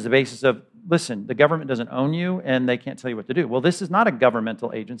used as a basis of, listen, the government doesn't own you, and they can't tell you what to do. Well, this is not a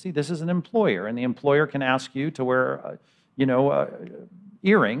governmental agency. This is an employer, and the employer can ask you to wear,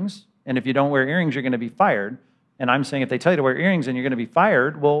 earrings, and if you don't wear earrings, you're going to be fired. And I'm saying if they tell you to wear earrings and you're going to be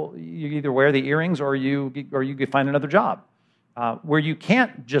fired, well, you either wear the earrings or you could find another job. Where you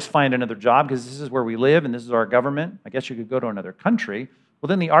can't just find another job because this is where we live and this is our government, I guess you could go to another country. Well,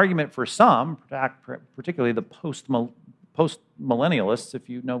 then the argument for some, particularly the post-millennialists, if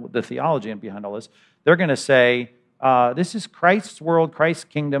you know the theology behind all this, they're going to say, this is Christ's world, Christ's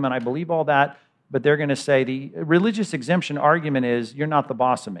kingdom, and I believe all that, but they're going to say the religious exemption argument is, you're not the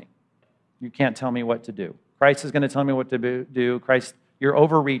boss of me. You can't tell me what to do. Christ is going to tell me what to do. Christ, you're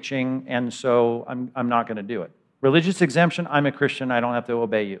overreaching, and so I'm not going to do it. Religious exemption, I'm a Christian, I don't have to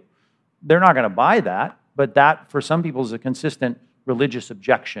obey you. They're not going to buy that, but that, for some people, is a consistent religious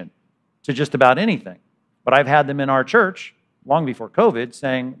objection to just about anything. But I've had them in our church, long before COVID,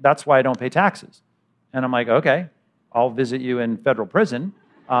 saying, that's why I don't pay taxes. And I'm like, okay, I'll visit you in federal prison.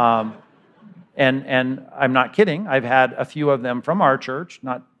 And I'm not kidding. I've had a few of them from our church,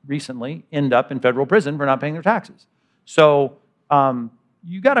 not recently, end up in federal prison for not paying their taxes. So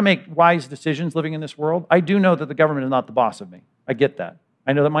you got to make wise decisions living in this world. I do know that the government is not the boss of me. I get that.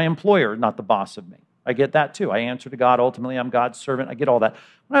 I know that my employer is not the boss of me. I get that too. I answer to God. Ultimately, I'm God's servant. I get all that.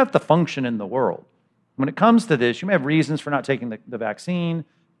 I have to function in the world. When it comes to this, you may have reasons for not taking the vaccine,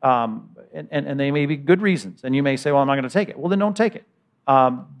 and they may be good reasons. And you may say, well, I'm not going to take it. Well, then don't take it.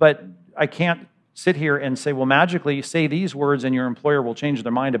 But I can't sit here and say, well, magically say these words and your employer will change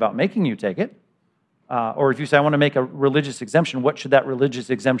their mind about making you take it. Or if you say, I want to make a religious exemption, what should that religious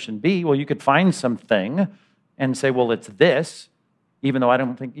exemption be? Well, you could find something and say, well, it's this, even though I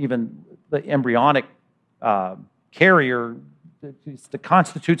don't think even the embryonic carrier that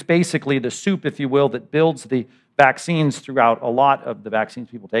constitutes basically the soup, if you will, that builds the vaccines throughout a lot of the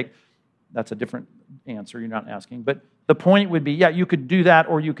vaccines people take. That's a different answer you're not asking. But the point would be, yeah, you could do that,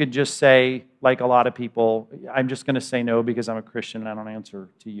 or you could just say, like a lot of people, I'm just going to say no because I'm a Christian and I don't answer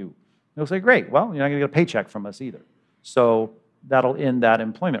to you. They'll say, great, well, you're not going to get a paycheck from us either. So that'll end that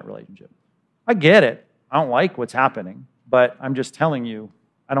employment relationship. I get it. I don't like what's happening, but I'm just telling you,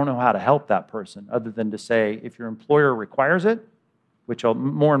 I don't know how to help that person other than to say, if your employer requires it, which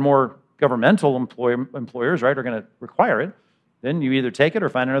more and more governmental employers, right, are going to require it, then you either take it or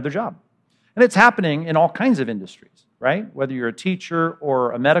find another job. And it's happening in all kinds of industries, right? Whether you're a teacher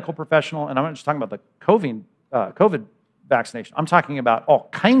or a medical professional, and I'm not just talking about the COVID vaccination. I'm talking about all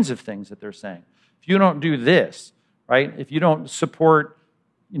kinds of things that they're saying. If you don't do this, right, if you don't support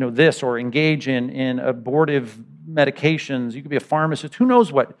this or engage in abortive medications. You could be a pharmacist. Who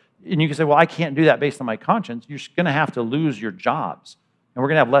knows what? And you can say, well, I can't do that based on my conscience. You're going to have to lose your jobs. And we're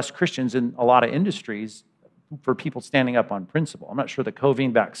going to have less Christians in a lot of industries for people standing up on principle. I'm not sure the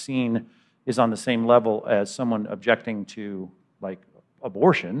COVID vaccine is on the same level as someone objecting to, like,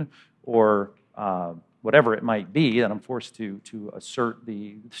 abortion or whatever it might be, that I'm forced to assert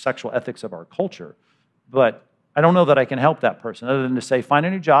the sexual ethics of our culture. But I don't know that I can help that person other than to say, find a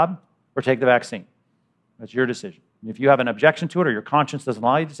new job or take the vaccine. That's your decision. And if you have an objection to it or your conscience doesn't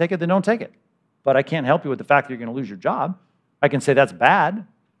allow you to take it, then don't take it. But I can't help you with the fact that you're going to lose your job. I can say that's bad.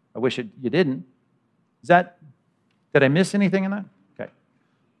 I wish you didn't. Did I miss anything in that? Okay.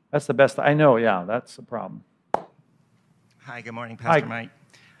 That's the best. I know, yeah, that's a problem. Hi, good morning, Pastor Mike.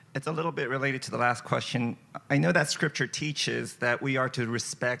 It's a little bit related to the last question. I know that Scripture teaches that we are to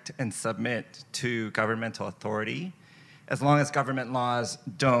respect and submit to governmental authority as long as government laws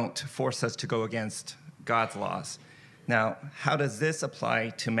don't force us to go against God's laws. Now, how does this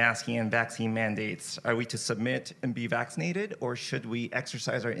apply to masking and vaccine mandates? Are we to submit and be vaccinated, or should we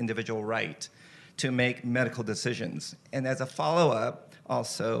exercise our individual right to make medical decisions? And as a follow-up,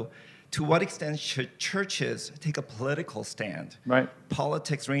 also, to what extent should churches take a political stand? Right.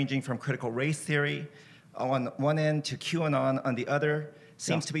 Politics ranging from critical race theory on one end to QAnon on the other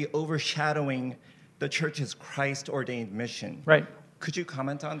seems to be overshadowing the church's Christ-ordained mission. Right. Could you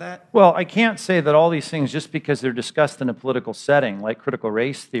comment on that? Well, I can't say that all these things, just because they're discussed in a political setting, like critical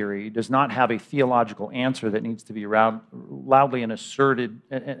race theory, does not have a theological answer that needs to be loudly and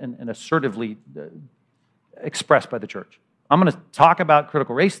assertively expressed by the church. I'm going to talk about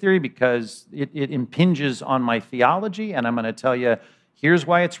critical race theory because it impinges on my theology, and I'm going to tell you, here's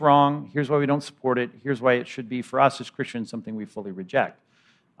why it's wrong, here's why we don't support it, here's why it should be, for us as Christians, something we fully reject.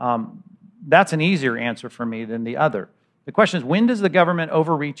 That's an easier answer for me than the other. The question is, when does the government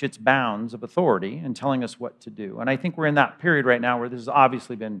overreach its bounds of authority in telling us what to do? And I think we're in that period right now where this has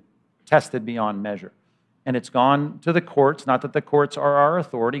obviously been tested beyond measure. And it's gone to the courts, not that the courts are our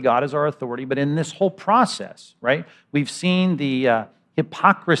authority, God is our authority, but in this whole process, right, we've seen the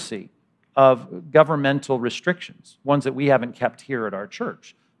hypocrisy of governmental restrictions, ones that we haven't kept here at our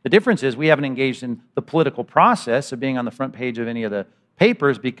church. The difference is we haven't engaged in the political process of being on the front page of any of the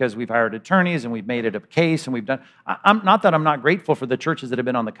papers because we've hired attorneys and we've made it a case and we've done. Not that I'm not grateful for the churches that have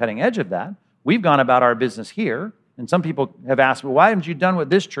been on the cutting edge of that. We've gone about our business here, and some people have asked, well, why haven't you done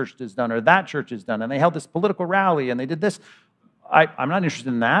what this church has done or that church has done? And they held this political rally and they did this. I'm not interested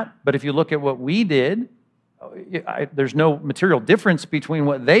in that, but if you look at what we did, there's no material difference between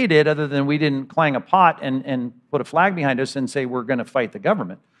what they did other than we didn't clang a pot and put a flag behind us and say we're going to fight the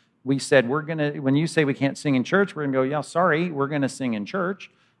government. We said, when you say we can't sing in church, we're going to go, yeah, sorry, we're going to sing in church.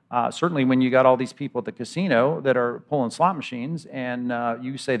 Certainly when you got all these people at the casino that are pulling slot machines and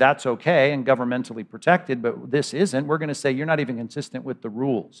you say that's okay and governmentally protected, but this isn't, we're going to say you're not even consistent with the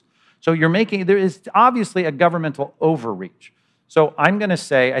rules. So there is obviously a governmental overreach. So I'm going to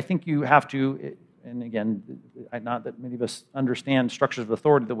say, I think you have to, and again, not that many of us understand structures of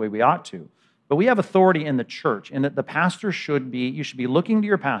authority the way we ought to, but we have authority in the church, and that the pastor you should be looking to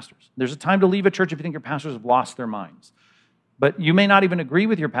your pastors. There's a time to leave a church if you think your pastors have lost their minds. But you may not even agree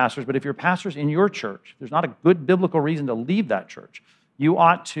with your pastors, but if your pastor's in your church, there's not a good biblical reason to leave that church. You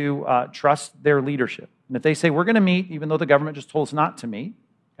ought to trust their leadership. And if they say, we're going to meet, even though the government just told us not to meet,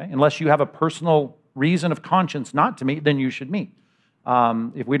 okay, unless you have a personal reason of conscience not to meet, then you should meet.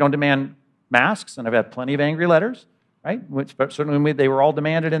 If we don't demand masks, and I've had plenty of angry letters, right? Which certainly when they were all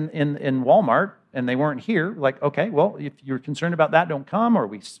demanded in Walmart and they weren't here, like, okay, well, if you're concerned about that, don't come, or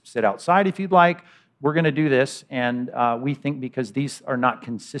we sit outside if you'd like. We're going to do this, and we think because these are not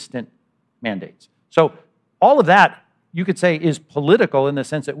consistent mandates. So all of that, you could say, is political in the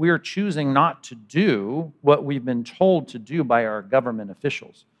sense that we are choosing not to do what we've been told to do by our government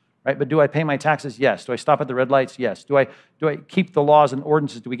officials. Right? But do I pay my taxes? Yes. Do I stop at the red lights? Yes. Do I keep the laws and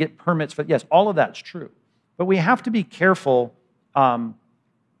ordinances? Do we get permits for? Yes, all of that's true. But we have to be careful,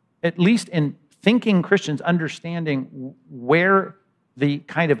 at least in thinking Christians, understanding where the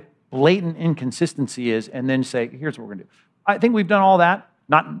kind of blatant inconsistency is, and then say, here's what we're going to do. I think we've done all that,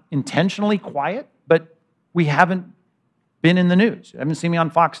 not intentionally quiet, but we haven't been in the news. You haven't seen me on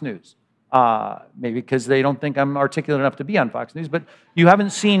Fox News. Maybe because they don't think I'm articulate enough to be on Fox News, but you haven't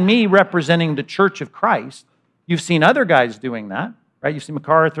seen me representing the Church of Christ. You've seen other guys doing that, right? You've seen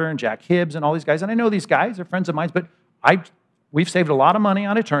MacArthur and Jack Hibbs and all these guys, and I know these guys, they're friends of mine, but we've saved a lot of money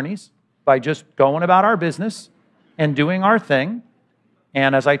on attorneys by just going about our business and doing our thing.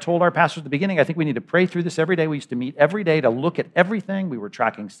 And as I told our pastors at the beginning, I think we need to pray through this every day. We used to meet every day to look at everything. We were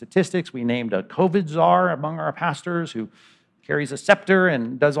tracking statistics. We named a COVID czar among our pastors who carries a scepter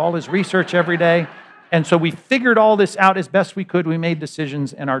and does all his research every day. And so we figured all this out as best we could. We made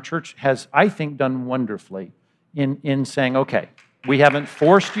decisions, and our church has, I think, done wonderfully in saying, okay, we haven't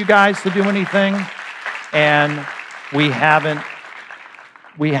forced you guys to do anything, and we haven't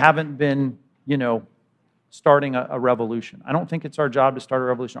been, starting a revolution. I don't think it's our job to start a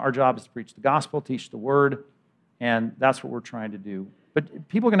revolution. Our job is to preach the gospel, teach the word, and that's what we're trying to do. But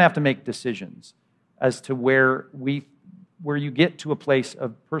people are going to have to make decisions as to where you get to a place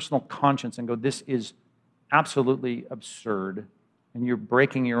of personal conscience and go, this is absolutely absurd, and you're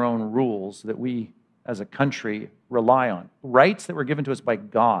breaking your own rules that we as a country rely on. Rights that were given to us by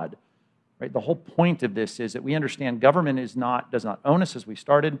God. Right? The whole point of this is that we understand government does not own us as we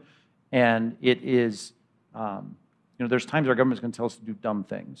started, and it is, there's times our government's going to tell us to do dumb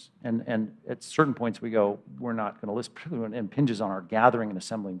things, and at certain points we go, we're not going to listen, particularly when it impinges on our gathering and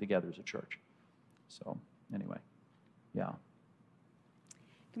assembling together as a church. So anyway, yeah.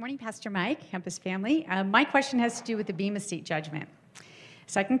 Good morning, Pastor Mike, campus family. My question has to do with the Bema Seat judgment.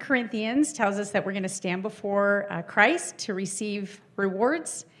 2 Corinthians tells us that we're going to stand before Christ to receive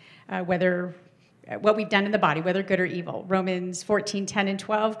rewards, whether what we've done in the body, whether good or evil. Romans 14:10 and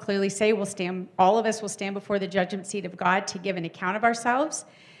 12 clearly say all of us will stand before the judgment seat of God to give an account of ourselves.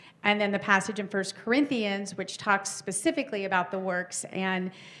 And then the passage in 1 Corinthians, which talks specifically about the works,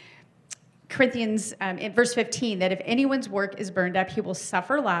 and Corinthians, in verse 15, that if anyone's work is burned up, he will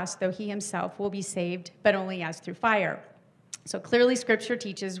suffer loss, though he himself will be saved, but only as through fire. So clearly, Scripture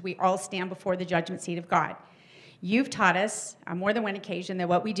teaches we all stand before the judgment seat of God. You've taught us on more than one occasion that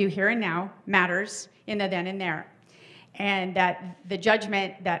what we do here and now matters in the then and there, and that the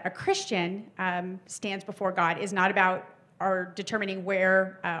judgment that a Christian stands before God is not about our determining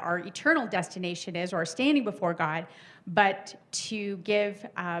where our eternal destination is or standing before God, but to give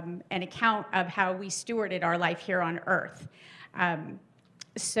an account of how we stewarded our life here on earth.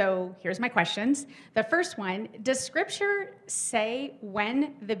 So here's my questions. The first one, does Scripture say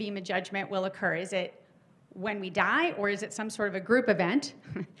when the Bema judgment will occur? Is it when we die, or is it some sort of a group event?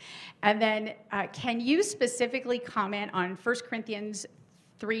 And then can you specifically comment on 1 Corinthians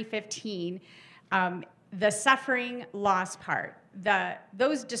 3:15, the suffering loss part?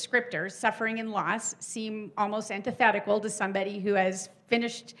 Those descriptors, suffering and loss, seem almost antithetical to somebody who has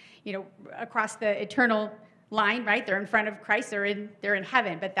finished, across the eternal line, right? They're in front of Christ, they're in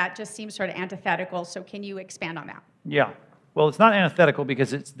heaven, but that just seems sort of antithetical. So can you expand on that? Yeah. Well, it's not antithetical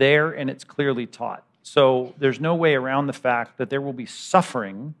because it's there and it's clearly taught. So there's no way around the fact that there will be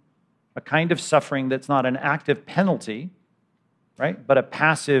suffering, a kind of suffering that's not an active penalty, right? But a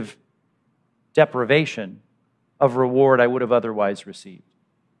passive deprivation of reward I would have otherwise received.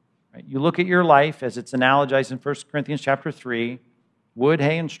 Right? You look at your life as it's analogized in 1 Corinthians chapter 3, wood,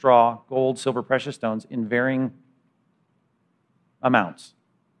 hay, and straw, gold, silver, precious stones in varying amounts.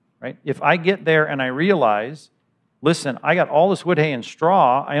 Right? If I get there and I realize, listen, I got all this wood, hay, and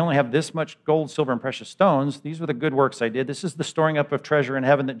straw. I only have this much gold, silver, and precious stones. These were the good works I did. This is the storing up of treasure in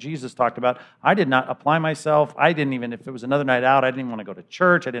heaven that Jesus talked about. I did not apply myself. I didn't even, if it was another night out, I didn't even want to go to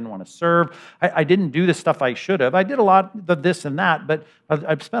church. I didn't want to serve. I didn't do the stuff I should have. I did a lot of this and that, but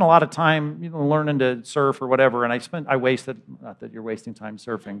I've spent a lot of time learning to surf or whatever, and I wasted, not that you're wasting time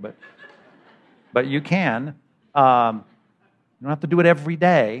surfing, but you can. You don't have to do it every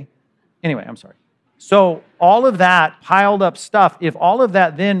day. Anyway, I'm sorry. So all of that piled up stuff, if all of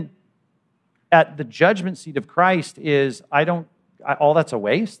that then at the judgment seat of Christ is, all that's a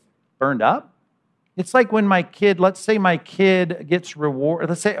waste, burned up. It's like when let's say my kid gets reward,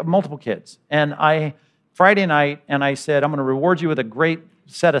 let's say multiple kids, and Friday night, and I said, I'm going to reward you with a great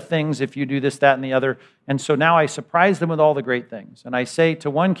set of things if you do this, that, and the other. And so now I surprise them with all the great things. And I say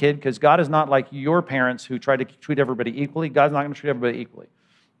to one kid, because God is not like your parents who try to treat everybody equally, God's not going to treat everybody equally.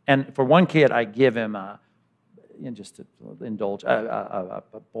 And for one kid, I give him, just to indulge, a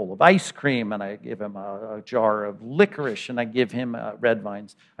bowl of ice cream, and I give him a jar of licorice, and I give him red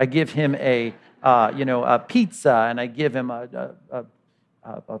vines. I give him a pizza, and I give him a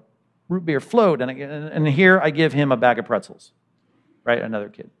root beer float, and here I give him a bag of pretzels, right? Another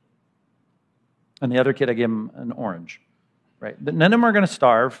kid. And the other kid, I give him an orange, right? None of them are going to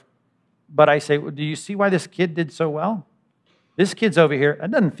starve, but I say, well, do you see why this kid did so well? This kid's over here. It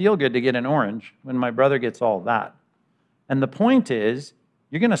doesn't feel good to get an orange when my brother gets all that. And the point is,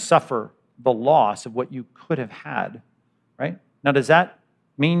 you're going to suffer the loss of what you could have had, right? Now, does that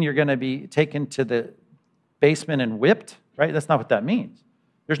mean you're going to be taken to the basement and whipped, right? That's not what that means.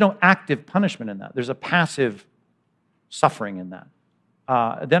 There's no active punishment in that. There's a passive suffering in that.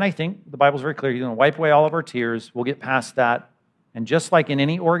 Then I think the Bible's very clear. He's going to wipe away all of our tears. We'll get past that. And just like in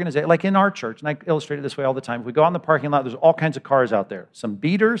any organization, like in our church, and I illustrate it this way all the time, if we go out in the parking lot, there's all kinds of cars out there, some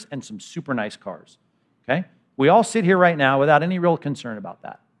beaters and some super nice cars, okay? We all sit here right now without any real concern about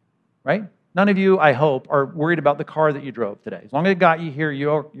that, right? None of you, I hope, are worried about the car that you drove today. As long as it got you here,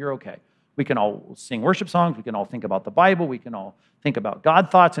 you're okay. We can all sing worship songs. We can all think about the Bible. We can all think about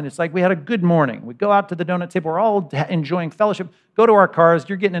God thoughts. And it's like we had a good morning. We go out to the donut table. We're all enjoying fellowship. Go to our cars.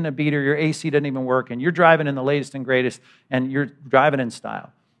 You're getting in a beater. Your AC doesn't even work. And you're driving in the latest and greatest. And you're driving in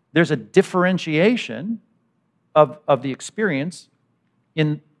style. There's a differentiation of the experience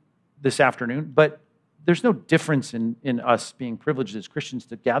in this afternoon. But there's no difference in us being privileged as Christians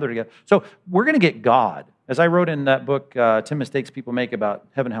to gather together. So we're going to get God. As I wrote in that book, 10 Mistakes People Make About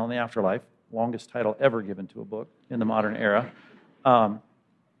Heaven, Hell, and the Afterlife, longest title ever given to a book in the modern era,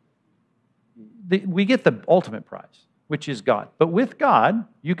 we get the ultimate prize, which is God. But with God,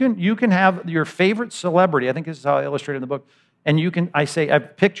 you can have your favorite celebrity. I think this is how I illustrate it in the book. And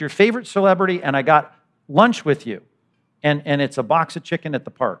I've picked your favorite celebrity, and I got lunch with you. And it's a box of chicken at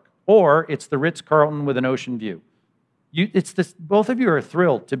the park. Or it's the Ritz-Carlton with an ocean view. Both of you are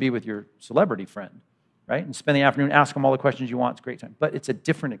thrilled to be with your celebrity friend, right? And spend the afternoon, ask them all the questions you want. It's a great time. But it's a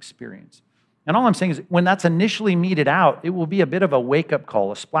different experience. And all I'm saying is when that's initially meted out, it will be a bit of a wake-up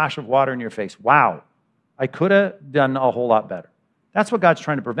call, a splash of water in your face. Wow, I could have done a whole lot better. That's what God's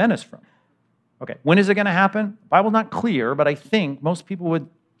trying to prevent us from. Okay, when is it going to happen? The Bible's not clear, but I think most people would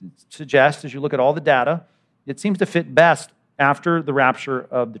suggest, as you look at all the data, it seems to fit best after the rapture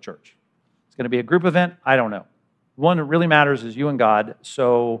of the church. It's going to be a group event. I don't know. The one that really matters is you and God.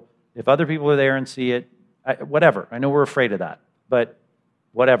 So if other people are there and see it, whatever. I know we're afraid of that, but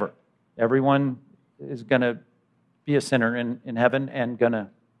whatever. Everyone is going to be a sinner in heaven and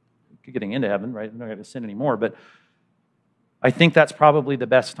getting into heaven, right? I'm not going to sin anymore, but I think that's probably the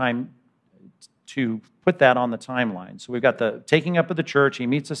best time to put that on the timeline. So we've got the taking up of the church. He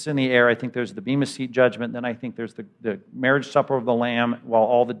meets us in the air. I think there's the Bema Seat judgment. Then I think there's the marriage supper of the Lamb while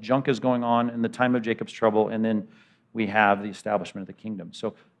all the junk is going on in the time of Jacob's trouble. And then we have the establishment of the kingdom.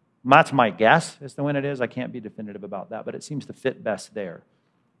 So that's my guess as to when it is. I can't be definitive about that, but it seems to fit best there.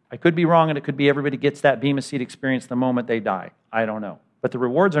 I could be wrong, and it could be everybody gets that Bema Seat experience the moment they die. I don't know. But the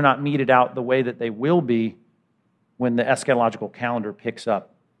rewards are not meted out the way that they will be when the eschatological calendar picks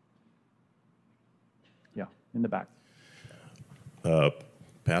up. Yeah, in the back.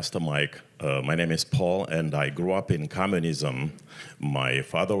 Pastor Mike, my name is Paul, and I grew up in communism. My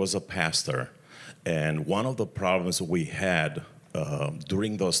father was a pastor, and one of the problems we had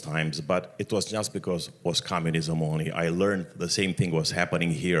during those times, but it was just because it was communism only. I learned the same thing was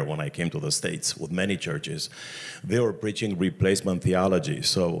happening here when I came to the States with many churches. They were preaching replacement theology.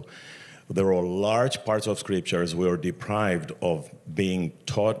 So there were large parts of scriptures we were deprived of being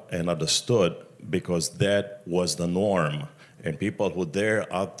taught and understood because that was the norm. And people who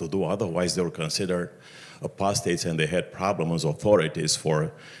dare out to do otherwise, they were considered apostates, and they had problems with authorities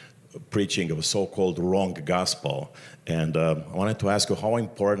for preaching of a so-called wrong gospel. And I wanted to ask you, how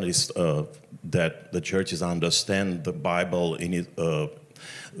important is that the churches understand the Bible? We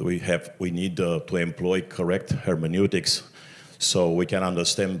need to employ correct hermeneutics so we can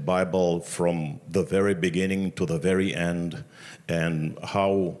understand the Bible from the very beginning to the very end, and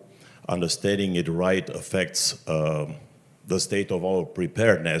how understanding it right affects the state of our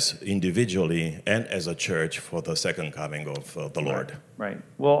preparedness individually and as a church for the second coming of the Lord. Right.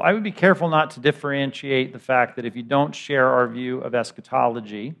 Well, I would be careful not to differentiate the fact that if you don't share our view of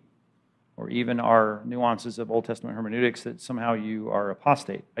eschatology or even our nuances of Old Testament hermeneutics, that somehow you are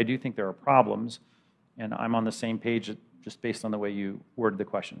apostate. I do think there are problems, and I'm on the same page just based on the way you worded the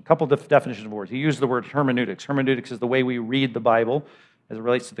question. A couple of definitions of words. He used the word hermeneutics. Hermeneutics is the way we read the Bible. As it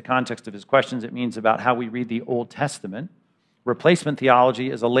relates to the context of his questions, it means about how we read the Old Testament. Replacement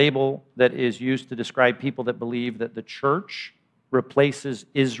theology is a label that is used to describe people that believe that the church replaces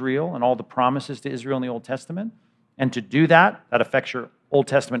Israel and all the promises to Israel in the Old Testament. And to do that, that affects your Old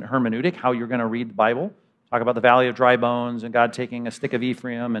Testament hermeneutic, how you're going to read the Bible. Talk about the valley of dry bones and God taking a stick of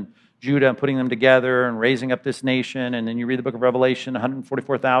Ephraim and Judah and putting them together and raising up this nation. And then you read the book of Revelation,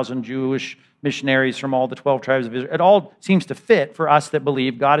 144,000 Jewish missionaries from all the 12 tribes of Israel. It all seems to fit for us that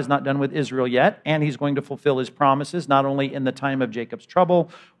believe God is not done with Israel yet, and he's going to fulfill his promises, not only in the time of Jacob's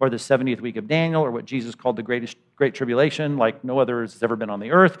trouble or the 70th week of Daniel or what Jesus called the Great Tribulation, like no other has ever been on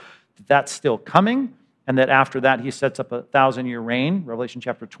the earth. That's still coming. And that after that, he sets up a 1,000-year reign. Revelation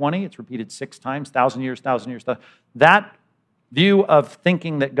chapter 20, it's repeated 6 times, 1,000 years, 1,000 years. That view of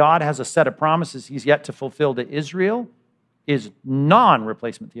thinking that God has a set of promises he's yet to fulfill to Israel is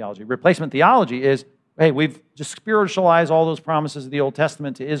non-replacement theology. Replacement theology is, hey, we've just spiritualized all those promises of the Old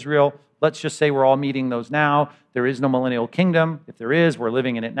Testament to Israel. Let's just say we're all meeting those now. There is no millennial kingdom. If there is, we're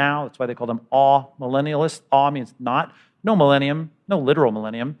living in it now. That's why they call them all-millennialists. All means not. No millennium, no literal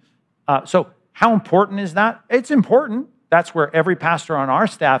millennium. So how important is that? It's important. That's where every pastor on our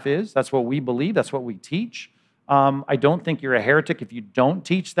staff is. That's what we believe. That's what we teach. I don't think you're a heretic if you don't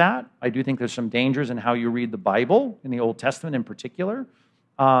teach that. I do think there's some dangers in how you read the Bible, in the Old Testament in particular.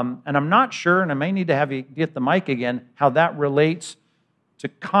 And I'm not sure, and I may need to have you get the mic again, how that relates to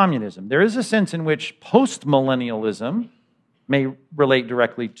communism. There is a sense in which post-millennialism may relate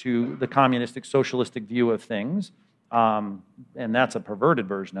directly to the communistic, socialistic view of things. And that's a perverted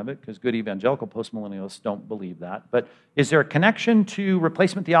version of it, because good evangelical postmillennialists don't believe that. But is there a connection to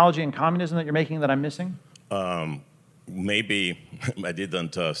replacement theology and communism that you're making that I'm missing? Maybe I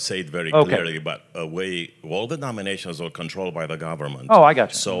didn't say it very clearly, but all denominations are controlled by the government. Oh, I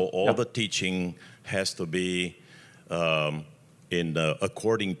got you. So all the teaching has to be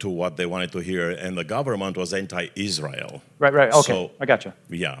according to what they wanted to hear, and the government was anti-Israel. Right. Okay, so, I got you.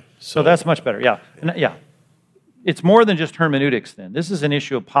 Yeah. So that's much better. Yeah. Yeah. It's more than just hermeneutics. Then this is an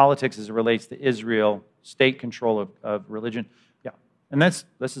issue of politics as it relates to Israel, state control of religion. Yeah, and this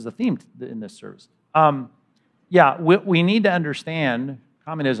is a theme in this service. Yeah, we need to understand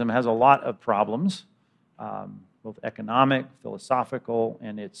communism has a lot of problems, both economic, philosophical,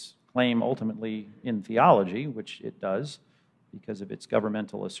 and its claim ultimately in theology, which it does because of its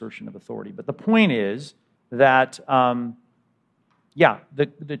governmental assertion of authority. But the point is that,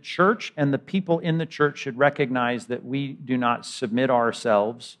 the church and the people in the church should recognize that we do not submit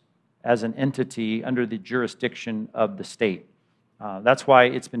ourselves as an entity under the jurisdiction of the state. That's why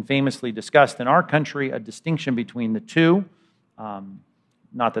it's been famously discussed in our country, a distinction between the two.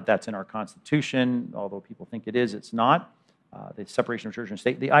 Not that that's in our Constitution, although people think it is, it's not. The separation of church and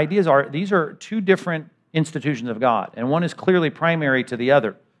state. The ideas are, these are two different institutions of God, and one is clearly primary to the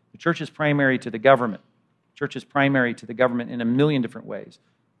other. The church is primary to the government. The church is primary to the government in a million different ways.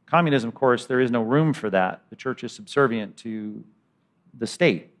 Communism, of course, there is no room for that. The church is subservient to the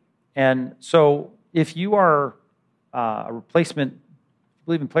state. And so if you are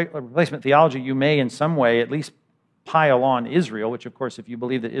believe in replacement theology, you may in some way at least pile on Israel, which of course, if you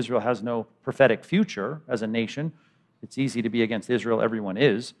believe that Israel has no prophetic future as a nation, it's easy to be against Israel. Everyone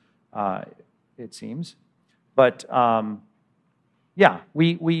is, it seems. But I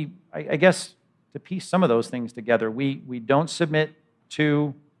guess to piece some of those things together, we don't submit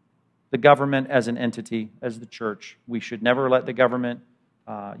to the government as an entity, as the church. We should never let the government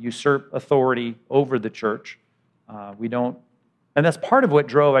usurp authority over the church. We don't, and that's part of what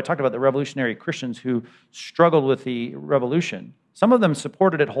drove, I talked about the revolutionary Christians who struggled with the revolution. Some of them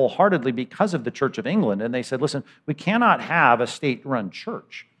supported it wholeheartedly because of the Church of England, and they said, listen, we cannot have a state-run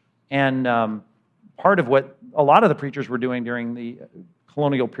church. And part of what a lot of the preachers were doing during the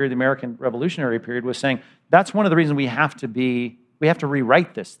colonial period, the American Revolutionary period, was saying, that's one of the reasons we have to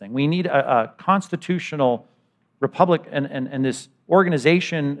rewrite this thing. We need a constitutional republic and this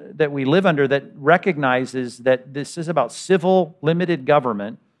organization that we live under that recognizes that this is about civil, limited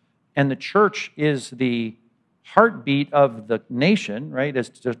government, and the church is the heartbeat of the nation, right? As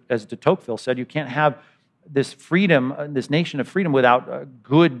de Tocqueville said, you can't have this freedom, this nation of freedom, without a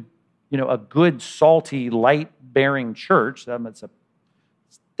good, salty, light-bearing church. It's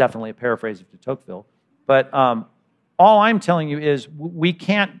definitely a paraphrase of de Tocqueville. But all I'm telling you is we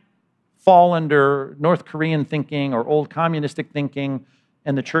can't fall under North Korean thinking or old communistic thinking,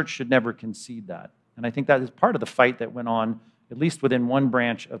 and the church should never concede that. And I think that is part of the fight that went on, at least within one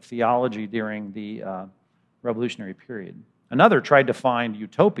branch of theology during the revolutionary period. Another tried to find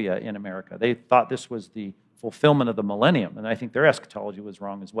utopia in America. They thought this was the fulfillment of the millennium, and I think their eschatology was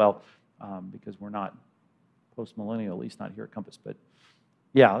wrong as well, because we're not post-millennial, at least not here at Compass. But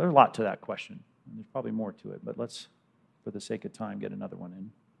yeah, there's a lot to that question, and there's probably more to it, but let's, for the sake of time, get another one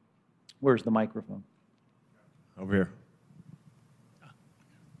in. Where's the microphone? Over here.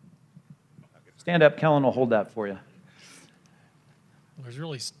 Stand up, Kellen will hold that for you. There's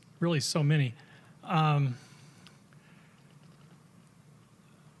really so many.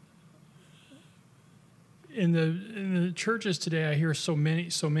 In the churches today, I hear so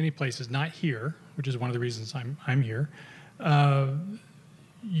many places, not here, which is one of the reasons I'm here.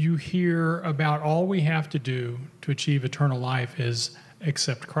 You hear about all we have to do to achieve eternal life is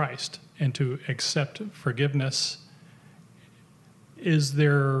accept Christ and to accept forgiveness.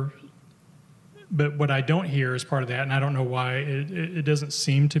 But what I don't hear as part of that, and I don't know why, it doesn't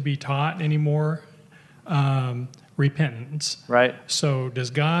seem to be taught anymore, repentance. Right. So does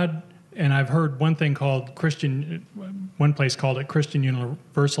God And I've heard one place called it Christian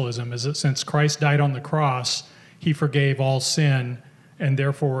universalism, is that since Christ died on the cross, he forgave all sin, and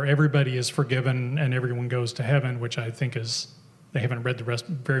therefore everybody is forgiven and everyone goes to heaven, which I think is, they haven't read the rest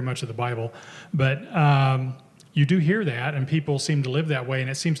very much of the Bible. But you do hear that, and people seem to live that way, and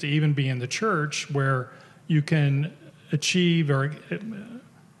it seems to even be in the church where you can achieve or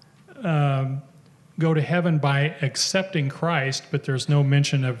go to heaven by accepting Christ, but there's no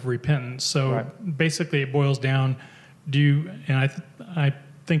mention of repentance. So basically it boils down, and I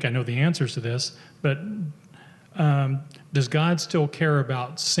think I know the answers to this, but does God still care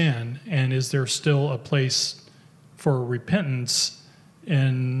about sin, and is there still a place for repentance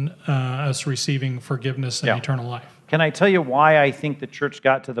in us receiving forgiveness and eternal life? Can I tell you why I think the church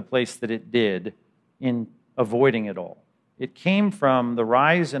got to the place that it did in avoiding it all? It came from the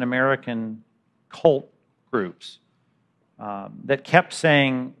rise in American cult groups that kept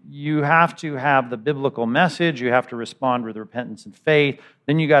saying, you have to have the biblical message, you have to respond with repentance and faith,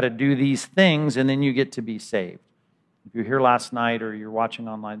 then you got to do these things, and then you get to be saved. If you're here last night or you're watching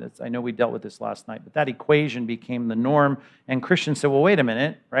online, I know we dealt with this last night, but that equation became the norm, and Christians said, well, wait a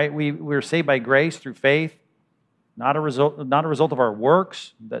minute, right? We're saved by grace through faith, not a result of our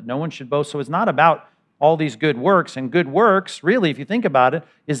works, that no one should boast. So it's not about all these good works, and good works, really, if you think about it,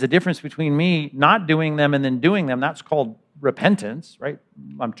 is the difference between me not doing them and then doing them. That's called repentance, right?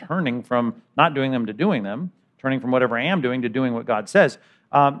 I'm turning from not doing them to doing them, turning from whatever I am doing to doing what God says.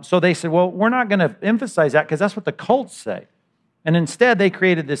 So they said, well, we're not going to emphasize that because that's what the cults say. And instead, they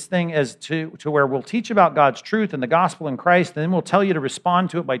created this thing as to where we'll teach about God's truth and the gospel in Christ, and then we'll tell you to respond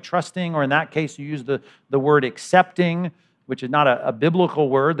to it by trusting, or in that case, you use the word accepting, which is not a biblical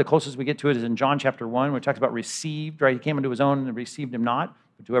word. The closest we get to it is in John chapter 1, where it talks about received, right? He came into his own and received him not,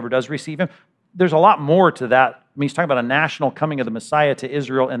 but whoever does receive him. There's a lot more to that. I mean, he's talking about a national coming of the Messiah to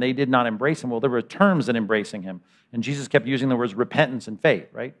Israel, and they did not embrace him. Well, there were terms in embracing him, and Jesus kept using the words repentance and faith,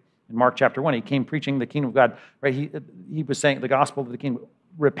 right? In Mark chapter 1, he came preaching the kingdom of God, right? He was saying the gospel of the kingdom,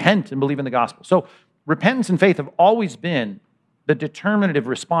 repent and believe in the gospel. So repentance and faith have always been the determinative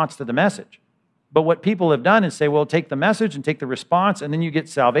response to the message. But what people have done is say, well, take the message and take the response, and then you get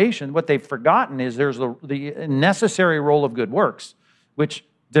salvation. What they've forgotten is there's the necessary role of good works, which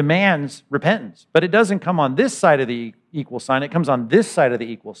demands repentance. But it doesn't come on this side of the equal sign. It comes on this side of the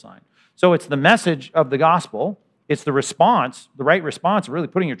equal sign. So it's the message of the gospel. It's the response, the right response, really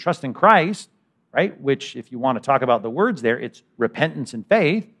putting your trust in Christ, right? Which, if you want to talk about the words there, it's repentance and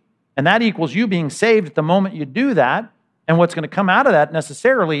faith. And that equals you being saved at the moment you do that. And what's going to come out of that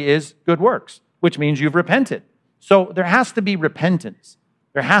necessarily is good works, which means you've repented. So there has to be repentance.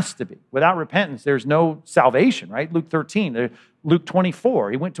 There has to be. Without repentance, there's no salvation, right? Luke 13, Luke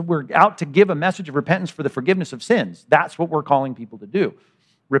 24, we're out to give a message of repentance for the forgiveness of sins. That's what we're calling people to do.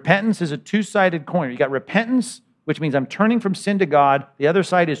 Repentance is a two-sided coin. You got repentance, which means I'm turning from sin to God. The other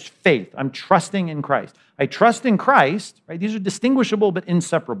side is faith. I'm trusting in Christ. I trust in Christ, right? These are distinguishable but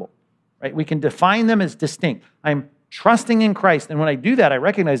inseparable, right? We can define them as distinct. I'm trusting in Christ, and when I do that, I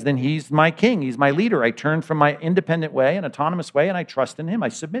recognize then he's my king, he's my leader. I turn from my independent way, an autonomous way, and I trust in him. I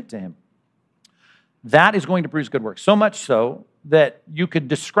submit to him. That is going to produce good works, so much so that you could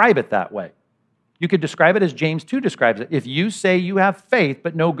describe it that way. You could describe it as James 2 describes it. If you say you have faith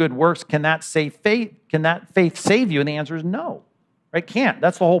but no good works, can that faith save you? And the answer is no. Right? Can't.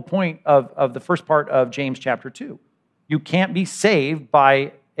 That's the whole point of the first part of James chapter 2. You can't be saved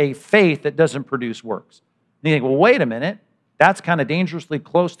by a faith that doesn't produce works. And you think, well, wait a minute, that's kind of dangerously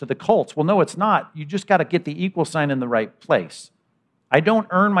close to the cults. Well, no, it's not. You just got to get the equal sign in the right place. I don't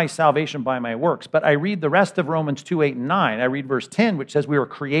earn my salvation by my works, but I read the rest of Romans 2, 8, and 9. I read verse 10, which says we were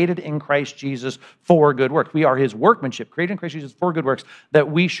created in Christ Jesus for good works. We are his workmanship, created in Christ Jesus for good works,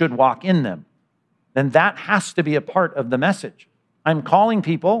 that we should walk in them. Then that has to be a part of the message. I'm calling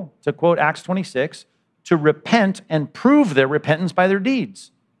people, to quote Acts 26, to repent and prove their repentance by their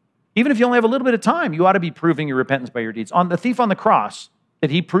deeds. Even if you only have a little bit of time, you ought to be proving your repentance by your deeds. On the thief on the cross,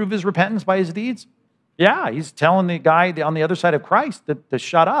 did he prove his repentance by his deeds? Yeah, he's telling the guy on the other side of Christ to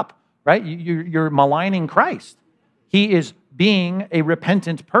shut up, right? You're maligning Christ. He is being a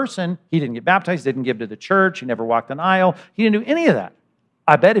repentant person. He didn't get baptized, didn't give to the church, he never walked an aisle. He didn't do any of that.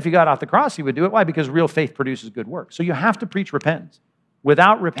 I bet if he got off the cross, he would do it. Why? Because real faith produces good work. So you have to preach repentance.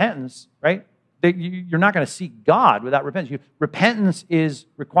 Without repentance, right, you're not going to see God without repentance. Repentance is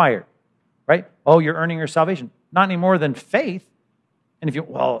required, right? Oh, you're earning your salvation. Not any more than faith. And if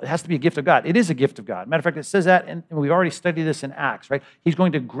it has to be a gift of God. It is a gift of God. Matter of fact, it says that, and we've already studied this in Acts, right? He's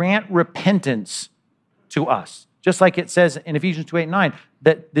going to grant repentance to us. Just like it says in Ephesians 2, 8, and 9,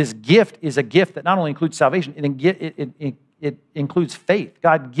 that this gift is a gift that not only includes salvation, it it includes faith.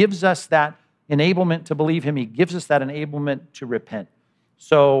 God gives us that enablement to believe him. He gives us that enablement to repent.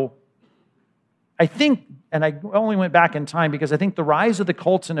 So I think, and I only went back in time because I think the rise of the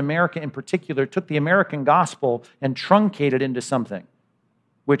cults in America in particular took the American gospel and truncated into something,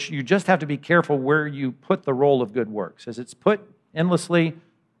 which you just have to be careful where you put the role of good works. As it's put endlessly,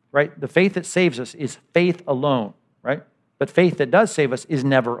 right? The faith that saves us is faith alone, right? But faith that does save us is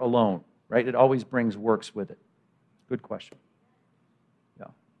never alone, right? It always brings works with it. Good question. Yeah.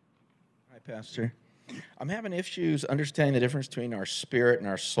 Hi, Pastor. I'm having issues understanding the difference between our spirit and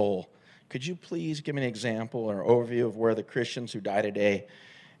our soul. Could you please give me an example or overview of where the Christians who die today,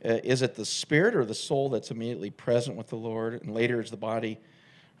 is it the spirit or the soul that's immediately present with the Lord, and later is the body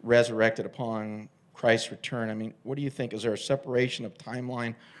resurrected upon Christ's return? I mean, what do you think? Is there a separation of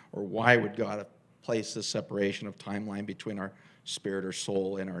timeline, or why would God have placed this separation of timeline between our spirit or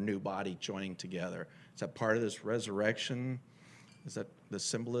soul and our new body joining together? Is that part of this resurrection? Is that the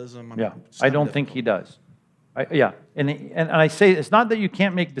symbolism? Yeah, I don't think he does. And I say it's not that you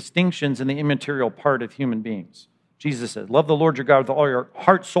can't make distinctions in the immaterial part of human beings. Jesus said, love the Lord your God with all your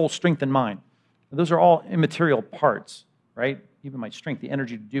heart, soul, strength, and mind. Those are all immaterial parts, right? Even my strength, the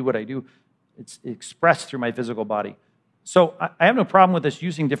energy to do what I do, it's expressed through my physical body. So I have no problem with us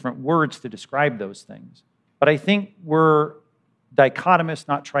using different words to describe those things. But I think we're dichotomous,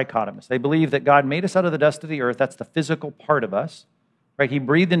 not trichotomous. They believe that God made us out of the dust of the earth. That's the physical part of us. Right? He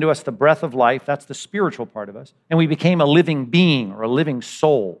breathed into us the breath of life. That's the spiritual part of us. And we became a living being or a living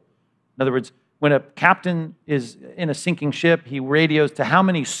soul. In other words, when a captain is in a sinking ship, he radios to how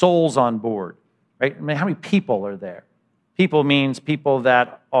many souls on board, right? I mean, how many people are there? People means people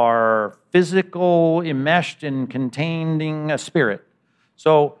that are physical, enmeshed and containing a spirit.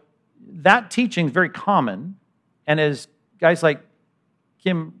 So that teaching is very common. And as guys like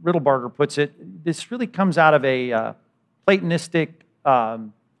Kim Riddlebarger puts it, this really comes out of a Platonistic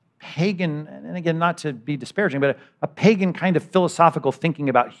pagan, and again, not to be disparaging, but a pagan kind of philosophical thinking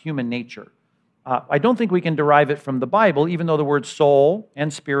about human nature. I don't think we can derive it from the Bible, even though the words soul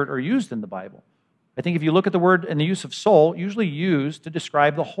and spirit are used in the Bible. I think if you look at the word and the use of soul, usually used to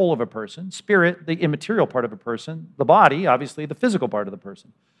describe the whole of a person, spirit, the immaterial part of a person, the body, obviously, the physical part of the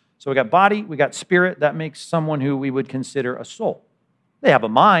person. So we got body, we got spirit, that makes someone who we would consider a soul. They have a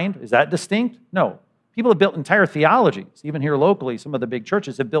mind. Is that distinct? No. People have built entire theologies, even here locally, some of the big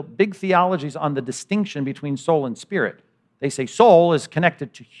churches have built big theologies on the distinction between soul and spirit. They say soul is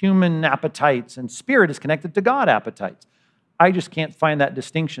connected to human appetites and spirit is connected to God appetites. I just can't find that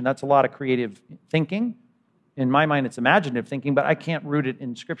distinction. That's a lot of creative thinking. In my mind, it's imaginative thinking, but I can't root it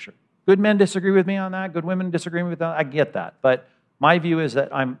in Scripture. Good men disagree with me on that. Good women disagree with me on that. I get that. But my view is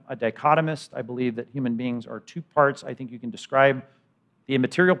that I'm a dichotomist. I believe that human beings are two parts. I think you can describe the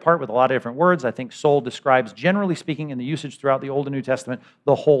immaterial part with a lot of different words. I think soul describes, generally speaking, in the usage throughout the Old and New Testament,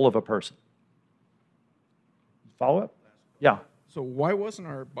 the whole of a person. Follow up? Yeah. So why wasn't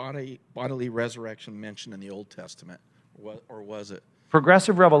our bodily resurrection mentioned in the Old Testament, or was it?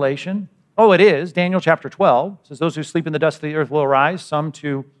 Progressive revelation. Oh, it is. Daniel chapter 12 says, those who sleep in the dust of the earth will arise, some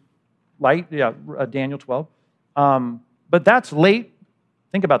to light. Yeah, Daniel 12. But that's late.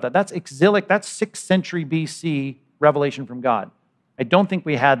 Think about that. That's exilic. That's 6th century BC revelation from God. I don't think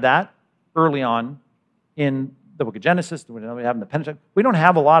we had that early on in the book of Genesis. We don't have in the Pentateuch. We don't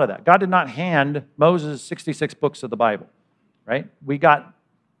have a lot of that. God did not hand Moses 66 books of the Bible, right? We got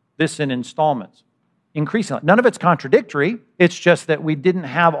this in installments, increasingly. None of it's contradictory. It's just that we didn't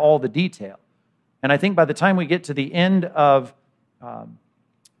have all the detail. And I think by the time we get to the end of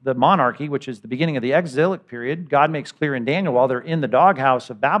the monarchy, which is the beginning of the exilic period, God makes clear in Daniel, while they're in the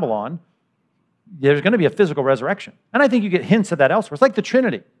doghouse of Babylon, there's going to be a physical resurrection. And I think you get hints of that elsewhere. It's like the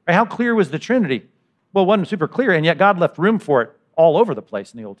Trinity. Right? How clear was the Trinity? Well, it wasn't super clear, and yet God left room for it all over the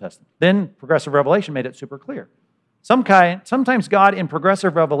place in the Old Testament. Then progressive revelation made it super clear. Sometimes God in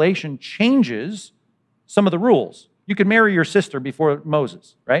progressive revelation changes some of the rules. You could marry your sister before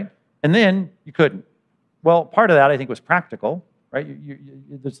Moses, right? And then you couldn't. Well, part of that I think was practical, right?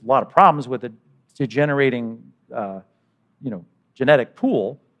 There's a lot of problems with a degenerating, genetic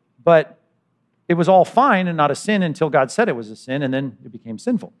pool, but it was all fine and not a sin until God said it was a sin, and then it became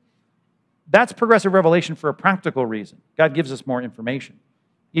sinful. That's progressive revelation for a practical reason. God gives us more information.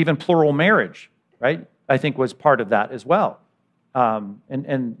 Even plural marriage, right, I think was part of that as well.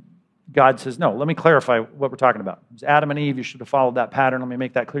 And God says, no, let me clarify what we're talking about. It was Adam and Eve. You should have followed that pattern. Let me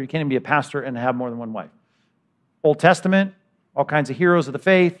make that clear. You can't even be a pastor and have more than one wife. Old Testament, all kinds of heroes of the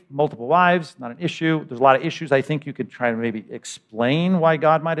faith, multiple wives, not an issue. There's a lot of issues. I think you could try to maybe explain why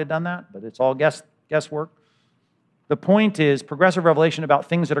God might have done that, but it's all guesswork. The point is progressive revelation about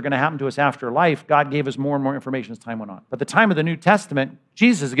things that are going to happen to us after life. God gave us more and more information as time went on. But the time of the New Testament,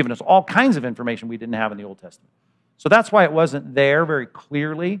 Jesus has given us all kinds of information we didn't have in the Old Testament. So that's why it wasn't there very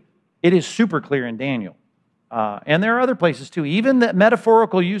clearly. It is super clear in Daniel. And there are other places too. Even the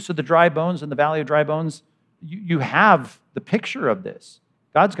metaphorical use of the dry bones in the valley of dry bones, you have the picture of this.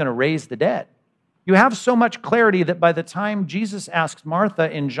 God's going to raise the dead. You have so much clarity that by the time Jesus asks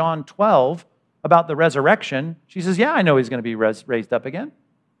Martha in John 12 about the resurrection, she says, yeah, I know he's going to be raised up again.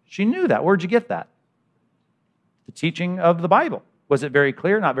 She knew that. Where'd you get that? The teaching of the Bible. Was it very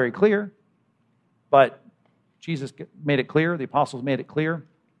clear? Not very clear. But Jesus made it clear. The apostles made it clear.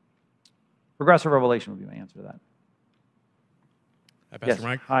 Progressive revelation would be my answer to that. Hi, Pastor Yes.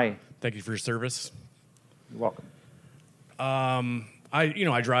 Mike. Hi. Thank you for your service. You're welcome.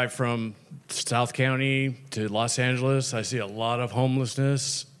 I drive from South County to Los Angeles. I see a lot of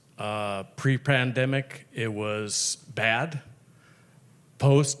homelessness. Pre-pandemic, it was bad.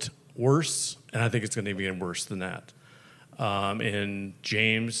 Post, worse, and I think it's going to be even worse than that. In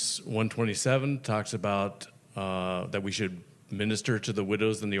James 1:27 talks about that we should minister to the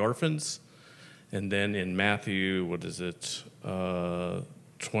widows and the orphans. And then in Matthew,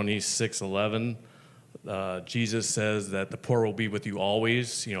 26:11, Jesus says that the poor will be with you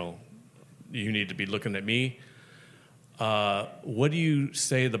always. You need to be looking at me. What do you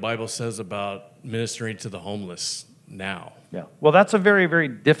say the Bible says about ministering to the homeless now? Yeah. Well, that's a very, very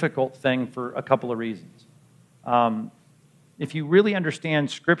difficult thing for a couple of reasons. If you really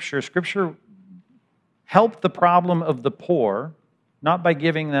understand Scripture, Scripture helped the problem of the poor not by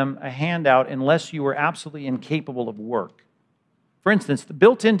giving them a handout unless you were absolutely incapable of work. For instance,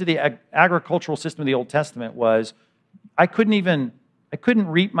 built into the agricultural system of the Old Testament was I couldn't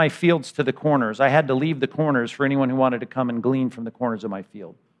reap my fields to the corners. I had to leave the corners for anyone who wanted to come and glean from the corners of my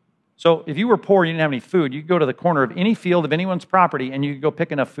field. So if you were poor and you didn't have any food, you could go to the corner of any field of anyone's property and you could go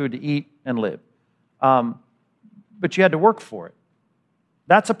pick enough food to eat and live. But you had to work for it.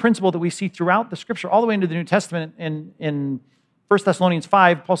 That's a principle that we see throughout the Scripture, all the way into the New Testament. In 1 Thessalonians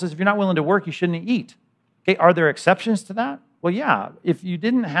 5, Paul says, if you're not willing to work, you shouldn't eat. Okay, are there exceptions to that? Well, yeah. If you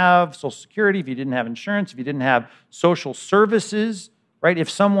didn't have Social Security, if you didn't have insurance, if you didn't have social services, right? If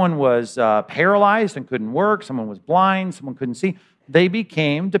someone was paralyzed and couldn't work, someone was blind, someone couldn't see, they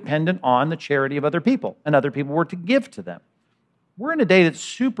became dependent on the charity of other people, and other people were to give to them. We're in a day that's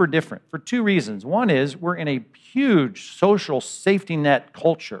super different for two reasons. One is we're in a huge social safety net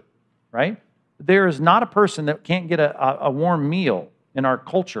culture, right? There is not a person that can't get a warm meal in our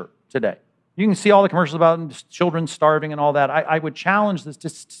culture today. You can see all the commercials about children starving and all that. I would challenge the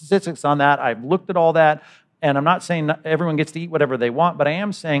statistics on that. I've looked at all that, and I'm not saying everyone gets to eat whatever they want, but I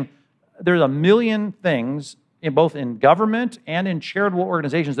am saying there's a million things both in government and in charitable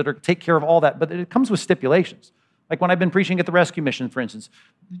organizations that take care of all that, but it comes with stipulations. Like when I've been preaching at the rescue mission, for instance,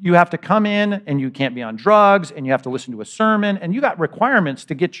 you have to come in and you can't be on drugs and you have to listen to a sermon and you got requirements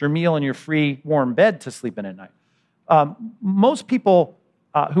to get your meal and your free warm bed to sleep in at night. Most people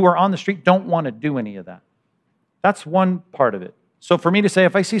who are on the street don't want to do any of that. That's one part of it. So for me to say,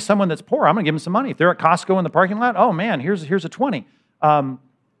 if I see someone that's poor, I'm going to give them some money. If they're at Costco in the parking lot, oh man, here's a 20.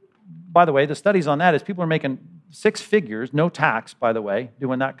 By the way, the studies on that is people are making 6 figures, no tax, by the way,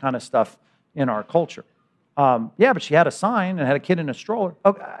 doing that kind of stuff in our culture. Yeah, but she had a sign and had a kid in a stroller.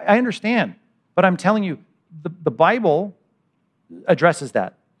 Oh, I understand, but I'm telling you, the Bible addresses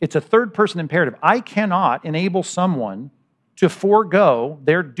that. It's a third-person imperative. I cannot enable someone to forego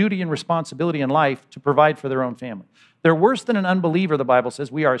their duty and responsibility in life to provide for their own family. They're worse than an unbeliever, the Bible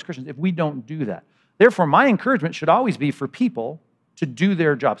says, we are as Christians, if we don't do that. Therefore, my encouragement should always be for people to do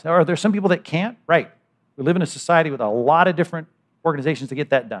their jobs. Now, are there some people that can't? Right. We live in a society with a lot of different organizations to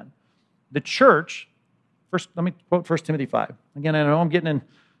get that done. The church, first, let me quote 1 Timothy 5. Again, I know I'm getting in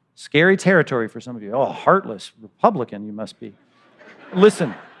scary territory for some of you. Oh, heartless Republican you must be.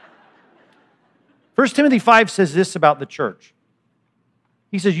 Listen. 1 Timothy 5 says this about the church.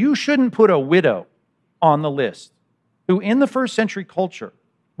 He says, you shouldn't put a widow on the list who in the first century culture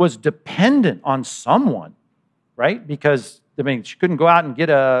was dependent on someone, right? Because, I mean, she couldn't go out and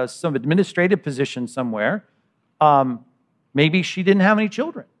get some administrative position somewhere. Maybe she didn't have any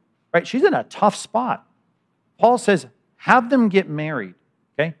children, right? She's in a tough spot. Paul says, have them get married,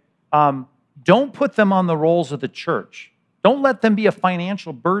 okay? Don't put them on the rolls of the church. Don't let them be a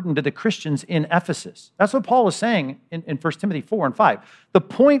financial burden to the Christians in Ephesus. That's what Paul is saying in 1 Timothy 4 and 5. The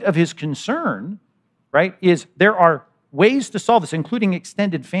point of his concern, right, is there are ways to solve this, including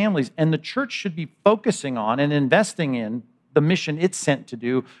extended families, and the church should be focusing on and investing in the mission it's sent to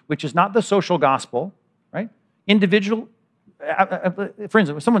do, which is not the social gospel, right? Individual, for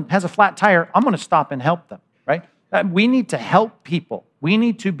instance, if someone has a flat tire, I'm going to stop and help them, right? We need to help people. We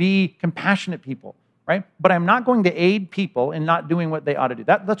need to be compassionate people, right? But I'm not going to aid people in not doing what they ought to do.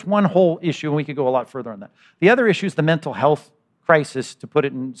 That's one whole issue, and we could go a lot further on that. The other issue is the mental health crisis, to put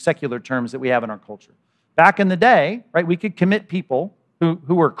it in secular terms, that we have in our culture. Back in the day, right, we could commit people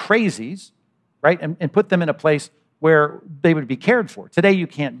who were crazies, right, and put them in a place where they would be cared for. Today, you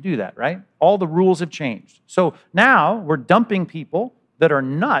can't do that, right? All the rules have changed. So now we're dumping people that are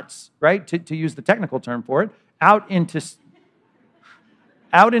nuts, right, to use the technical term for it, out into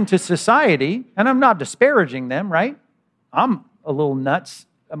society, and I'm not disparaging them, right? I'm a little nuts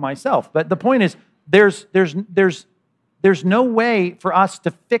myself. But the point is, there's no way for us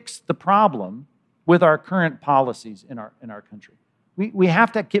to fix the problem with our current policies in our country. We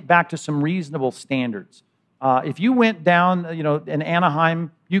have to get back to some reasonable standards. If you went down, in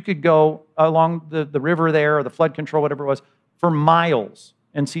Anaheim, you could go along the river there, or the flood control, whatever it was, for miles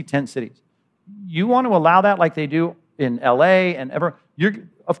and see tent cities. You want to allow that like they do in LA and ever?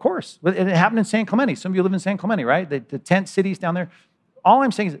 Of course. It happened in San Clemente. Some of you live in San Clemente, right? The tent cities down there. All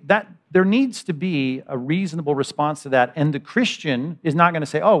I'm saying is that there needs to be a reasonable response to that, and the Christian is not going to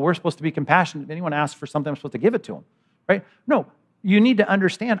say, oh, we're supposed to be compassionate. If anyone asks for something, I'm supposed to give it to them, right? No, you need to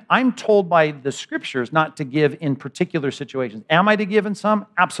understand, I'm told by the Scriptures not to give in particular situations. Am I to give in some?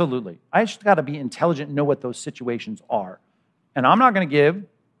 Absolutely. I just got to be intelligent and know what those situations are. And I'm not going to give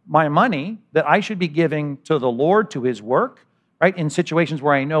my money that I should be giving to the Lord, to His work, right, in situations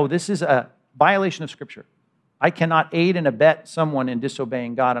where I know this is a violation of Scripture. I cannot aid and abet someone in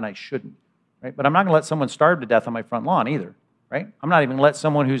disobeying God, and I shouldn't, right? But I'm not going to let someone starve to death on my front lawn either, right? I'm not even going to let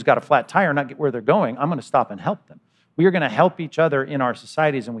someone who's got a flat tire not get where they're going. I'm going to stop and help them. We are going to help each other in our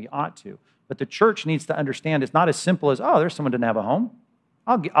societies, and we ought to. But the church needs to understand it's not as simple as, oh, there's someone who didn't have a home.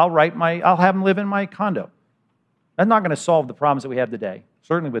 I'll have them live in my condo. That's not going to solve the problems that we have today.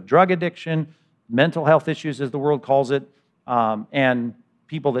 Certainly with drug addiction, mental health issues, as the world calls it, and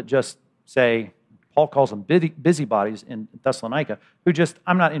people that just say, Paul calls them busybodies in Thessalonica, who just,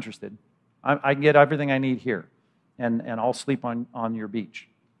 I'm not interested. I get everything I need here, and I'll sleep on your beach.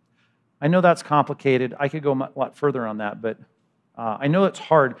 I know that's complicated. I could go a lot further on that, but I know it's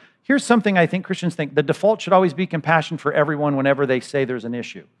hard. Here's something I think Christians think. The default should always be compassion for everyone whenever they say there's an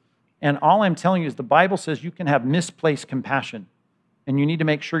issue. And all I'm telling you is the Bible says you can have misplaced compassion, and you need to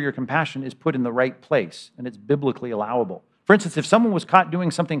make sure your compassion is put in the right place, and it's biblically allowable. For instance, if someone was caught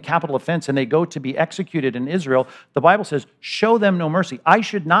doing something capital offense and they go to be executed in Israel, the Bible says, show them no mercy. I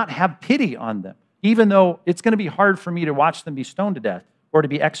should not have pity on them, even though it's going to be hard for me to watch them be stoned to death or to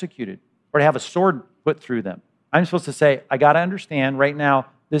be executed or to have a sword put through them. I'm supposed to say, I got to understand right now,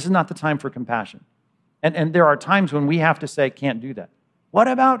 this is not the time for compassion. And there are times when we have to say, can't do that. What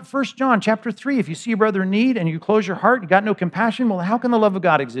about 1 John chapter 3? If you see your brother in need and you close your heart, you got no compassion, well, how can the love of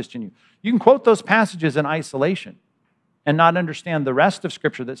God exist in you? You can quote those passages in isolation and not understand the rest of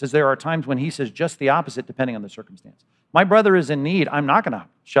Scripture that says there are times when He says just the opposite depending on the circumstance. My brother is in need. I'm not going to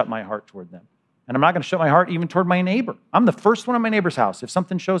shut my heart toward them. And I'm not going to shut my heart even toward my neighbor. I'm the first one in my neighbor's house. If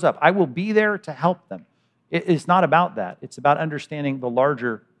something shows up, I will be there to help them. It's not about that. It's about understanding the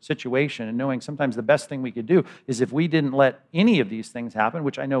larger situation and knowing sometimes the best thing we could do is if we didn't let any of these things happen,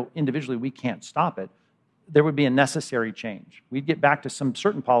 which I know individually we can't stop it, there would be a necessary change. We'd get back to some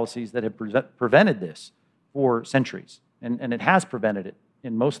certain policies that have prevented this for centuries. And it has prevented it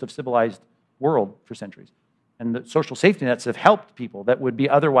in most of civilized world for centuries. And the social safety nets have helped people that would be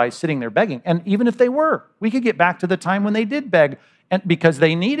otherwise sitting there begging. And even if they were, we could get back to the time when they did beg and because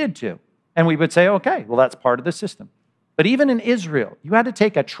they needed to. And we would say, okay, well, that's part of the system. But even in Israel, you had to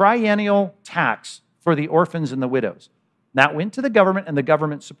take a triennial tax for the orphans and the widows. That went to the government, and the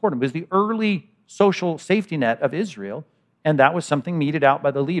government supported them. It was the early social safety net of Israel. And that was something meted out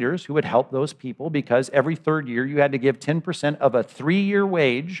by the leaders who would help those people because every third year you had to give 10% of a 3-year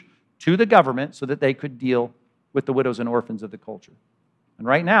wage to the government so that they could deal with the widows and orphans of the culture. And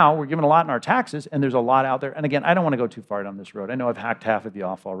right now, we're giving a lot in our taxes, and there's a lot out there. And again, I don't want to go too far down this road. I know I've hacked half of you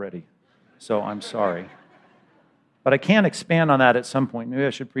off already, so I'm sorry. But I can expand on that at some point. Maybe I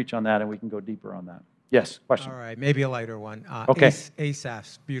should preach on that, and we can go deeper on that. Yes, question. All right, maybe a lighter one. Okay.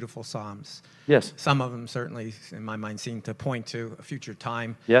 Asaph's beautiful Psalms. Yes. Some of them certainly, in my mind, seem to point to a future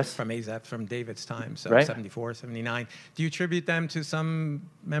time. Yes. From Asaph, from David's time, so right. 74, 79. Do you attribute them to some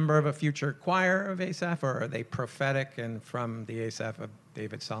member of a future choir of Asaph, or are they prophetic and from the Asaph of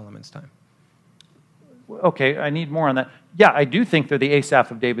David Solomon's time? Okay, I need more on that. Yeah, I do think they're the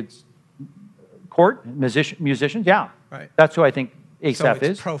Asaph of David's court, musicians, yeah. Right. That's who I think Asaph so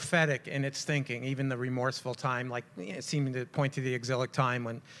it's is. prophetic in its thinking, even the remorseful time, like seeming to point to the exilic time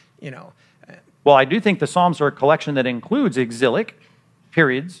when, Well, I do think the Psalms are a collection that includes exilic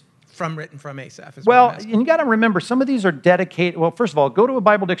periods written from Asaph. Is what Well, I'm asking. and you got to remember, some of these are dedicated. Well, first of all, go to a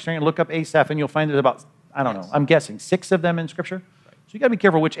Bible dictionary and look up Asaph, and you'll find there's about, I don't know, I'm guessing 6 of them in Scripture. So you got to be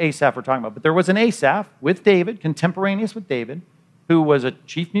careful which Asaph we're talking about. But there was an Asaph with David, contemporaneous with David, who was a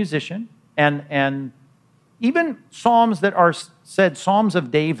chief musician, and even psalms that are said Psalms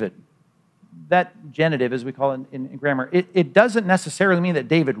of David, that genitive, as we call it in grammar, it doesn't necessarily mean that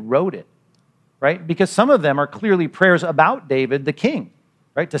David wrote it, right? Because some of them are clearly prayers about David, the king,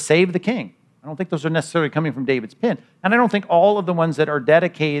 right, to save the king. I don't think those are necessarily coming from David's pen. And I don't think all of the ones that are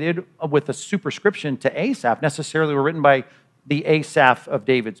dedicated with a superscription to Asaph necessarily were written by the Asaph of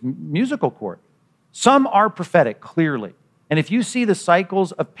David's musical court. Some are prophetic, clearly. And if you see the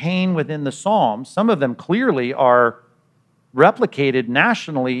cycles of pain within the Psalms, some of them clearly are replicated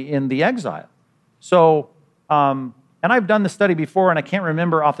nationally in the exile. So, and I've done the study before, and I can't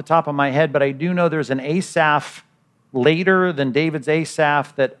remember off the top of my head, but I do know there's an Asaph later than David's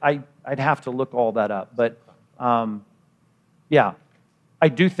Asaph that I'd have to look all that up. But yeah, I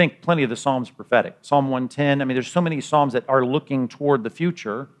do think plenty of the Psalms are prophetic. Psalm 110, I mean, there's so many Psalms that are looking toward the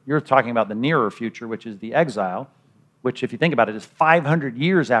future. You're talking about the nearer future, which is the exile, which, if you think about it, is 500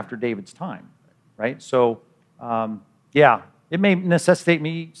 years after David's time, right? So, yeah, it may necessitate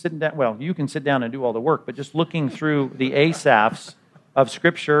me sitting down. Well, you can sit down and do all the work, but just looking through the Asaphs of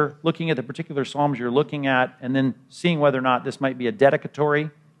Scripture, looking at the particular Psalms you're looking at, and then seeing whether or not this might be a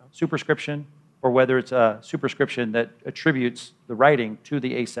dedicatory superscription or whether it's a superscription that attributes the writing to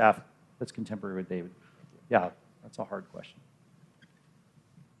the Asaph that's contemporary with David. Yeah, that's a hard question.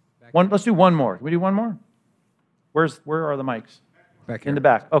 Let's do one more. Can we do one more? Where are the mics? Back here. In the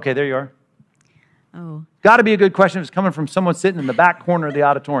back. Okay, there you are. Oh. Got to be a good question if it's coming from someone sitting in the back corner of the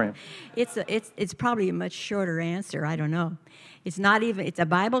auditorium. It's probably a much shorter answer. I don't know. It's not even. It's a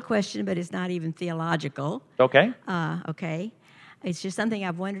Bible question, but it's not even theological. Okay. Okay. It's just something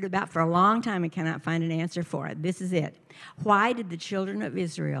I've wondered about for a long time and cannot find an answer for it. This is it. Why did the children of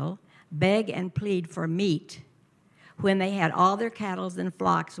Israel beg and plead for meat when they had all their cattle and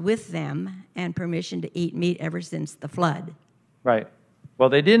flocks with them and permission to eat meat ever since the flood? Right. Well,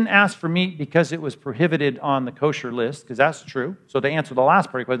 they didn't ask for meat because it was prohibited on the kosher list, because that's true. So to answer the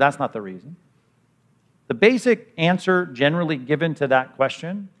last part, that's not the reason. The basic answer generally given to that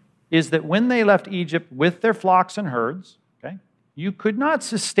question is that when they left Egypt with their flocks and herds, okay, you could not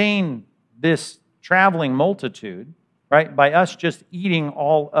sustain this traveling multitude, right, by us just eating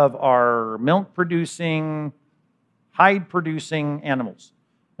all of our milk-producing, hide-producing animals.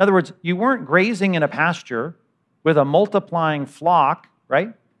 In other words, you weren't grazing in a pasture with a multiplying flock,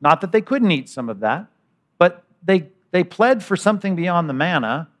 right? Not that they couldn't eat some of that, but they pled for something beyond the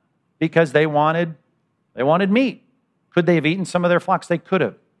manna because they wanted meat. Could they have eaten some of their flocks? They could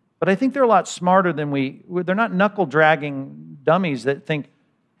have. But I think they're a lot smarter than they're not knuckle-dragging dummies that think,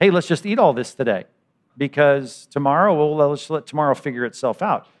 hey, let's just eat all this today because tomorrow, let's let tomorrow figure itself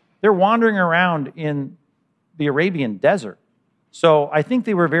out. They're wandering around in the Arabian desert. So I think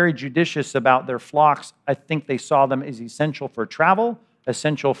they were very judicious about their flocks. I think they saw them as essential for travel,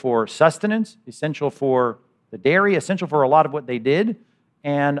 essential for sustenance, essential for the dairy, essential for a lot of what they did,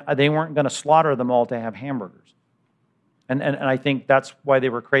 and they weren't going to slaughter them all to have hamburgers. And I think that's why they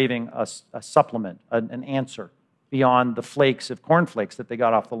were craving a supplement, an answer beyond the flakes of cornflakes that they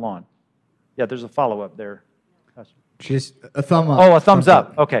got off the lawn. Yeah, there's a follow-up there. Just a thumb up. Oh, a thumbs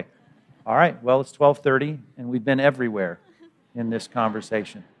up. Okay. All right. Well, it's 12:30, and we've been everywhere in this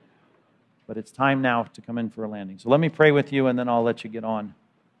conversation. But it's time now to come in for a landing. So let me pray with you, and then I'll let you get on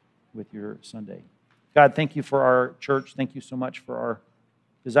with your Sunday. God, thank you for our church. Thank you so much for our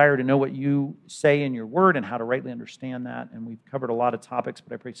desire to know what you say in your word and how to rightly understand that. And we've covered a lot of topics,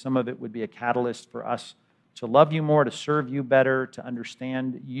 but I pray some of it would be a catalyst for us to love you more, to serve you better, to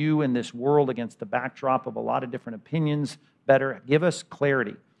understand you in this world against the backdrop of a lot of different opinions better. Give us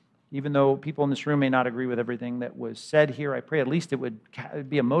clarity. Even though people in this room may not agree with everything that was said here, I pray at least it would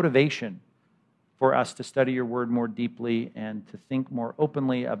be a motivation for us to study your word more deeply and to think more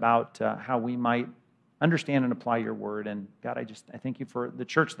openly about how we might understand and apply your word. And God, I thank you for the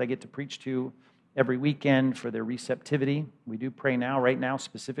church that I get to preach to every weekend, for their receptivity. We do pray now, right now,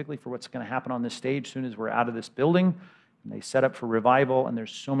 specifically for what's going to happen on this stage as soon as we're out of this building. And they set up for revival, and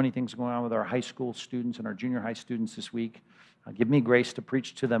there's so many things going on with our high school students and our junior high students this week. Give me grace to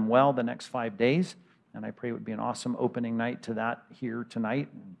preach to them well the next 5 days, and I pray it would be an awesome opening night to that here tonight.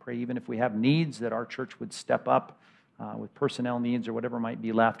 And pray even if we have needs that our church would step up with personnel needs or whatever might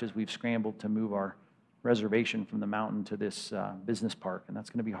be left as we've scrambled to move our reservation from the mountain to this business park. And that's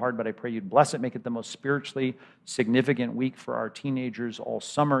going to be hard, but I pray you'd bless it, make it the most spiritually significant week for our teenagers all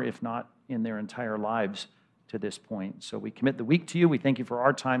summer, if not in their entire lives, to this point. So we commit the week to you. We thank you for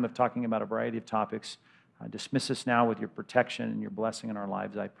our time of talking about a variety of topics. Dismiss us now with your protection and your blessing in our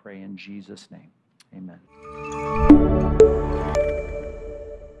lives, I pray in Jesus' name. Amen.